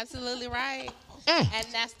 You're absolutely right. And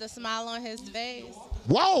that's the smile on his face.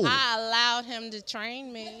 Whoa. I allowed him to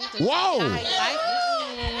train me. Whoa.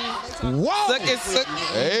 Whoa. Suck it, suck it.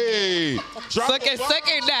 Hey. Suck it, suck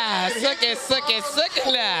it now. Suck it, suck it, suck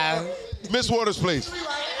it now. Miss Waters, please.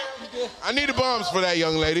 I need the bombs for that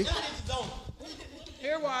young lady.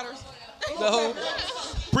 Hair Waters. No.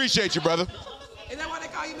 Appreciate you, brother. Is that why they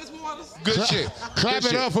call you Miss Waters? Good shit. Clap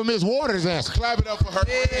it up for Miss Waters' ass. Clap it up for her.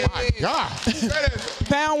 Yeah. My God. Great answer.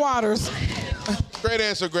 Pound Waters. Great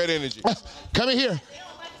answer, great energy. Come in here.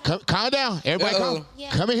 Calm down. Everybody calm.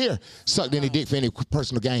 Come in here. Sucked any dick for any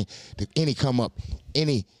personal gain. Any come up.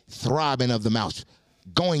 Any throbbing of the mouth.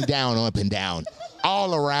 Going down, up and down.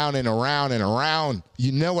 All around and around and around.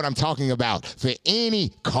 You know what I'm talking about. For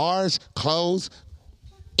any cars, clothes,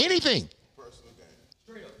 anything.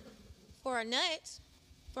 For a nut,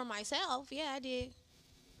 for myself, yeah, I did.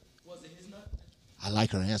 Was it his nut? I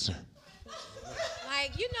like her answer.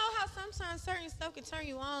 Like, you know how sometimes certain stuff can turn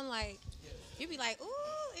you on, like, you be like,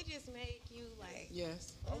 ooh, it just make you like.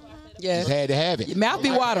 Yes. Yes. Had to have it. Your mouth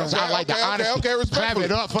be water. I like the honesty. Okay, respectfully.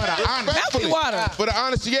 Clap it up for the honesty. Mouth be water. For the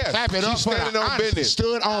honesty, yes. Clap it up She's for standing the on honesty. business.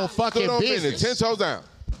 Stood on fucking Stood on business. 10 toes down.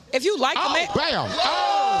 If you like the man. Bam.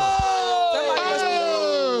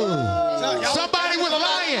 Somebody was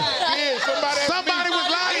lying. Yeah, Somebody was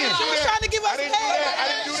lying. She was trying to give us some head. I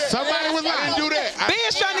didn't do that. Somebody was lying. I didn't do that.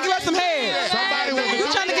 Ben's trying to give us some head. Somebody was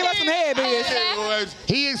You trying to give us some head, Ben.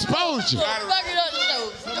 He exposed you.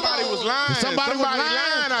 Somebody was lying. Somebody was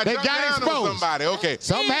lying. I They jumped got down on exposed. Somebody, okay.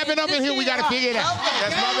 Something happened up in here. We got to figure it out.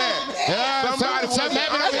 That's my bad. Something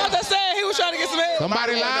happened up That's what here. I said. He was trying to get some head.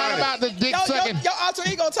 Somebody lied about the dick sucking. Your alter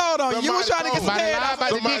ego told on you. You was trying to get some Somebody head. lied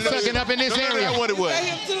about the dick sucking up in this area. That's what it was.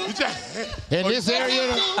 In this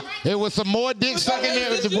area, it was some more dick sucking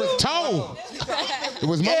there. It was told. It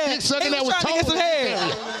was more dick sucking that was told.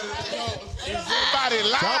 Somebody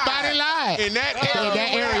lied. Somebody lied. In that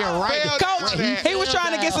area, right. Coach, he was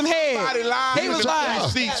trying to get some head. Somebody lied. He was lying.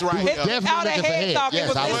 Seats right He was here. definitely All that looking for head head. talking Yes,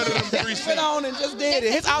 was I One was. of them three went on and just did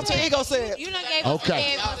it. His alter ego said. You done gave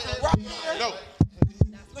Okay. No.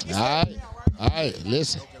 All right.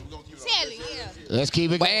 Listen. Let's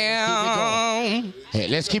keep it going. Hey,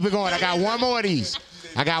 let's keep it going. I got one more of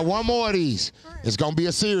these. It's going to be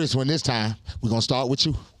a serious one this time. We're going to start with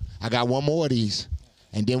you. I got one more of these.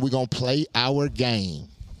 And then we're going to play our game.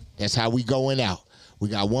 That's how we going out. We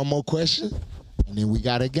got one more question. And then we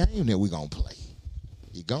got a game that we're going to play.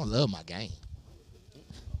 You're going to love my game.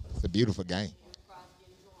 It's a beautiful game.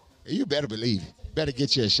 You better believe it. Better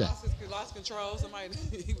get you a shot. Lost control. Somebody,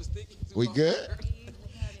 he was thinking. We good?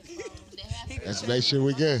 Let's make sure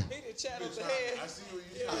we good. He did chat up the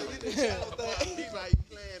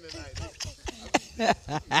head.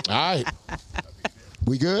 All right.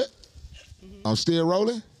 We good? I'm still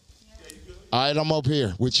rolling? All right, I'm up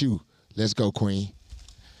here with you. Let's go, Queen.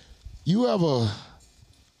 You ever,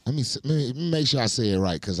 let me make sure I say it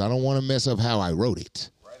right because I don't want to mess up how I wrote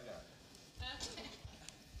it.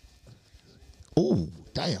 Ooh,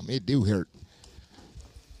 damn, it do hurt.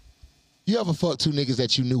 You ever fuck two niggas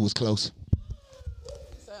that you knew was close?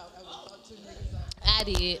 I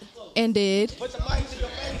did. And did.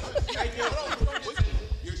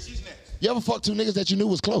 You ever fuck two niggas that you knew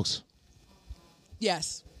was close?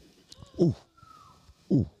 Yes. Ooh.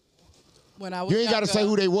 When I was You ain't got to younger, say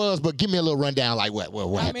who they was, but give me a little rundown like what I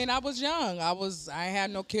happened? mean, I was young. I ain't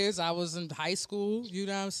had no kids. I was in high school, you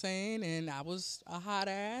know what I'm saying? And I was a hot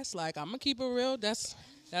ass. Like, I'm going to keep it real. That's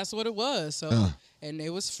what it was. So, and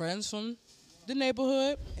they was friends from the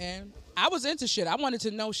neighborhood. And I was into shit. I wanted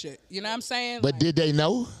to know shit. You know what I'm saying? But did they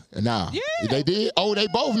know? Nah. Yeah. They did? Oh, they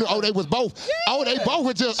both knew. Oh, they was both. Yeah. Oh, they both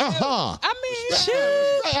were just, I mean, shit.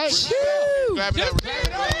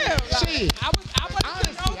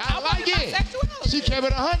 I like it. She kept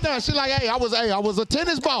it 100. She like, hey, I was a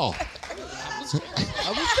tennis ball.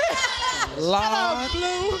 Lord.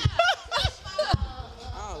 Blue.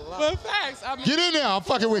 But facts. I mean, Get in there. I'm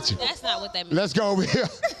fucking with you. That's not what that means. Let's go over here.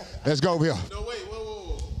 Let's go over here. No, wait,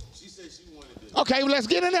 whoa. She said she wanted this. Okay, well, let's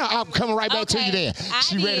get in there. I'm coming right back to you then.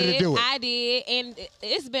 She ready to do it. I did, and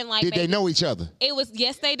it's been like. Did they know each other? It was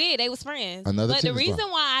yes, they did. They was friends. Another but the tennis reason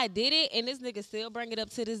ball. why I did it, and this nigga still bring it up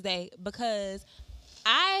to this day, because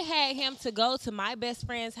I had him to go to my best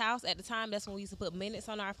friend's house at the time. That's when we used to put minutes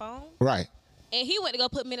on our phone. Right. And he went to go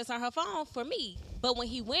put minutes on her phone for me. But when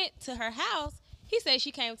he went to her house, he said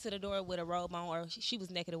she came to the door with a robe on, or she was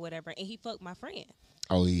naked or whatever, and he fucked my friend.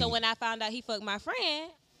 Oh, yeah. So when I found out he fucked my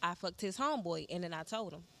friend, I fucked his homeboy, and then I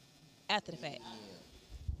told him after the fact.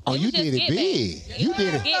 Oh, you was just did it get big. back. You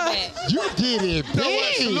did it. Get back. You did it You know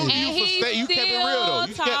what? big. Salute And you for he staying. You kept it real though.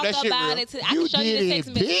 You still kept that talk shit about real. it to, I You can show you did the it text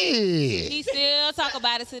message. big. He still talk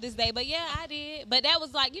about it to this day. But yeah, I did. But that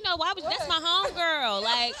was like, why was that's my homegirl.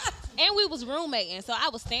 Like, and we was roommating, so I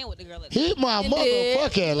was staying with the girl at the Hit my time.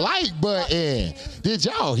 motherfucking like button. Did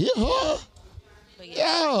y'all hear her?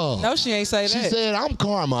 Yo. no, she ain't say She that. said, I'm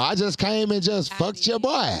karma. I just came and just fucked your boy.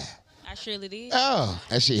 I surely did. Oh,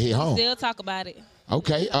 that shit hit home. Still talk about it.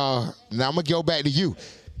 Okay, now I'm gonna go back to you.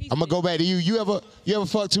 I'm gonna go back to you. You ever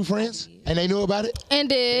fuck two friends and they knew about it? And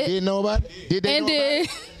did. Didn't know about it? Did they And know did.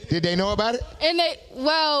 about it? Did they know about it? And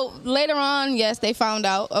later on, yes, they found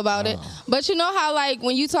out about it. But you know how, like,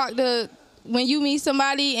 when you meet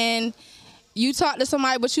somebody and you talk to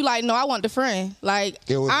somebody, but you like, no, I want the friend. Like,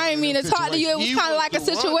 I ain't mean to talk to you. It was kind of like a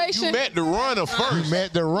situation. You met the runner first. You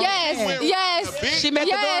met the runner. Yes. She met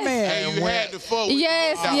the doorman. And you had to fuck with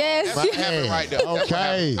Yes. That happened right there.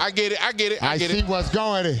 Okay. I get it. I see what's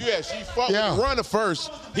going on. Yeah, she fucked with the runner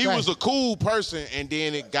first. He was a cool person, and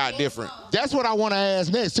then it got different. That's what I want to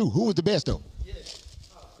ask next too. Who was the best though?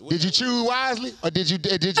 Did you choose wisely, or did you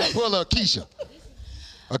pull a Kisha?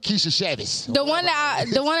 A Kisha Chavis. The one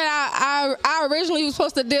that I originally was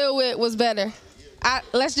supposed to deal with was better.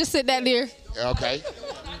 Let's just sit that there. Okay.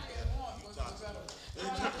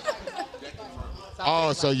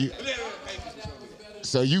 Oh, so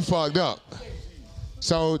you fucked up.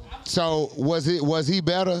 So was he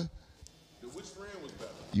better? Which friend was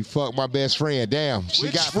better? You fucked my best friend. Damn, she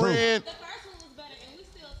Which got friend? proof.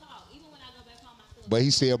 But he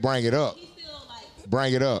still bring it up.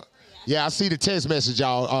 Bring it up. Yeah, I see the text message,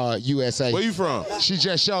 y'all, USA. Where you from? She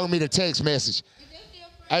just showed me the text message.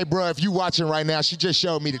 Hey, bro, if you watching right now, she just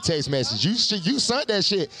showed me the text message. You sent that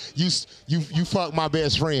shit. You fucked my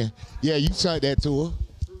best friend. Yeah, you sent that to her.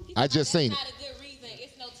 I just seen it.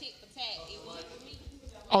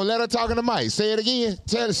 Oh, let her talk in the mic. Say it again.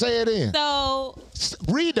 Say it in. So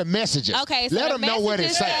read the messages. Okay, so let the them know what it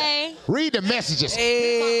messages say. Read the messages.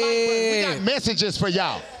 Hey. We got messages for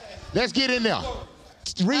y'all. Let's get in there.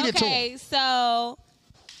 Read it to him. Okay, so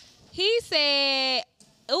he said,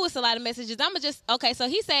 oh, it's a lot of messages. So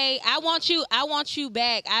he said, I want you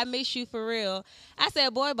back. I miss you for real. I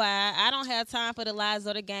said, boy, bye. I don't have time for the lies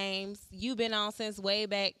or the games. You've been on since way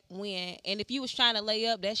back when. And if you was trying to lay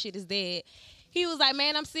up, that shit is dead. He was like,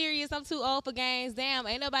 man, I'm serious. I'm too old for games. Damn,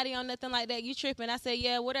 ain't nobody on nothing like that. You tripping. I said,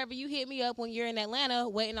 yeah, whatever. You hit me up when you're in Atlanta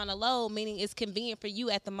waiting on a load, meaning it's convenient for you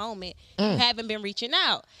at the moment. You haven't been reaching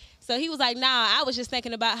out. So he was like, nah, I was just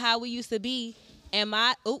thinking about how we used to be. And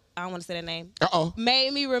I don't want to say that name.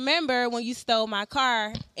 Made me remember when you stole my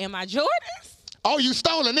car and my Jordans. Oh, you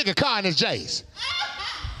stole a nigga car in his J's.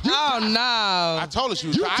 Oh, no. I told her she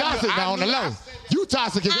was. You toxic on the low. You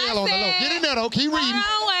toxic as hell on the low. Get in there, though. Keep reading.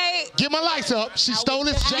 Hold on, wait. Get my lights up. She stole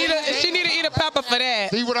his J's. She need to eat a pepper for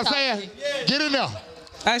that. See what I'm saying? Get in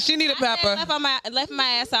there. She need a pepper. Left my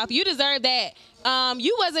ass off. You deserve that.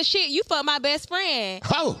 You wasn't shit. You fucked my best friend.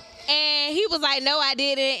 Oh. And he was like, no, I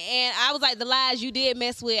didn't. And I was like, the lies you did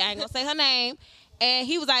mess with. I ain't gonna say her name. And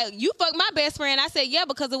he was like, you fucked my best friend. I said, yeah,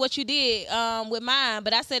 because of what you did with mine.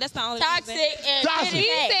 But I said, that's the only Toxic reason. and He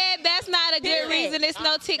said, that's not a good reason. It's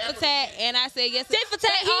no tick for tat. And I said, yes. Tick for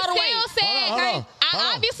tat all the way. He still said,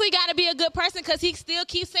 I obviously got to be a good person because he still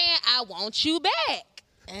keeps saying, I want you back.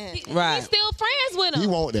 He's still friends with him. He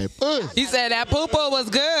want that pussy. He said that poo-poo was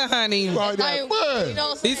good, honey. Want that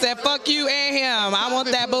pussy. He said, fuck you and him. I want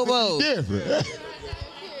that boo-boo. Different.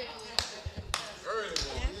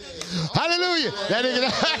 Hallelujah. That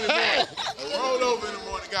nigga. Roll over in the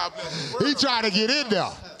morning. God bless you. He trying to get in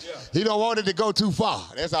there. He don't want it to go too far.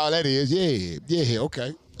 That's all that is. Yeah,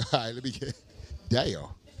 okay. All right, let me get. Damn.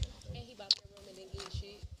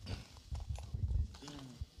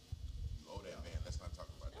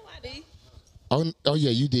 Oh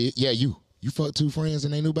yeah, you did. Yeah, you fucked two friends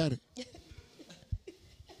and they knew about it.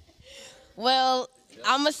 Well,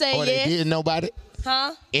 I'ma say or yes. they didn't know about it.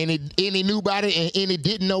 Huh? Any knew about it and any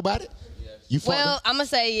didn't know about it. You fucked Well, her? I'm gonna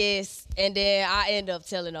say yes, and then I end up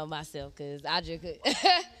telling on myself because I just could.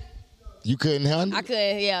 You couldn't handle I it?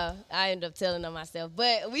 couldn't. Yeah, I end up telling on myself.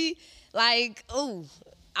 But we I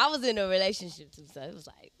was in a relationship too, so it was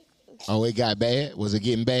like. Oh, it got bad? Was it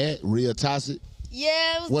getting bad? Real toxic?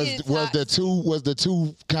 Yeah, it was getting was the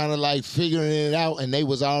two kind of like figuring it out and they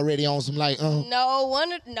was already on some like Well,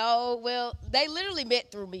 they literally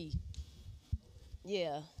met through me.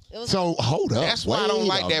 Yeah. It was So hold up. That's why I don't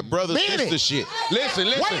like that brother sister shit. Listen.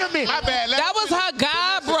 Wait a minute. My bad. That was her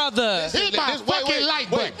god brother. Hit my fucking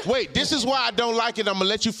light button. Wait. This is why I don't like it. I'm gonna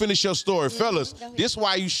let you finish your story, fellas. This is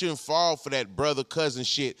why you shouldn't fall for that brother cousin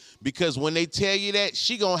shit. Because when they tell you that,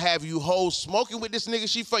 she gonna have you hoes smoking with this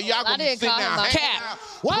nigga. Y'all gonna be sitting down, hanging out,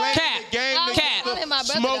 playing the game,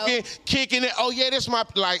 smoking, kicking it. Oh yeah, this my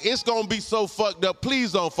it's gonna be so fucked up.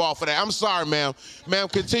 Please don't fall for that. I'm sorry, ma'am. Ma'am,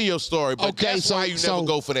 continue your story. But that's why you never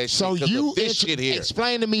go for that. So shit, you this shit here.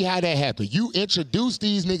 explain to me how that happened. You introduced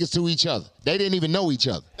these niggas to each other. They didn't even know each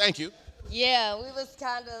other. Thank you. Yeah, we was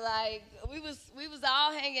kind of like we was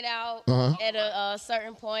all hanging out at a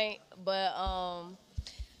certain point, but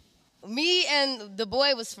me and the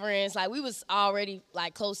boy was friends. Like we was already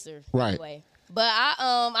like closer, right? Anyway. But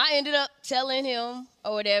I ended up telling him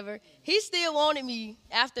or whatever. He still wanted me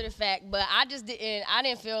after the fact, but I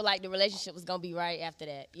didn't feel like the relationship was gonna be right after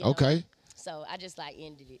that. You know? Okay. So I just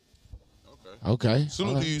ended it. Okay.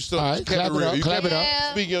 Salute to you. Still All right. Clap it up. Clap it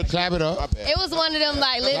up. Yeah. Clap it up. It was one of them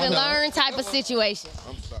live and learn type of situations.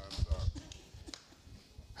 I'm sorry.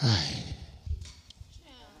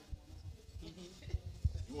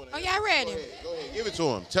 Oh, y'all ready? Go ahead. Give it to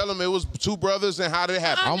him. Tell him it was two brothers and how did it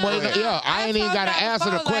happen. I'm waiting. Yeah, I ain't even got to answer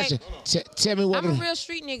the question. Tell me what. I'm a real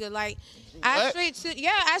street nigga. Like, I stick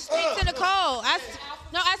to the code. I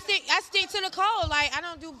stick to the code. Like, I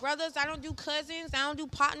don't do brothers. I don't do cousins. I don't do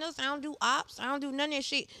partners. I don't do ops. I don't do none of that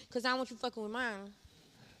shit because I don't want you fucking with mine.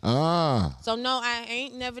 So, no, I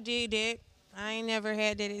ain't never did that. I ain't never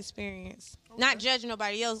had that experience. Not judging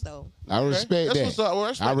nobody else, though. I respect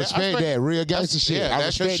that. I respect that. Real gangster shit. Yeah, I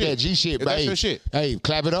that's your respect that shit. G shit, That's babe. your shit. Hey,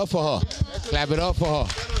 clap it up for her. Clap it up for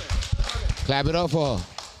her. Clap it up for her.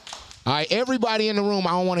 All right, everybody in the room, I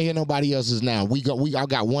don't want to hear nobody else's now. I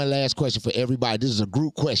got one last question for everybody. This is a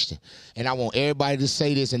group question. And I want everybody to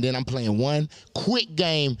say this, and then I'm playing one quick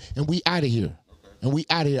game, and we out of here. And we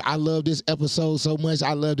out of here. I love this episode so much.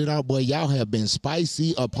 I loved it all. Boy, y'all have been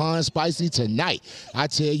spicy upon spicy tonight. I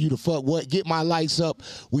tell you the fuck what. Get my lights up.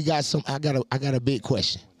 We got some. I got a big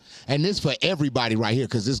question. And this for everybody right here,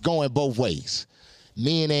 because it's going both ways.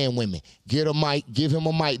 Men and women. Get a mic. Give him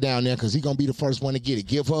a mic down there, because he's going to be the first one to get it.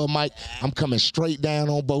 Give her a mic. I'm coming straight down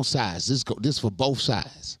on both sides. This for both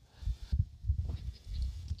sides.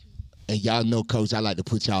 And y'all know, Coach, I like to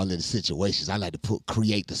put y'all in the situations. I like to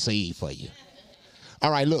create the scene for you. All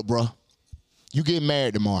right, look, bro. You getting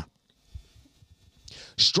married tomorrow.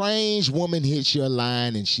 Strange woman hits your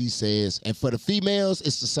line and she says, and for the females,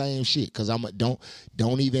 it's the same shit. Because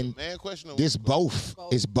don't even. Man, question. This both.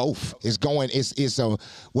 It's both. It's going. It's a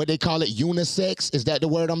what they call it, unisex. Is that the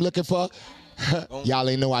word I'm looking for? Y'all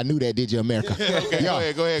ain't know I knew that, did you, America? Okay,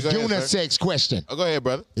 Yo, go ahead. Unisex question. Go ahead,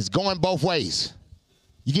 brother. It's going both ways.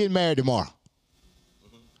 You getting married tomorrow.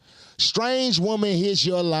 Strange woman hits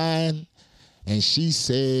your line. And she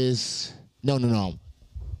says, no.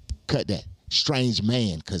 Cut that. Strange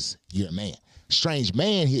man, because you're a man. Strange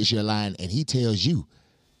man hits your line and he tells you,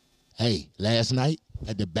 hey, last night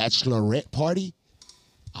at the bachelorette party,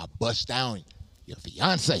 I bust down your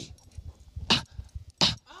fiance.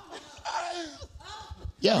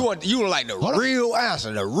 Yeah. You want like the real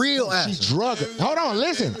answer, the real answer. She drug her. Hold on,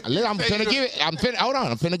 listen. I'm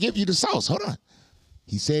finna give you the sauce. Hold on.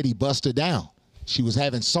 He said he bust her down. She was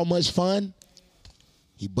having so much fun.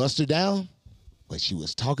 He bust her down, but she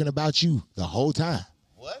was talking about you the whole time.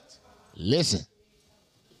 What? Listen.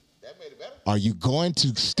 That made it better. Are you going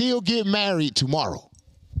to still get married tomorrow?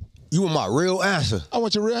 You want my real answer? I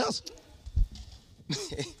want your real answer.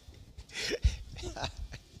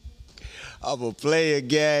 I'm a player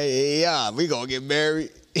guy. Yeah, we gonna get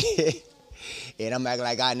married. And I'm acting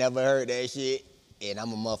like I never heard that shit. And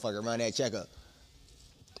I'm a motherfucker run that checkup.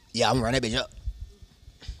 Yeah, I'm gonna run that bitch up.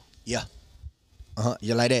 Yeah.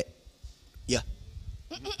 You like that? Yeah.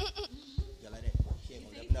 You like that? She ain't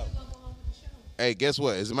gonna never know. Hey, guess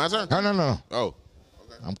what? Is it my turn? No. Oh. Okay.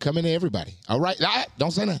 I'm coming to everybody. All right.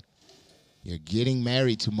 Don't say nothing. You're getting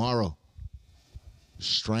married tomorrow.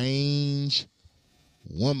 Strange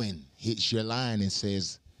woman hits your line and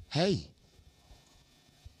says, hey,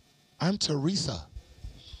 I'm Teresa.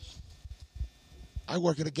 I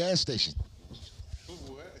work at a gas station.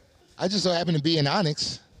 I just so happen to be in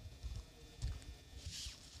Onyx.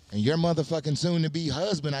 And your motherfucking soon-to-be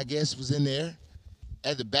husband, I guess, was in there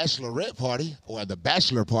at the bachelorette party, or the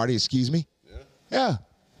bachelor party, excuse me. Yeah.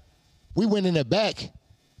 We went in the back.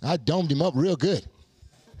 I domed him up real good.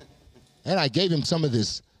 And I gave him some of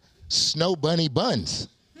this snow bunny buns.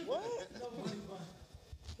 What?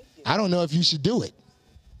 I don't know if you should do it.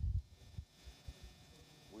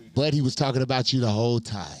 But he was talking about you the whole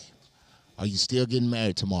time. Are you still getting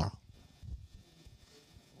married tomorrow?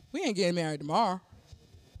 We ain't getting married tomorrow.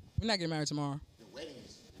 We're not getting married tomorrow.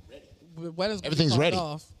 The wedding's Everything's ready.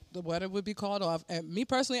 Off. The wedding would be called off. And me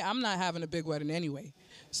personally, I'm not having a big wedding anyway.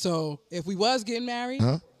 So if we was getting married,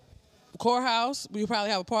 courthouse, we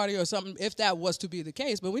probably have a party or something if that was to be the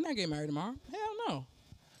case. But we're not getting married tomorrow. Hell no.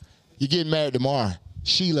 You're getting married tomorrow.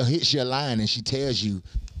 Sheila hits your line and she tells you,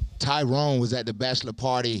 Tyrone was at the bachelor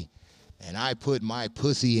party and I put my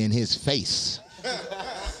pussy in his face.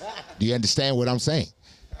 Do you understand what I'm saying?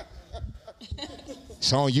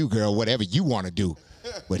 It's on you, girl, whatever you want to do.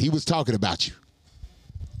 But he was talking about you.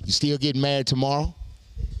 You still getting married tomorrow?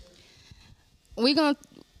 We gonna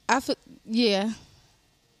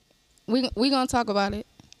talk about it.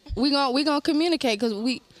 We gonna communicate because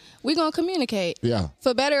we gonna communicate. Yeah.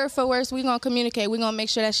 For better or for worse, we gonna communicate. We gonna make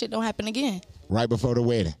sure that shit don't happen again. Right before the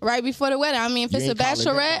wedding. Right before the wedding. I mean, if it's a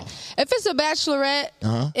bachelorette,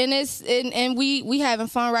 and it's and we having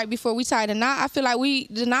fun right before we tie the knot, I feel like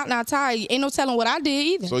the knot tied. Ain't no telling what I did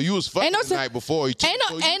either. So you was fucking the night before. Ain't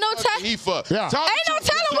no telling. He fucked. Yeah. Ain't no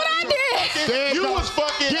telling what I did. You was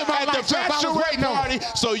fucking at the bachelorette party,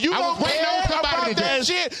 so you don't care about that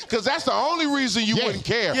shit, because that's the only reason you wouldn't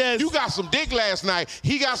care. Yes. You got some dick last night.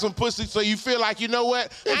 He got some pussy, so you feel like, you know what?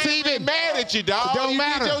 I ain't even mad at you, dog. It don't you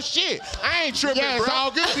matter. did your shit. I ain't tripping, Yeah, it's bro.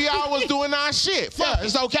 all good. We all was doing our shit. Fuck. Yeah,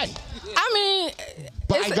 it's okay. I mean,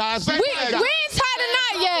 we ain't tied the knot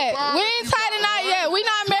yet. We ain't tied the knot yet. We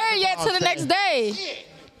not married yet till the next day.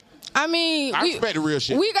 I mean, I respect the real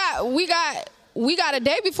shit. We got a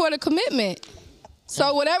day before the commitment.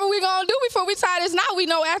 So whatever we gonna do before we tie this knot, we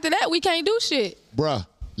know after that we can't do shit. Bruh,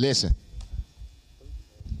 listen.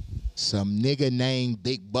 Some nigga named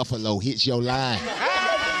Big Buffalo hits your line.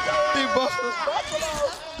 Big Buffalo.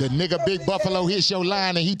 The nigga Big Buffalo hits your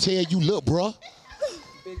line and he tell you, look, bruh.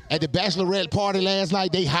 At the bachelorette party last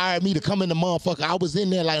night, they hired me to come in the motherfucker. I was in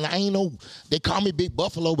there like, I ain't no, they call me Big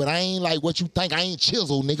Buffalo, but I ain't like what you think. I ain't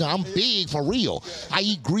chiseled, nigga. I'm big for real. I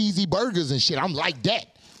eat greasy burgers and shit. I'm like that.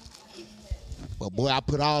 But boy, I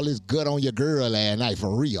put all this gut on your girl last night for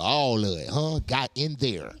real. All of it, huh? Got in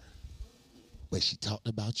there. But she talked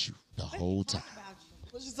about you the whole time.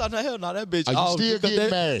 What you talking about? Hell no, that bitch Are you off. still getting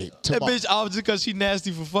married That tomorrow? bitch off just because she nasty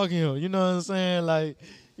for fucking him. You know what I'm saying? Like,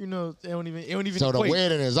 you know, it don't even So the equate.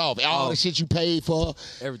 wedding is off. All the shit you paid for.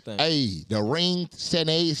 Everything. Hey, the ring,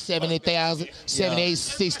 70,000,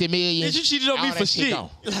 60 million. Bitch, you cheated on all me that for shit shit. gone.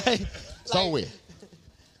 So with.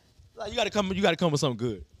 Like, you gotta come with something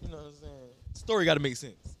good. You know what I'm saying? Story gotta make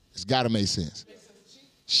sense. It's gotta make sense.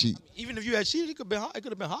 Even if you had cheated, it could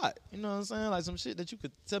have been hot. You know what I'm saying? Like some shit that you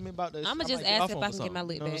could tell me about. That I'ma I just might get ask off if on I for can get my something.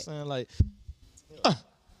 lick You know what I'm back. saying? Like,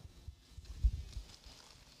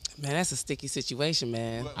 Man, that's a sticky situation,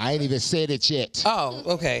 man. I ain't even said it yet. Oh,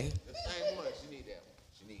 okay.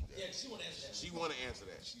 She want to answer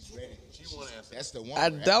that. She's ready. She want to answer. That's the one. I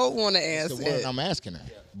don't want to That's answer the one it. I'm asking her.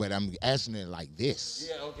 But I'm asking it like this.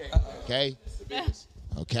 Yeah, okay. Okay?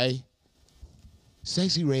 Okay?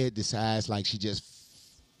 Sexy Red decides like she just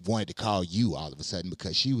wanted to call you all of a sudden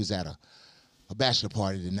because she was at a bachelor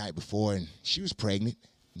party the night before and she was pregnant.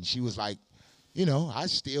 And she was like, you know, I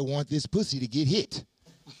still want this pussy to get hit.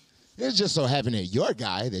 It's just so happened that your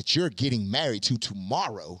guy that you're getting married to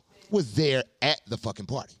tomorrow was there at the fucking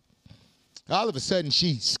party. All of a sudden,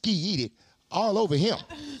 she ski-eated all over him.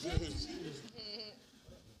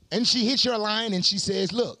 And she hits your line and she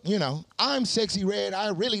says, look, you know, I'm Sexy Red. I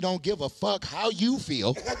really don't give a fuck how you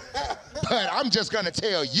feel. But I'm just going to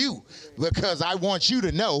tell you because I want you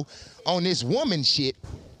to know on this woman shit,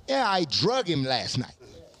 yeah, I drug him last night.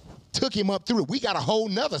 Took him up through it. We got a whole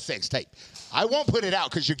nother sex tape. I won't put it out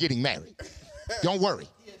because you're getting married. Don't worry.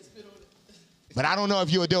 But I don't know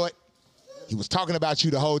if you'll do it. He was talking about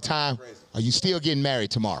you the whole time. Are you still getting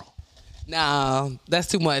married tomorrow? No, that's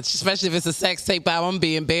too much. Especially if it's a sex tape out. I'm going to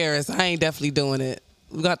be embarrassed. I ain't definitely doing it.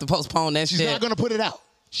 We're going to have to postpone that shit. She's not going to put it out.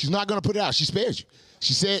 She's not going to put it out. She spared you.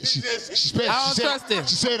 She said she spared you. I don't trust it.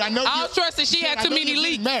 She said, I know I don't trust it. She had too many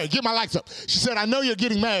leaks. Married. Get my lights up. She said, I know you're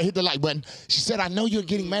getting married. Hit the like button. She said, I know you're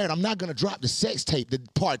getting married. I'm not going to drop the sex tape, the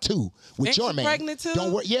part 2 with Ain't your she man. pregnant too?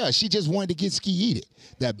 Don't worry. Yeah, she just wanted to get ski-eated.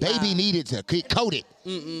 The baby needed to get coated.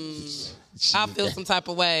 I'll feel some type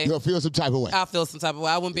of way. You'll feel some type of way. I'll feel some type of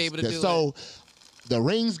way. I wouldn't be able to do it. So the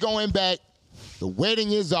ring's going back. The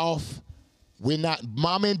wedding is off. We're not,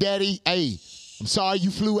 mom and daddy, hey, I'm sorry you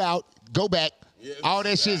flew out. Go back. All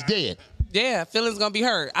that shit's dead. Yeah, feelings gonna be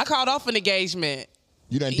hurt. I called off an engagement.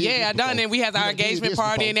 You done did Yeah, I done it. We had our engagement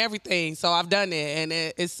party before. and everything, so I've done it, and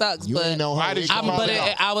it sucks. You but ain't know how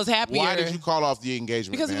I was happier. Why did you call off the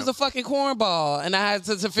engagement? Because he was a fucking cornball, and I had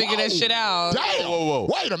to figure that shit out. Damn. Whoa.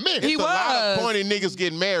 Wait a minute. He It's a lot of was. corny niggas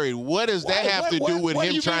getting married. What does that have to do with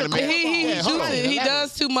him trying to marry? He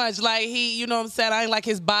does too much. Like you know what I'm saying? I ain't like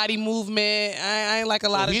his body movement. I ain't like a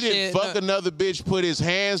lot of he shit. didn't fuck another bitch, put his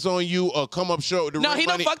hands on you, or come up short with the No, rent he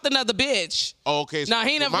done money? fucked another bitch. Oh, okay. No,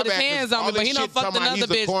 he done my put his bad, 'cause hands on all me, but this he done shit fucked talking about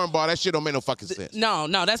another he's bitch. a cornball. That shit don't make no fucking sense. No,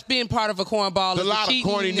 that's being part of a cornball. A lot of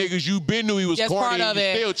corny niggas you been knew he was That's corny. part of and you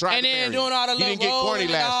it. still trying and to then marry doing him. all the He little didn't get corny rolling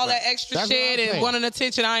and last all night. that extra That's what shit I'm and saying. wanting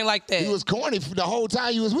attention. I ain't like that. He was corny for the whole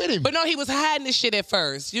time you was with him. But no, he was hiding this shit at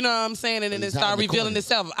first. You know what I'm saying? And then it He's started hiding the revealing corny.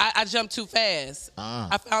 itself. I jumped too fast.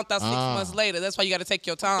 I found out 6 months later. That's why you got to take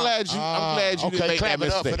your time. I'm glad you didn't make that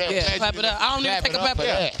mistake. Yeah, clap it up. I don't even take a pep for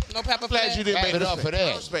that. No pepper for that. You didn't make it up for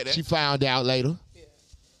that. Respect that. She found out later.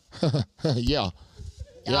 Yeah.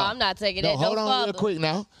 No, I'm not taking that. Hold no on further. real quick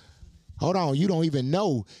now. Hold on. You don't even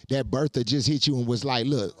know that Bertha just hit you and was like,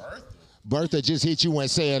 look. Bertha just hit you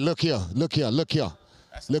and said, look here. Look here.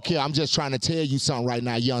 I'm just trying to tell you something right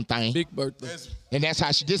now, young thing. Big Bertha. And that's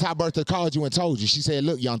how this how Bertha called you and told you. She said,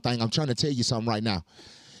 look, young thing, I'm trying to tell you something right now.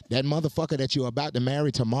 That motherfucker that you're about to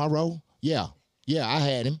marry tomorrow, yeah, I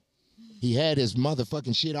had him. He had his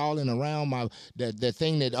motherfucking shit all in around the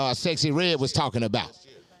thing that Sexy Red was talking about.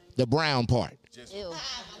 The brown part. Ew.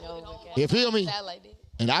 You feel me?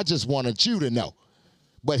 And I just wanted you to know.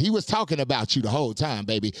 But he was talking about you the whole time,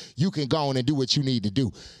 baby. You can go on and do what you need to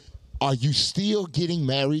do. Are you still getting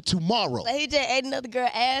married tomorrow? But he just ate another girl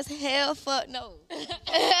ass. Hell, fuck no.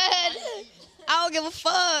 I don't give a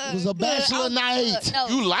fuck. It was a bachelor night. No.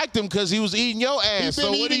 You liked him because he was eating your ass. He been So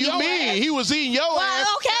what do eating you your mean? ass. He was eating your ass.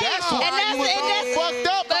 Okay. That's why you was all fucked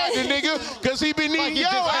up by the nigga, because he been eating your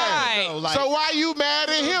ass. So why you mad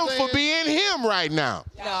at him for being him right now?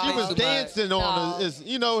 She was dancing on his,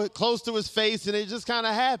 close to his face, and it just kind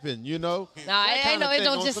of happened, Nah, That it kinda don't thing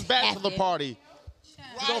on just some bachelor happen. party.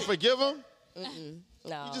 You don't forgive him?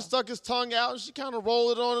 No. He just stuck his tongue out, and she kind of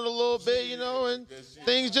rolled it on it a little bit, and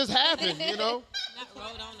things just happen,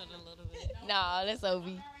 Nah, that's OB.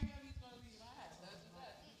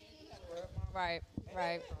 Right.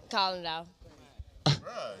 Calling it out.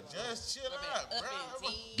 Just chill out, bro.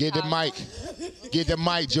 Get the mic. Get the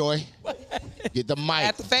mic, Joy. Get the mic.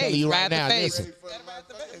 At the face, Tell you right right at the now, face. listen.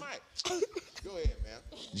 Go ahead, man.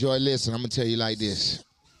 Joy, listen, I'm going to tell you like this.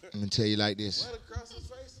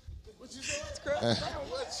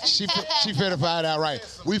 She finna find out right.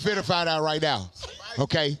 We finna find out right now.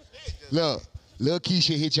 Okay? Look, little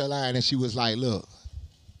Kisha hit your line and she was like, look,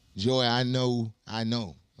 Joy, I know.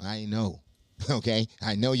 Okay?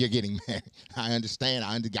 I know you're getting married. I understand.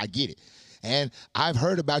 I get it. And I've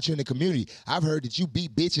heard about you in the community. I've heard that you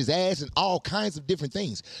beat bitches' ass and all kinds of different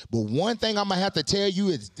things. But one thing I'm going to have to tell you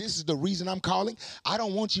is this is the reason I'm calling. I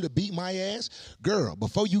don't want you to beat my ass. Girl,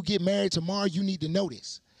 before you get married tomorrow, you need to know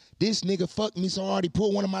this. This nigga fucked me so hard he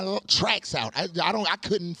pulled one of my little tracks out. I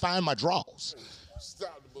couldn't find my drawers.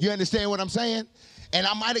 You understand what I'm saying? And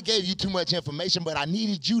I might have gave you too much information, but I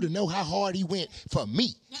needed you to know how hard he went for me.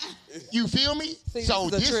 You feel me? See, So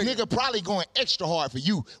this is a this trigger. nigga probably going extra hard for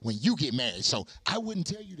you when you get married. So I wouldn't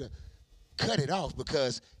tell you to cut it off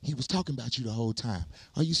because he was talking about you the whole time.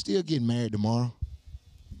 Are you still getting married tomorrow?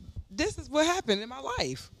 This is what happened in my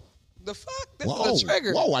life. The fuck? This Whoa, is a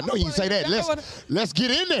trigger. whoa! I know you say that. Let's get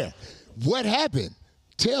in there. What happened?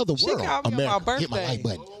 Tell the She world. called me on my Hit my birthday. like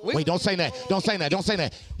button. Wait, don't say that. Don't say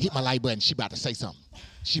that. Hit my like button. She about to say something.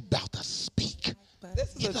 She about to speak.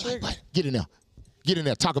 This is a trigger. Get in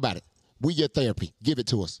there. Talk about it. We your therapy. Give it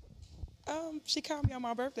to us. She called me on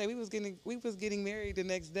my birthday. We was getting married the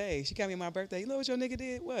next day. She called me on my birthday. You know what your nigga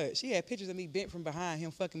did? What? She had pictures of me bent from behind, him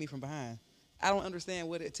fucking me from behind. I don't understand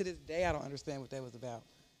to this day, I don't understand what that was about.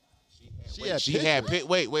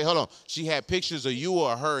 Wait, hold on. She had pictures of you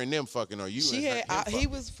or her and them fucking, or you She and had, her, he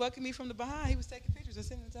was fucking me from the behind. He was taking pictures and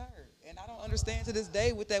sending it to her. And I don't understand to this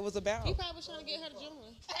day what that was about. He probably was trying to get her to join.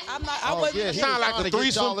 I'm not, I wasn't. It sound like a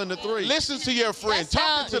threesome. Listen to your friend.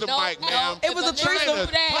 Talk to the mic, ma'am. It was a threesome.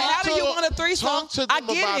 But how do you want a threesome? Talk to them I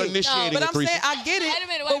get about it. initiating But a I'm threesome. saying I get it.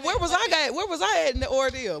 But where was I at in the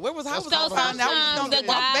ordeal? Where was I?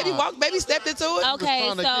 Baby stepped into it. Okay,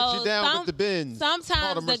 Trying to get you down with the bins. sometimes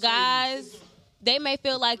Call the the Mercedes. guys, they may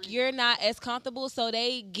feel like you're not as comfortable, so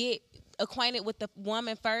they get acquainted with the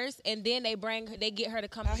woman first, and then they get her to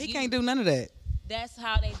come. He can't do none of that. that's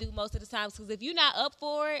how they do most of the times. Because if you're not up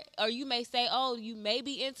for it, or you may say, oh, you may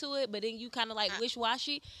be into it, but then you kind of like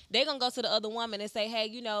wish-washy, they're going to go to the other woman and say, hey,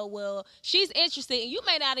 you know, well, she's interested. And you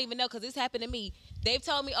may not even know because this happened to me. They've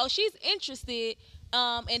told me, oh, she's interested,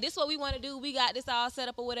 and this is what we want to do. We got this all set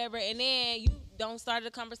up or whatever. And then you don't start the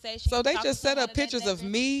conversation. So they just set up pictures of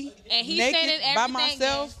me and he's naked by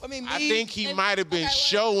myself. I mean, me. I think he might have been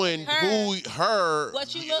showing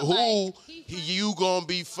what you look who you gonna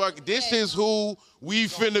be fucking. This is who we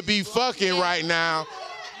finna be fucking right now.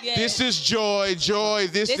 Yeah. This is Joy.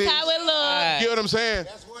 This is how it looks. You get what I'm saying?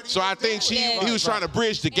 So I think he was trying to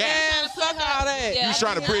bridge the gap. Man, fuck all that. He was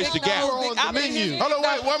trying to bridge the gap. On the menu. Hold on,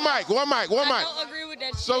 wait, one mic. I don't agree with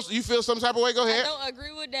that. So you feel some type of way? Go ahead. I don't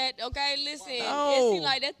agree with that. Okay, listen. No. It seemed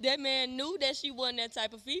like that man knew that she wasn't that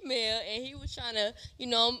type of female, and he was trying to, you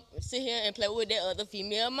know, sit here and play with that other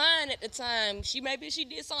female mind at the time. Maybe she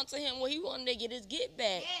did something to him where he wanted to get his get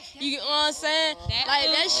back. You get what I'm saying? Like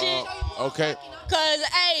that shit. Okay. Cause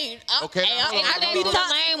hey, Okay, now, hold on, I think hold on,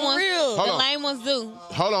 the lame ones, Hold the on. lame ones do.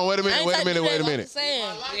 Hold on, wait a minute.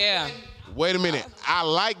 Yeah. Wait a minute. I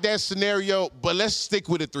like that scenario, but let's stick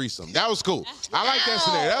with a threesome. That was cool. I like that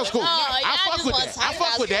scenario. That was cool. I fuck with that. I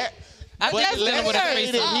fuck with that. I But just let's with a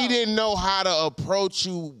say threesome. that he didn't know how to approach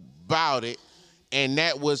you about it, and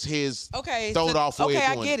that was his throwed off way Okay, of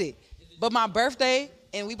I doing get it. But my birthday,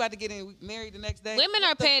 and we about to get married the next day. Women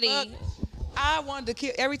are petty. I wanted to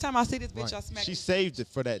kill. Every time I see this bitch, I smack She her. saved it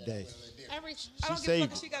for that day. I don't She give a fuck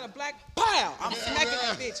saved if she got a black pow. I'm smacking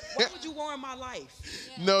that bitch. Why would you ruin my life?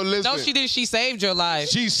 No, listen. No, she did. She saved your life.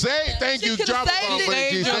 She saved. Thank She you. coulda Drop it saved on, it. but she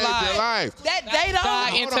Saved saved your your life. life. That day though.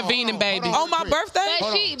 God intervening, baby. On my birthday?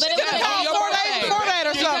 But she She could have called 4 days before that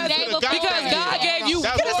or something. Because God gave you.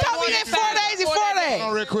 That Could have told me that 4 days before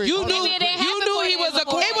that. You knew he was a.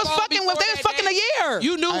 They was fucking with. They was fucking a year.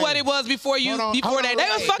 You knew what it was before you before that. They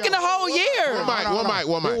was fucking the whole year.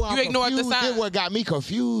 One mic. You ignored the sign. This what got me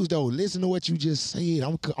confused though. Listen to what you just said.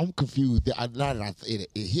 I'm confused. Now that it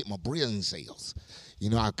hit my brain cells. You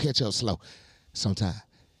know, I'll catch up slow sometime.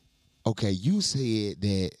 Okay, you said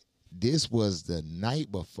that this was the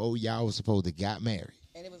night before y'all was supposed to got married.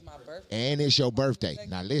 And it was my birthday. And it's your birthday.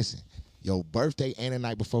 Now listen, your birthday and the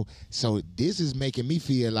night before. So this is making me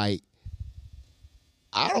feel like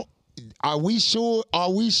Are we sure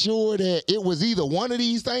that it was either one of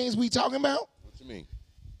these things we talking about? What you mean?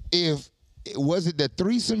 Was it the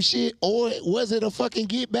threesome shit or was it a fucking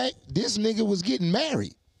get back? This nigga was getting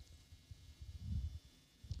married.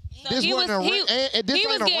 So This he wasn't was, a he, this he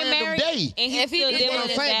was ain't a getting random married, day. and he still That's dealing what I'm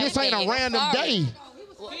with saying. his This ain't a random day.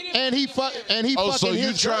 And he fucking So you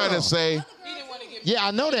his trying girl. to say? Yeah,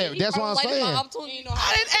 I know that. That's what I'm saying.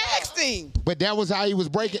 I didn't ask him. But that was how he was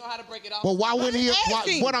breaking. Well, why wouldn't he?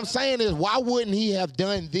 What I'm saying is, why wouldn't he have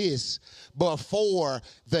done this before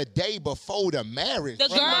the day before the marriage? The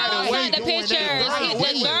girl sent the pictures.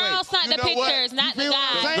 The girl sent the pictures, not the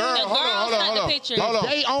guy. The girl sent the pictures.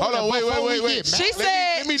 Hold on, wait. She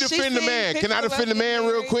said. Let me defend the man. Can I defend the man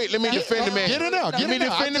real quick? Let me defend the man. Get it up. Let me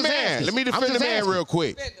defend the man. Let me defend the man real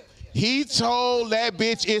quick. He told that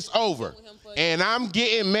bitch it's over. And I'm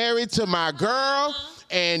getting married to my girl.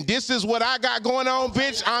 And this is what I got going on,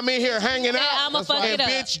 bitch. I'm in here hanging out. I'ma fuck and it up.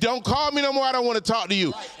 bitch, don't call me no more. I don't want to talk to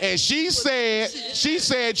you. And she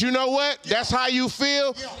said, you know what? That's how you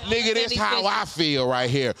feel? Nigga, that's how I feel right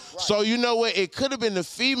here. So you know what? It could have been the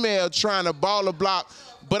female trying to ball a block.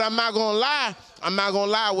 But I'm not going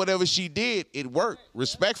to lie. Whatever she did, it worked,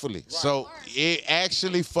 respectfully. So it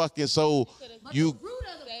actually fucking, so you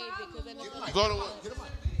go to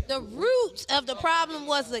the root of the problem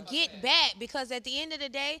was the get back, because at the end of the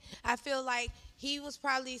day, I feel like he was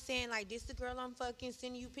probably saying like, this the girl I'm fucking,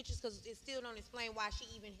 sending you pictures, because it still don't explain why she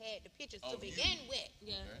even had the pictures to begin with.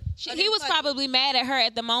 Yeah. He was probably mad at her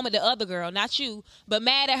at the moment, the other girl, not you, but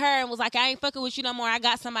mad at her and was like, I ain't fucking with you no more. I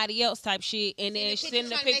got somebody else type shit. And then send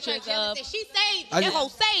the pictures of. She saved, that whole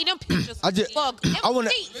saved them pictures. I want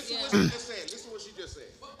to. Listen what she just said.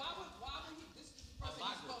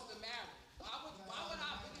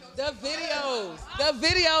 The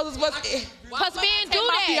videos is what's. Because men do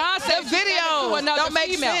that. The videos don't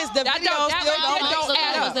make sense. The videos don't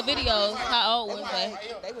add up. The videos, how old was they?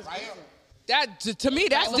 That to me,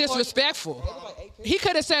 that's disrespectful. He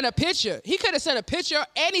could have sent a picture. He could have sent a picture,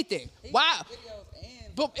 anything. Wow.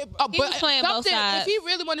 But was playing both sides. If he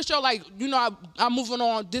really wanted to show, like, you know, I'm moving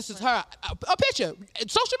on, this is her, a picture,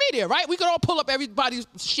 social media, right? We could all pull up everybody's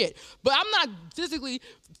shit. But I'm not physically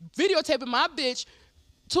videotaping my bitch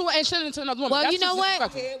and sending it to another woman. Well, That's you know what?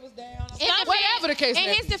 Whatever the case in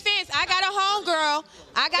may his be. defense, I got a homegirl.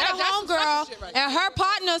 And her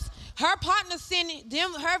her partner sending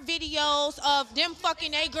them her videos of them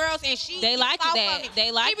fucking they girls, and They like off that. of it.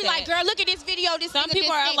 They like She be that. like, girl, look at this video. This Some nigga people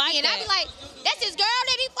just are sent like me. And I be that. like, that's his girl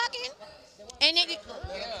that he fucking. And then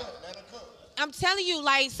I'm telling you,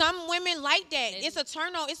 like, some women like that. It's a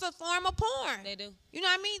turn on. It's a form of porn. They do. You know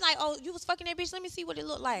what I mean? Like, oh, you was fucking that bitch. Let me see what it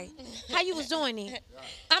looked like. How you was doing it.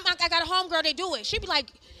 I got a homegirl that do it. She be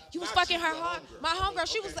like, you was fucking her hard. My homegirl,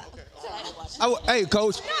 she was like. Hey,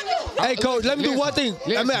 coach. Hey, coach. Let me do one thing.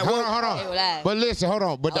 Listen, hold hold on. But listen, hold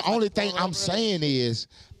on. But the only thing I'm saying is,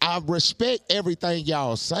 I respect everything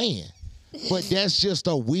y'all saying. But that's just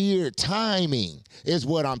a weird timing, is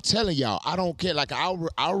what I'm telling y'all. I don't care. Like,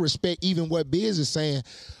 I'll respect even what Biz is saying.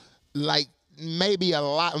 Like, maybe a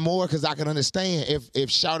lot more, because I can understand if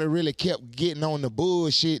Shawty really kept getting on the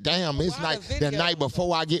bullshit. Damn, it's like the night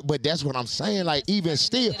before I get. But that's what I'm saying. Like, even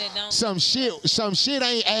still, some shit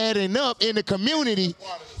ain't adding up in the community.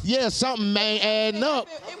 Yeah, something ain't adding up.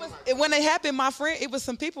 When it happened, my friend, it was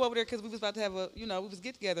some people over there because we was about to have we was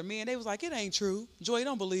get together. Me and they was like, it ain't true. Joy,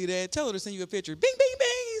 don't believe that. Tell her to send you a picture. Bing, bing,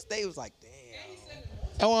 bing. They was like, damn.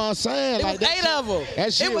 That's what I'm saying. It like, was 8 of them.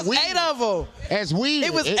 That shit It was weird. 8 of them. That's weird.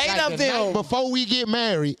 It was 8 like of the them. night before we get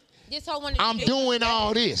married, This whole one. I'm doing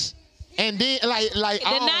all this. And then like The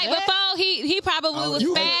all night that, before, he probably was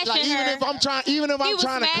smashing like, even her. if I'm trying He to was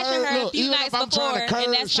smashing her a curve, few even if nights I'm trying to before, and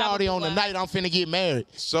curve that's probably Shawty on the why. night I'm finna get married.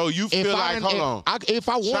 So you feel like, hold on. If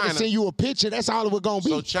I want to China. send you a picture, that's all it was gonna be.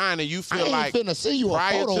 So China, you I feel ain't like finna send you a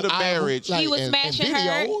prior photo to the album, marriage, like, He was and smashing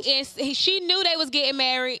her, videos. and she knew they was getting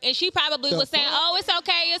married, and she probably The was saying, fuck? "Oh, it's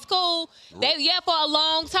okay, it's cool." They for a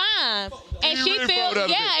long time, and You she really feel fucked up a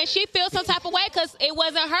bit. and she feels some type of way because it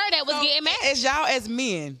wasn't her that was getting married. As y'all as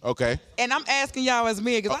men, okay. and I'm asking y'all as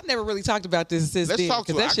men because I never really talked about this since Let's then talk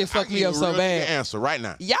to because that shit fucked me up so bad. Answer right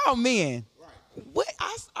now. Y'all men, what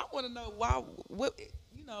I want to know why what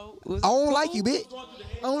I don't like you, bitch.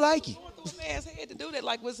 I don't like you. man's head to do that?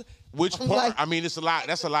 Like, was Which part? I mean, it's a lot.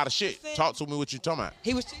 That's a lot of shit. Talk to me what you talking about.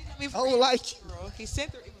 he was cheating on me? I don't like you. Bro. He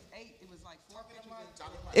sent her. It was 8. It was like 4 pictures.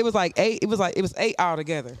 It was like 8. It was 8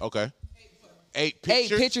 altogether. Okay. 8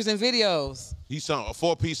 pictures. 8 pictures and videos. He saw a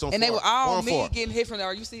 4-piece on And 4. they were all 4 me and 4. getting hit from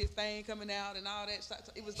there. You see his thing coming out and all that stuff.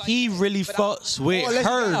 It was like He really fucks with let's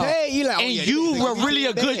her. go. Hey, you like, oh, and yeah, you this were nigga really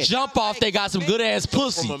a good bad. jump off. They got some good ass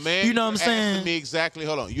pussy. From a man, You know what I'm asking saying? me exactly.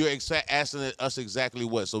 Hold on. You're asking us exactly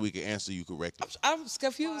what, so we can answer you correctly. I'm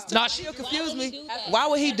confused. Nah, She'll confuse me. Why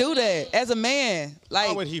would he do that as a man? Like,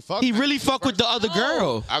 Why would he fuck? He really fuck with the other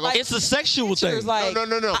girl. I go- It's a sexual thing. pictures, like, No. I I'll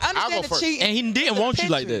go understand the first. cheating. And he didn't want you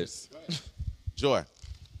like that. Joy.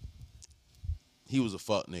 He was a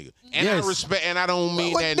fuck nigga. And Yes. I respect, and I don't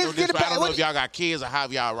mean What- that. this No, get I back- don't know what- if y'all got kids or how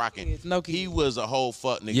y'all rocking. No kids. He was a whole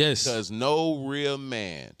fuck nigga. Yes. Because no real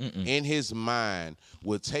man in his mind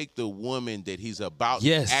would take the woman that he's about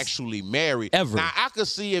Yes. to actually marry. Ever. Now, I could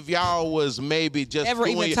see if y'all was maybe just Ever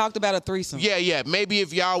doing even talked about a threesome? Yeah. Maybe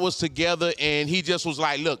if y'all was together and he just was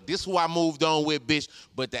like, look, this is who I moved on with, bitch.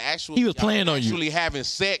 But the actual He was y'all playing on you. actually having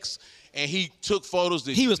sex and he took photos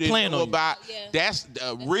that He you was didn't playing know on you. about. That's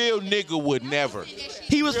a real nigga would never.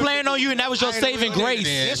 He was playing on you, and that was your saving grace.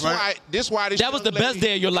 This why this That was the best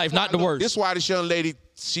day of your life, not the worst. This why this young lady,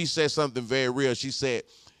 she said something very real. She said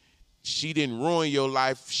she didn't ruin your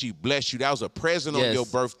life. She blessed you. That was a present on Yes. your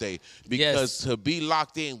birthday. Because Yes. to be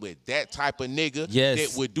locked in with that type of nigga Yes.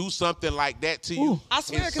 that would do something like that to you, I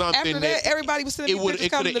swear, is 'cause after something that, everybody was sending me pictures it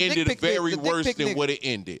could calling have the dick ended pic very nigga, the dick worse pic than nigga. what it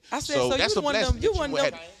ended. I said, so that's you a one of blessing. them- you that one you of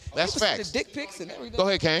had. them- That's you sent facts. the dick pics and everything. Go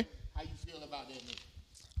ahead, Kane.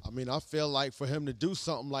 I mean, I feel like for him to do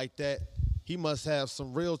something like that, he must have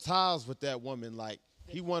some real ties with that woman. Like,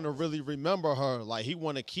 he want to really remember her. Like, he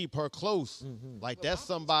want to keep her close. Like, that's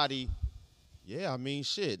somebody. Yeah, I mean,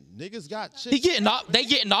 shit. Niggas got chicks. He getting off. They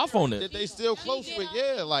getting off on it. that they still close with.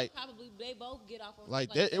 Yeah, like Probably they both get off.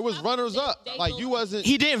 like that. It was runners up. Like, you wasn't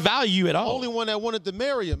He didn't value you at the all. only one that wanted to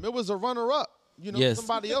marry him. It was a runner up. You know, Yes.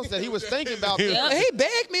 somebody else that he was thinking about. He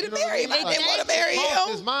begged me to marry him. I didn't want to marry Lost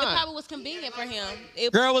his him. It mind. probably was convenient for him.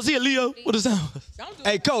 It, Girl, was he a Leo? What is that?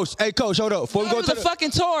 Hey, coach, hold up. Before we He go was to a the,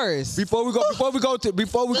 fucking Taurus. before we go to the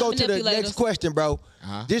Manipulators. next question, bro.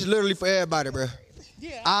 This is literally for everybody, bro.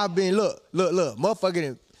 I've been look,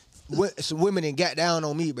 motherfucking some women done got down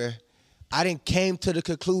on me, bro. I didn't came to the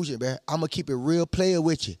conclusion, bro. I'ma keep it real player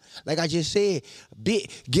with you. Like I just said,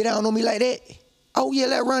 get down on me like that. Oh yeah,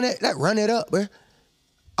 let's run it up, bro.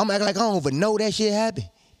 I'm acting like I don't even know that shit happened.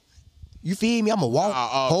 You feel me? I'ma walk,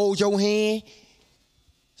 hold your hand.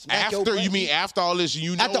 smack your After butt. you mean after all this,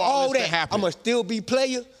 you know After all all this that, to happen. I'ma still be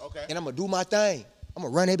player, and I'ma do my thing. I'ma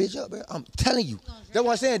run that bitch up, bro. I'm telling you. That's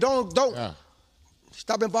what I'm saying. Don't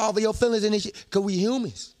stop involving your feelings in this shit, cause we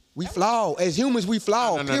humans. We flawed. As humans, we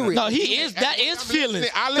flawed. Period. No, he is. That is feelings.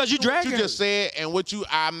 Because you drag what you just said, and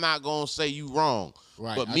I'm not gonna say you wrong.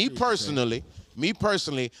 Right. But me personally,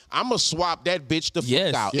 I'ma swap that bitch the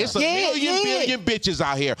fuck out. Yeah. It's a billion bitches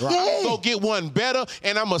out here. Right. I'm gonna get one better,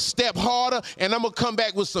 and I'ma step harder, and I'ma come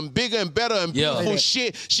back with some bigger and better and beautiful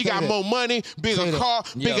shit. She got more money, bigger car,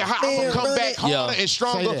 bigger house. I'm gonna come back harder and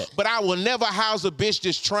stronger. But I will never house a bitch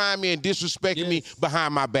that's trying me and disrespecting me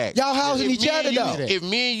behind my back. Y'all housing each other though. If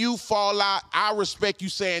me and you fall out, I respect you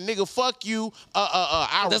saying, nigga, fuck you.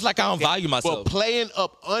 That's like I don't value myself. But playing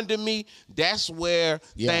up under me, that's where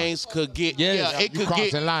things could get. Yeah, it could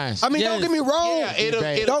get lines. I mean, don't get me wrong.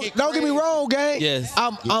 Don't get me wrong, gang. Yes.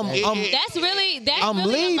 I'm That's really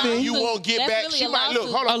leaving. You won't get back. Really She might look.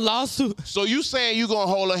 Hold on. A lawsuit. So you saying you gonna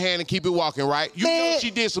hold her hand and keep it walking, right? You know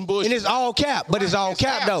she did some bullshit. And it's all cap, but it's all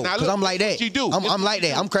cap though, because I'm like that. She do. I'm like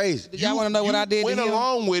that. I'm crazy. Y'all want to know what I did? Went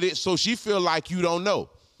along with it, so she feel like you don't know.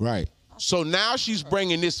 Right. So now she's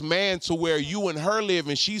bringing this man to where you and her live,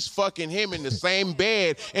 and she's fucking him in the same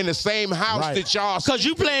bed, in the same house that y'all. Because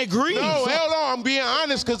you playing green. No, hell no, I'm being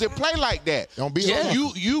honest, because it play like that. Don't be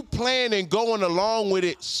you playing and going along with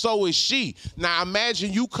it, so is she. Now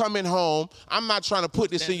imagine you coming home. I'm not trying to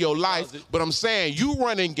put this in your life, but I'm saying you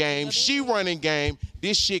running game, she running game.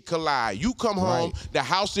 This shit collide. You come home, the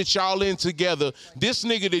house that y'all in together, this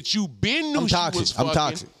nigga that you been knew she was fucking. I'm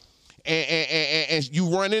toxic. And you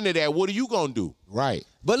run into that, what are you gonna do? Right.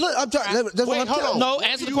 But look, I'm talking. Wait, hold on. No,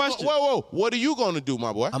 answer the question. Whoa. What are you gonna do,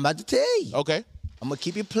 my boy? I'm about to tell you. Okay. I'm gonna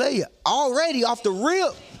keep it player. Already off the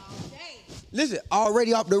rip. Listen,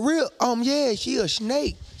 already off the rip. Yeah, she a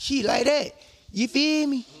snake. She like that. You feel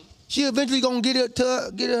me? She eventually gonna get it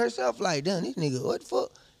herself. Like, damn, this nigga, what the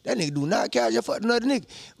fuck? That nigga do not care. Just fuck another nigga.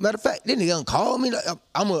 Matter of fact, this nigga gonna call me. Like,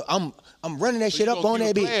 I'm running that shit up on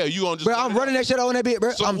that bitch. Bro, I'm running that shit on that bitch,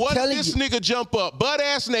 bro. So I'm what telling if this you. nigga jump up, butt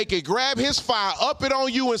ass naked, grab his fire, up it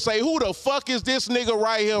on you, and say, who the fuck is this nigga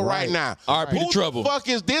right here, right now? R.I.P. to Trouble. Who the fuck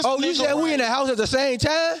is this Oh, nigga? you said we in the house at the same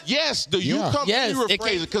time? Yes, you come Yes, you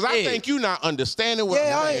rephrase it, because I think you not understanding what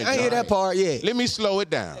Yeah, I'm I saying. ain't hear that part yet. Let me slow it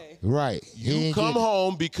down. Right. You come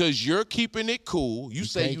home because you're keeping it cool. You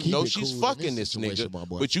say can't you know keep it she's cool in fucking this this situation, nigga, my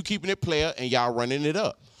boy. but you keeping it player and y'all running it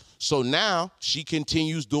up. So now she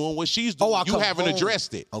continues doing what she's doing. You haven't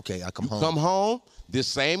addressed it. Okay, I come home. Come home, this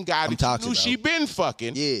same guy that you knew she been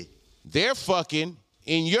fucking, they're fucking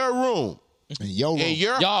in your room. In your room. In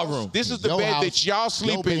y'all room. This is the Your bed house, that y'all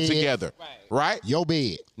sleep your in bed. together. Right? Your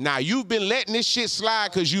bed. Now, you've been letting this shit slide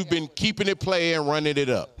because you've been keeping it play and running it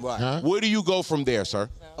up. Right. Huh? Where do you go from there, sir?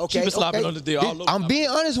 Okay, She been slopping on the day all over. I'm being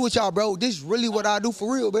honest with y'all, bro. This is really what I do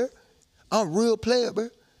for real, bro. I'm a real player, bro.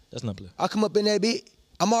 That's not play. I come up in that bit.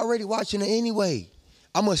 I'm already watching it anyway.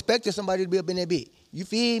 I'm expecting somebody to be up in that bit. You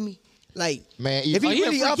feel me? Like, man, if he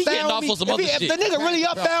really up getting off on some other if shit. the nigga really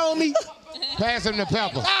up found me, pass him the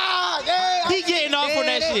pepper. He getting off on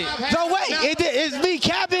that shit. So wait, it's me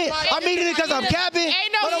capping. I'm eating it because I'm capping.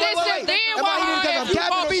 Ain't no Hold on, sense in being with her if you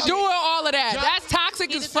gonna be doing all of that. That's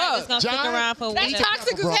toxic as fuck. That's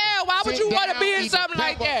toxic as hell. Why would you want to be in something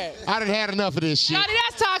like that? I done had enough of this shit. Johnny,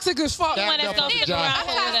 that's toxic as fuck. That's gonna stick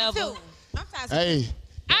around for whatever. Hey.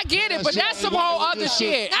 I get it, but that's some whole other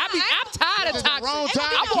shit. I'm tired of toxic. Wrong time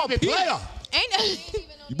I to want keep it player.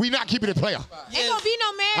 Ain't We not keeping it player. gonna be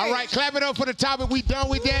no marriage. All right, clap it up for the topic. We done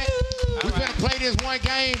with that. We finna play this one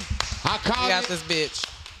game. I call this bitch.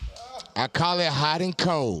 I call it hot and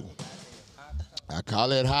cold. I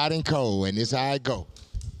call it hot and cold, and this how I go.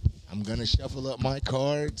 I'm gonna shuffle up my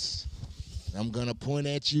cards. I'm gonna point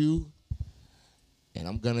at you, and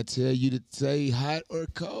I'm gonna tell you to say hot or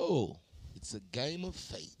cold. It's a game of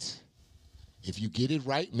fate. If you get it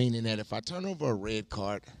right, meaning that if I turn over a red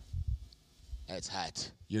card, that's hot.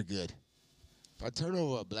 You're good. If I turn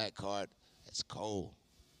over a black card, that's cold.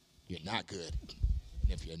 You're not good. And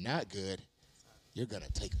if you're not good, you're going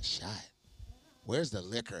to take a shot. Where's the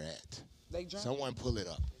liquor at? Someone pull it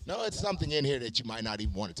up. No, it's something in here that you might not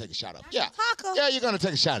even want to take a shot of. Yeah. Yeah, you're going to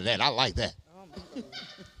take a shot of that. I like that.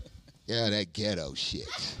 Yeah, that ghetto shit.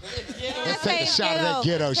 Let's take a shot of that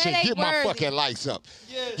ghetto shit. Get my fucking lights up.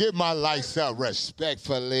 Get my lights up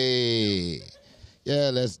respectfully. Yeah,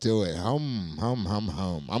 let's do it. Hum.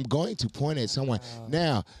 I'm going to point at someone.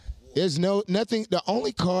 Now, there's nothing. The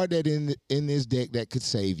only card that in this deck that could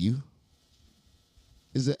save you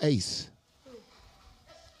is an ace.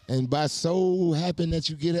 And by so happen that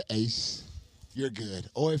you get an ace, you're good.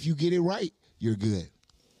 Or if you get it right, you're good.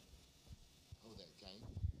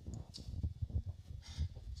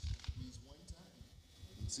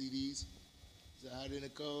 See these? It's out in the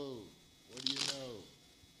cold. What do you know?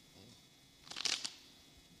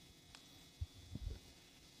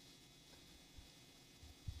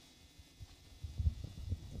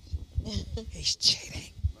 He's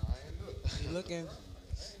cheating. He looking.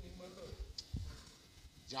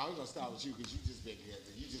 John, we're gonna start with you because you just been here.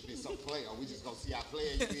 You just been some player. We just gonna see how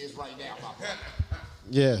player you is right now, my brother.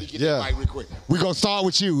 Yeah, yeah. We're gonna start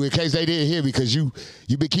with you in case they didn't hear me because you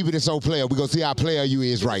been keeping it so player. We're gonna see how player you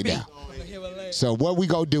is right now. So what we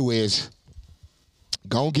gonna do is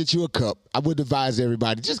go get you a cup. I would advise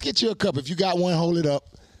everybody, just get you a cup. If you got one, hold it up.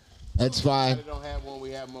 That's fine.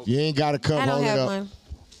 You ain't got a cup, hold it up. One.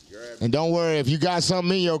 And don't worry, if you got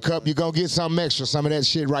something in your cup, you're gonna get something extra. Some of that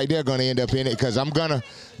shit right there gonna end up in it because I'm gonna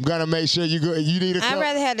make sure you need a cup. I'd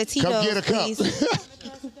rather have the Tito's, come get a cup.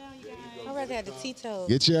 I'd rather have the Tito's.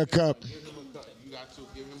 Get you a cup. You got to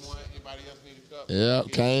give him one. Anybody else need a cup? Yeah,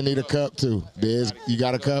 Kane need a cup too. Biz, you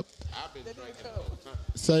got a cup?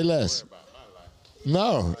 Say less.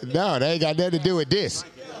 No, they ain't got nothing to do with this.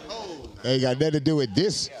 They ain't got nothing to do with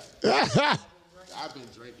this. I've been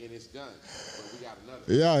drinking. It's done. But we got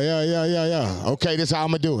another. Yeah. Okay, this how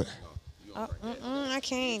I'm gonna do it. I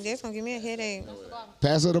can't. That's gonna give me a headache.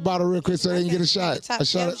 Pass her the bottle real quick so they can get a shot. Top A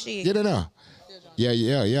shot. shelf shit. Get it now. Yeah.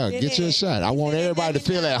 Get you a shot. I want everybody to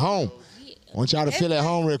feel at home. I want y'all to feel at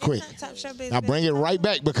home real quick. Now bring it right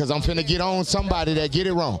back because I'm finna get on somebody that get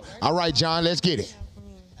it wrong. All right, John, let's get it.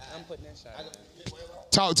 I'm putting that shot.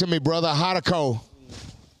 Talk to me, brother. Hot or cold?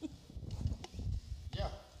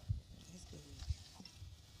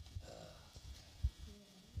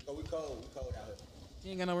 We cold out here.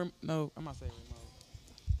 You ain't got no. I'm not saying remote.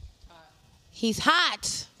 He's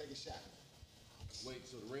hot. Take a shot. Wait,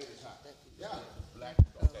 so the red is hot. Yeah. Black.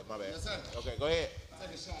 Okay, my bad. Yes, sir. Okay, go ahead.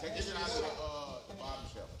 Take a shot. Take it out of the bottom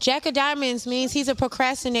shelf. Jack of Diamonds means he's a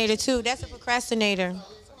procrastinator too. That's a procrastinator.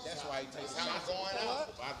 That's why he takes time going out.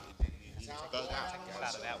 He took out of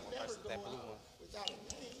that one versus that blue one.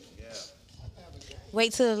 Yeah.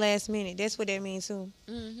 Wait till the last minute. That's what that means too.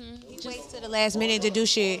 He waits till the last minute to do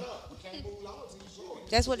shit.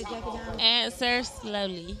 That's what the Jack of Diamonds. Answer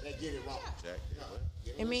slowly.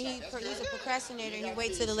 I mean, he's a procrastinator. He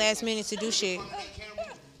waits till the last minute to do shit.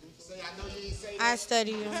 I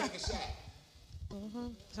study him.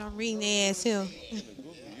 So I'm reading their ass too.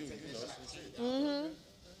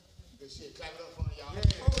 Good shit. Clap it up for y'all. Good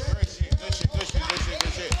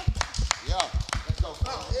shit. Yo, let's go.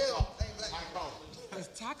 It's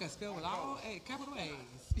Taka spelled with all capital A's.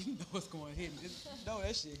 You know what's going hidden. No,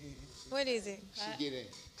 that shit hidden. What is it? She get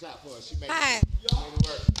it. Clap for her. She made Hi. it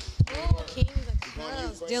work. Kings of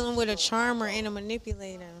Clubs dealing with a charmer and a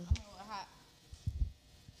manipulator.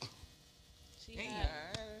 She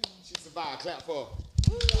survived. Clap for her.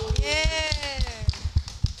 Yeah.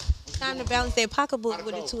 Time to balance that pocketbook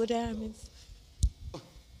with the two of diamonds.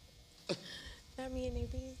 Not me and their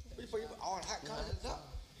business. Before you put all the hot comments up.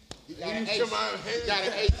 You got an ace. Got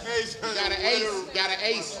an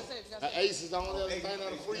ace. An ace is the only other thing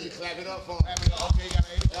on the free. You clap it up for him. Okay, got an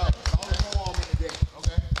ace. Only four on in the day.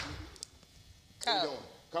 Okay. What you doing?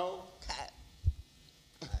 Cole?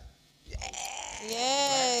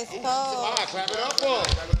 Yes, Cole. All right, clap it up for him.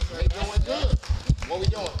 They doing good. What we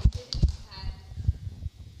doing?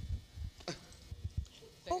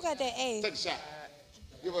 Who got that ace? Take a shot.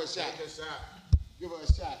 Give her a shot. Give her a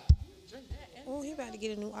shot. Oh, he about to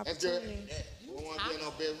get a new That's good. opportunity. Don't want to get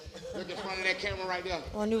no business. Look in front of that camera right there.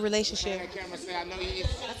 Or a new relationship. Look in front of that camera say, I know you. I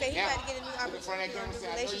said he about to get a new Look in front of that camera say, I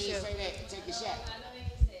know you didn't say that. Take a shot.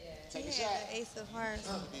 Take a shot. The ace of hearts.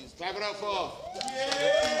 Clap it up for her. I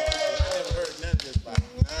never heard none of this by.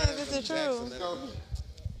 Yeah, this is true.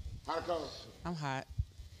 How'd it go? I'm hot.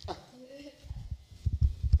 Clap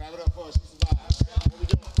it up for her. She survived. What we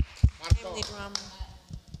doing? How'd it go? Family drama.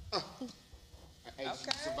 Hey,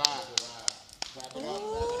 she survived. Clap it up.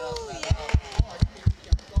 Ooh,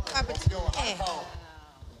 Clap it up. Opportunity.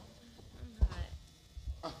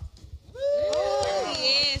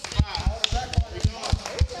 Yes.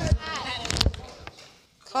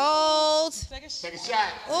 Cold. Take a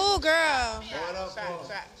shot. Ooh, girl.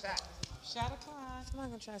 Shot o'clock. Somebody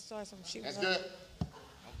gonna try to start some shit. That's good.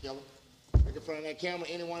 Don't kill her. Look in front of that camera.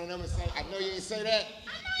 Any one of them and say, I know you ain't say that.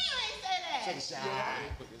 Take a shot.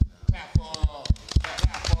 Clap for her.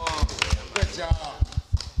 Clap for her. Good job.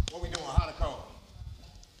 What we doing? Hot or cold?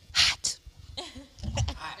 Hot.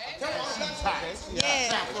 Come on, she's hot. Yeah.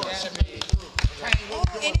 Clap for her. She made it through.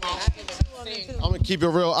 I'm gonna keep it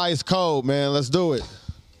real ice cold, man. Let's do it.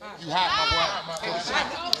 You hot, my boy. Take a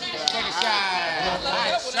shot. Take a shot.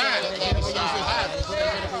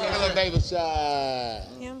 Hello, baby shot.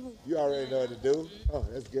 You already know what to do. Oh,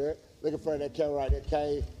 that's good. Look in front of that camera right there,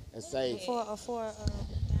 Kay, and say.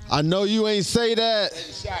 I know you ain't say that. Take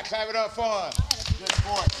a shot. Clap it up for her. Good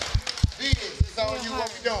sport. Viz, it's on you.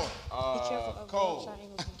 What we doing? Cole.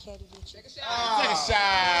 Take a shot.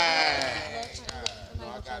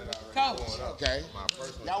 Okay.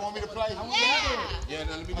 Y'all want me to play? Yeah,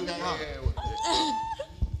 now let me do that.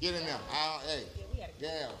 Get in there. Hey,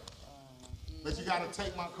 yeah. But you gotta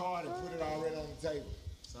take my card and put it already on the table.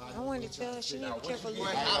 I want to tell her she need to be careful. Put it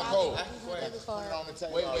on the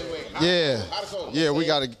table. Wait. Yeah, we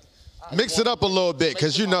gotta mix it up a little bit,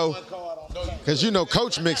 cause you know,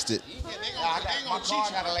 Coach mixed it. My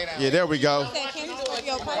card gotta lay down. Yeah, there we go. My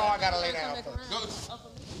card gotta lay down first. All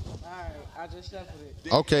right, I just shuffled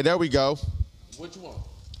it. Okay, there we go. What you want?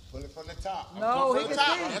 Pull it from the top. No, he From the can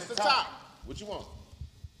top. see. That's the top. What you want?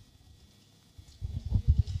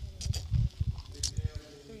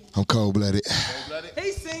 I'm cold-blooded.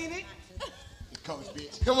 He seen it. Coach,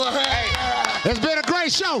 bitch. Come on. Hey, it's been a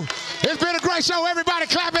great show. It's been a great show. Everybody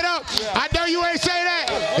clap it up. I know you ain't say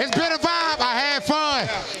that. It's been a vibe. I had fun.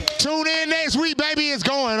 Tune in next week, baby. It's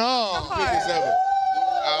going on.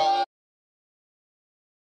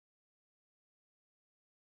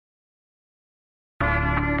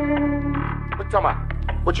 What you talking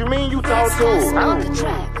about? What you mean you talk to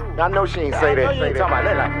her? I know she ain't say that. Talking about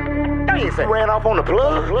that. He ain't say ran off on the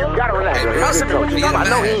plug. You gotta relax. I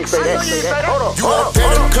know he ain't say that. Hold up. You want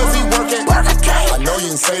him cause he working. I know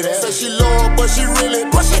you didn't say that. Say she low, but she really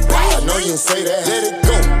push it back. I know you didn't say that. Let it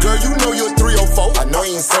go. Girl, you know you're 304. I know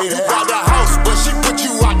you didn't say that. You bought the house, but she put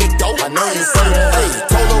you out the door. I know you didn't say that. Hey,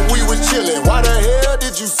 told her we was chilling. Why the hell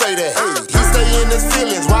did you say that? Hey, you stay in the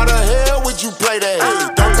ceilings. Why the hell would you play that?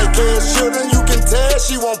 Hey, don't take care of children. You can tell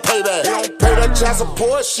she won't pay that. He don't pay that child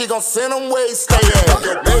support. She gon' send him where he stay at.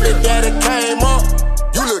 Your baby daddy came up.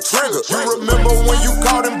 You look triggered. You remember when you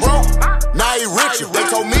caught him broke? Now he richer. They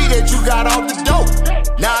told me that you got off the dope.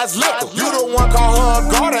 Now it's liquor. You the one call her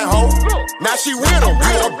a garden hoe. Now she with him.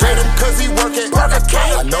 You don't date him cause he working.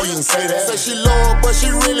 I know you didn't say that. Say she low, but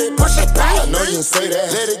she really push it back. I know you didn't say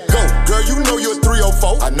that. Let it go. Girl, you know you're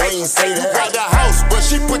 304. I know you didn't say that. You got the house, but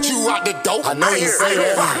she put you out the dope. I know you didn't say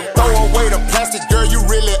that. Throw away the plastic, girl, you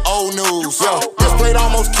really old news. Yo, this plate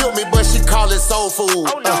almost killed me, but she call it soul food.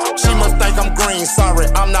 She must think I'm green, sorry,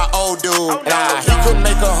 I'm not old dude. Nah, he could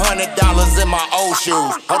make $100 in my old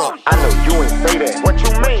shoes. Hold up. I know you ain't say that. What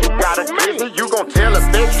you mean? You got a busy, you gon' tell us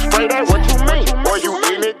that you spray that? What you mean? Boy, you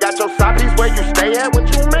in it, got your side piece where you stay at? What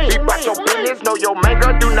you mean? Keep out your business, know your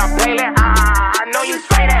maker, do not pay that. I know you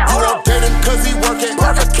say that. You don't date him cause he working.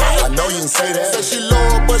 I know you didn't say that. Say she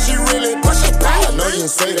low, but she really push it back. I know you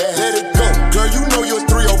didn't say that. Let it go. Girl, you know you're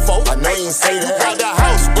 304. I know you didn't say that. You got the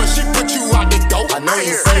house, but she put you out the door. I know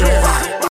you didn't say that.